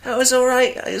 That was all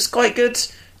right. It was quite good.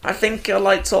 I think I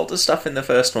liked all the stuff in the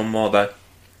first one more though.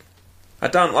 I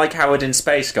don't like Howard in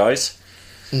Space, guys.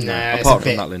 No, apart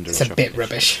from that Linda, it's a bit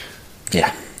rubbish.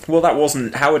 Yeah. Well, that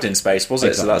wasn't Howard in Space, was it?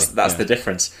 Exactly. So that's the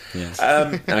difference. Yes.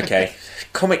 Okay.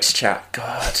 Comics chat.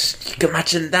 God, you can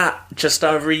imagine that just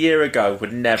over a year ago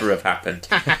would never have happened.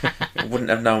 I wouldn't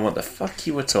have known what the fuck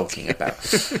you were talking about.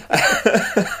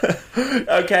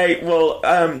 Okay, well,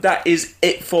 that is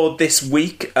it for this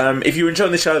week. If you're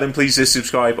enjoying the show, then please do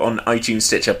subscribe on iTunes,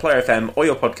 Stitcher, Player FM, or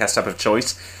your podcast app of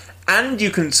choice. And you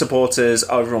can support us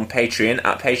over on Patreon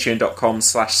at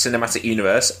patreon.com/cinematic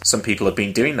universe. Some people have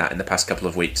been doing that in the past couple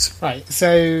of weeks. Right,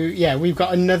 so yeah, we've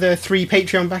got another 3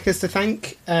 Patreon backers to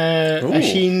thank.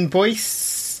 Asheen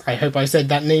Boyce, I hope I said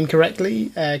that name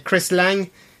correctly, Chris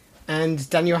Lang, and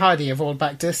Daniel Hardy have all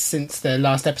backed us since the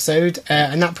last episode.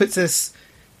 And that puts us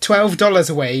 $12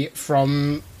 away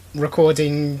from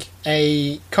recording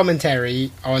a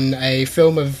commentary on a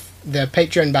film of the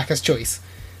Patreon backer's choice.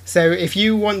 So if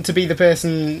you want to be the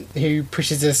person who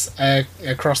pushes us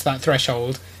across that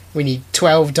threshold, we need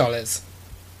 $12.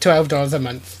 $12 a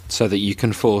month. So that you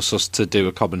can force us to do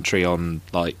a commentary on,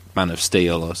 like, Man of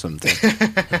Steel or something.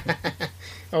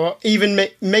 Or even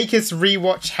make us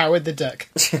rewatch Howard the Duck.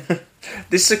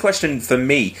 This is a question for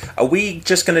me. Are we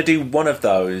just going to do one of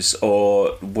those,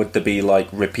 or would there be, like,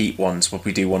 repeat ones? Would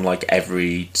we do one, like,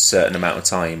 every certain amount of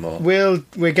time? Or We're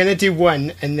going to do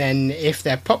one, and then if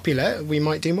they're popular, we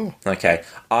might do more. Okay.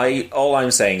 All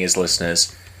I'm saying is,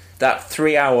 listeners, that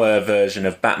 3-hour version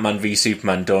of Batman v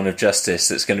Superman Dawn of Justice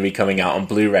that's going to be coming out on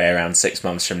Blu-ray around 6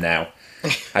 months from now,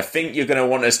 I think you're going to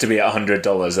want us to be at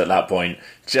 $100 at that point,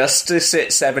 just to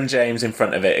sit Seb and James in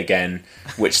front of it again,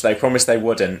 which they promised they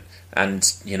wouldn't,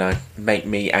 and, you know, make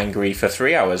me angry for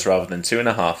 3 hours rather than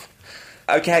 2.5.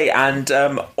 Okay, and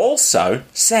also,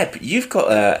 Seb, you've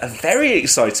got a very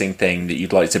exciting thing that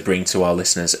you'd like to bring to our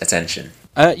listeners' attention.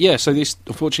 Yeah, so this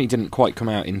unfortunately didn't quite come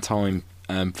out in time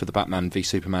for the Batman v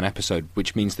Superman episode,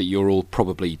 which means that you're all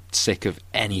probably sick of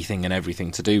anything and everything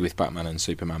to do with Batman and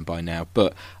Superman by now.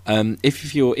 But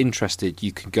if you're interested,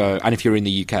 you can go, and if you're in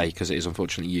the UK, because it is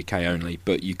unfortunately UK only,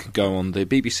 but you can go on the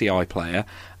BBC iPlayer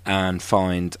and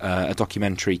find a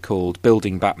documentary called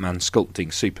Building Batman,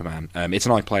 Sculpting Superman. It's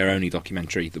an iPlayer only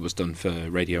documentary that was done for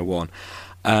Radio 1.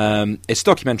 It's a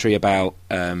documentary about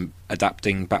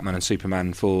adapting Batman and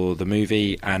Superman for the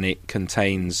movie, and it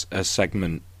contains a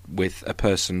segment with a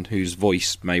person whose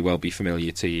voice may well be familiar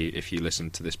to you if you listen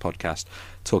to this podcast,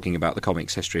 talking about the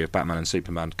comics history of Batman and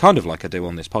Superman, kind of like I do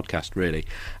on this podcast, really,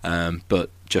 but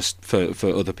just for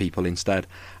other people instead.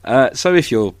 So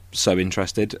if you're so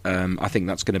interested, I think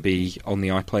that's going to be on the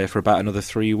iPlayer for about another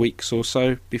 3 weeks or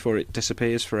so before it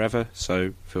disappears forever,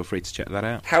 so feel free to check that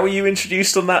out. How were you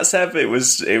introduced on that, Seb?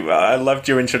 I loved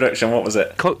your introduction. What was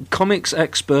it? Comics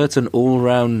expert and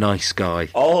all-round nice guy.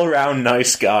 All-round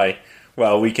nice guy.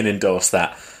 Well, we can endorse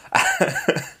that.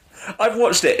 I've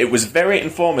watched it. It was very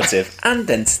informative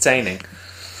and entertaining.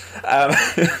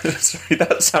 Sorry,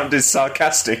 that sounded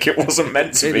sarcastic. It wasn't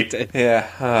meant to be. Did. Yeah,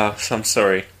 I'm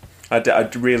sorry. I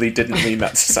really didn't mean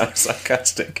that to sound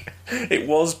sarcastic. It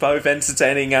was both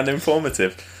entertaining and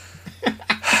informative.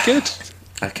 Good.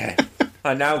 Okay.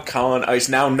 I now can't. It's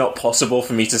now not possible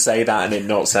for me to say that and it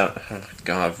not sound... Oh,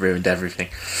 God, I've ruined everything.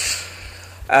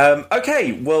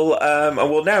 Okay, well,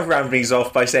 we'll now round things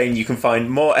off by saying you can find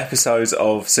more episodes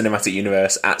of Cinematic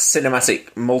Universe at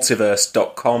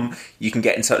cinematicmultiverse.com. You can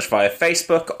get in touch via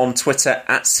Facebook, on Twitter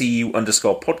at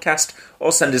CU_podcast,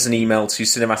 or send us an email to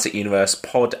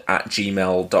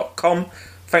cinematicuniversepod@gmail.com.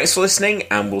 Thanks for listening,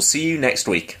 and we'll see you next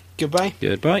week. Goodbye.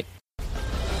 Goodbye.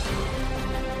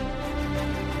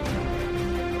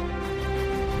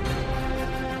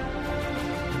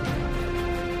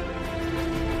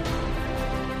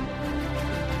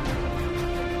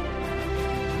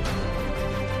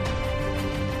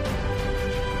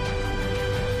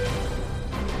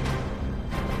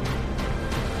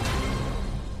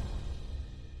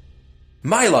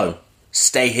 Milo,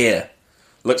 stay here.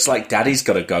 Looks like Daddy's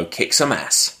gotta go kick some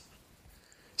ass.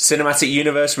 Cinematic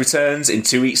Universe returns in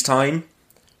 2 weeks' time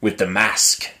with The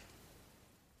Mask.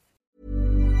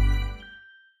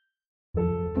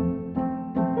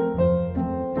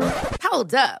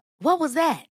 Hold up. What was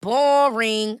that?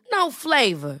 Boring. No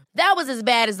flavor. That was as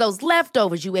bad as those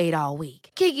leftovers you ate all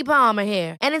week. Keke Palmer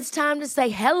here, and it's time to say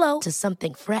hello to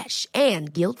something fresh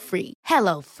and guilt-free.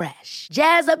 HelloFresh.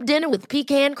 Jazz up dinner with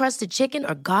pecan-crusted chicken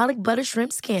or garlic butter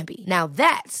shrimp scampi. Now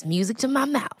that's music to my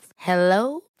mouth.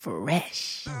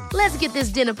 HelloFresh. Let's get this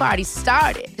dinner party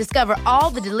started. Discover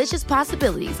all the delicious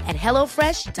possibilities at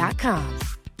HelloFresh.com.